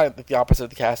 it's not the opposite of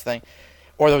the cast thing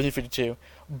or the New 52,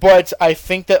 but I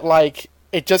think that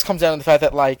it just comes down to the fact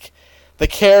that the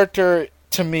character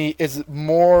to me is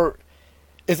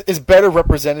better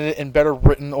represented and better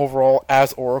written overall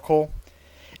as Oracle.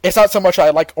 It's not so much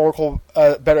I like Oracle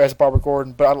better as Barbara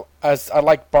Gordon, but I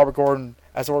like Barbara Gordon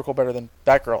as Oracle better than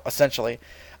Batgirl. Essentially,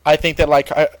 I think that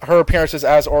her appearances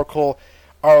as Oracle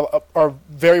are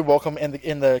very welcome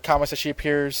in the comics that she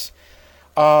appears.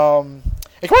 And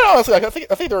quite honestly, I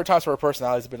think there are times where her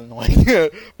personality is a bit annoying,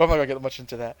 but I'm not gonna get much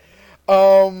into that.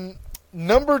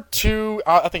 Number 2,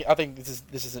 I think this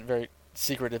isn't very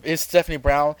secretive, is Stephanie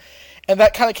Brown, and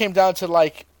that kind of came down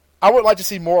to I would like to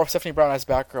see more of Stephanie Brown as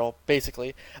Batgirl.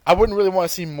 Basically, I wouldn't really want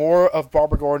to see more of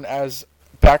Barbara Gordon as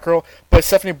Batgirl, but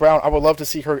Stephanie Brown, I would love to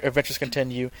see her adventures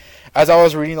continue. As I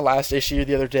was reading the last issue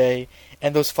the other day,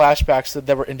 and those flashbacks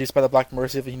that were induced by the Black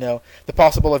Mercy of the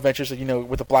possible adventures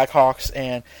with the Blackhawks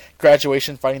and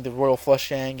graduation, fighting the Royal Flush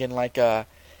Gang, and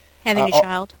having a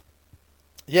child.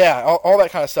 Yeah, all that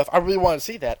kind of stuff. I really wanted to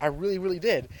see that. I really, really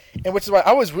did. And which is why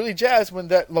I was really jazzed when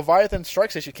that Leviathan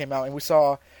Strikes issue came out and we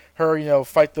saw her,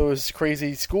 fight those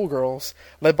crazy schoolgirls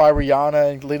led by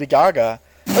Rihanna and Lady Gaga.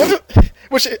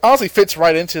 Which honestly fits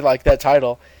right into that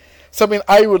title. So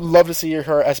I would love to see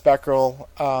her as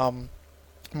Batgirl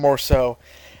more so.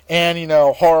 And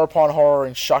horror upon horror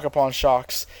and shock upon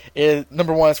shocks.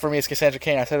 Number 1 for me is Cassandra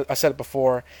Cain. I said it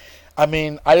before. I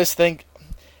just think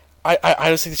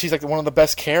that she's one of the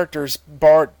best characters,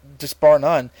 bar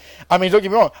none. Don't get me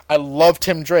wrong. I love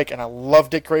Tim Drake and I love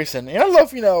Dick Grayson and I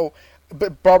love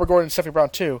Barbara Gordon and Stephanie Brown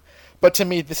too. But to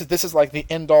me, this is the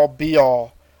end all be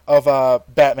all of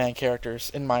Batman characters,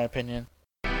 in my opinion.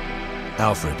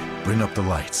 Alfred, bring up the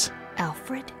lights.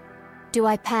 Alfred? Do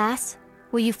I pass?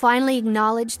 Will you finally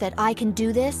acknowledge that I can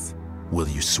do this? Will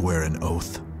you swear an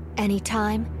oath?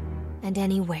 Anytime and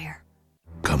anywhere.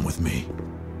 Come with me.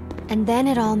 And then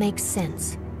it all makes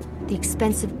sense. The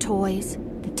expensive toys,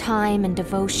 the time and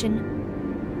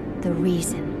devotion, the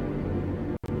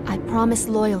reason. I promise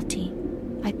loyalty,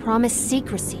 I promise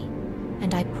secrecy,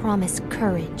 and I promise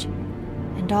courage.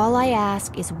 And all I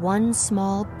ask is one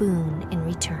small boon in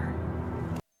return.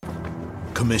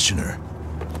 Commissioner,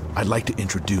 I'd like to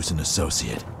introduce an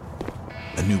associate.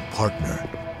 A new partner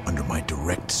under my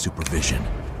direct supervision.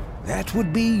 That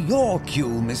would be your cue,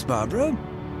 Miss Barbara.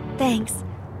 Thanks,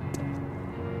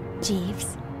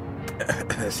 Jeeves.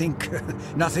 Think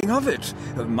nothing of it.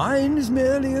 Mine is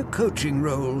merely a coaching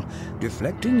role.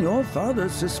 Deflecting your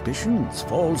father's suspicions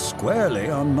falls squarely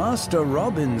on Master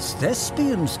Robin's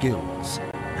thespian skills.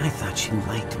 I thought you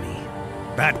liked me.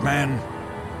 Batman,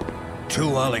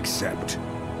 2 I'll accept,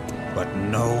 but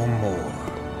no more.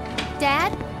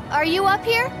 Dad, are you up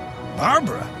here?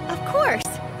 Barbara? Of course.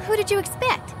 Who did you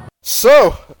expect?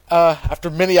 So, after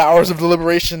many hours of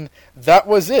deliberation, that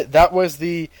was it. That was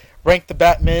the Rank the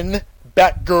Batman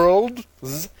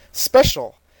Batgirls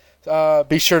special.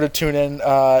 Be sure to tune in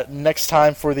next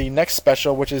time for the next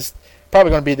special, which is probably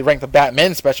going to be the Rank the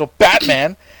Batman special.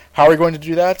 Batman! How are we going to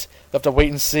do that? We'll have to wait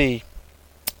and see.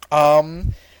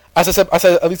 As I said,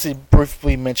 at least I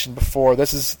briefly mentioned before,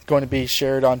 this is going to be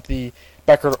shared on the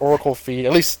Batgirl Oracle feed,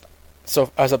 at least so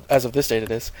as of this date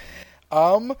it is.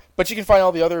 But you can find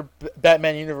all the other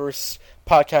Batman Universe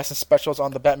podcasts and specials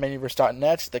on the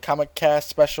BatmanUniverse.net, the Comic Cast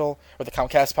special, or the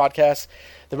Comic Cast podcast,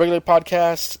 the regular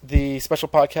podcast, the special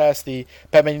podcast, the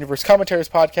Batman Universe Commentaries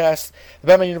podcast, the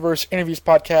Batman Universe Interviews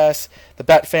podcast, the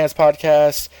Bat Fans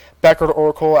podcast, Batgirl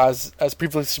Oracle, as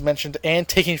previously mentioned, and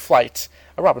Taking Flight,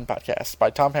 a Robin podcast by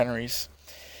Tom Henrys.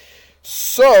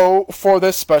 So, for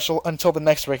this special, until the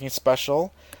next ranking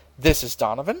special, this is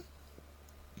Donovan.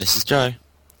 This is Joe.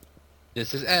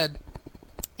 This is Ed.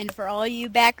 And for all you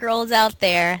Batgirls out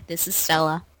there, this is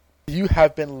Stella. You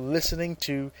have been listening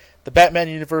to the Batman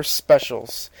Universe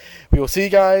specials. We will see you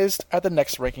guys at the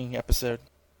next ranking episode.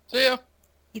 See ya.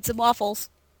 Eat some waffles.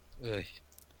 Ugh.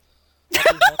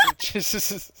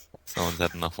 Someone's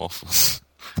had enough waffles.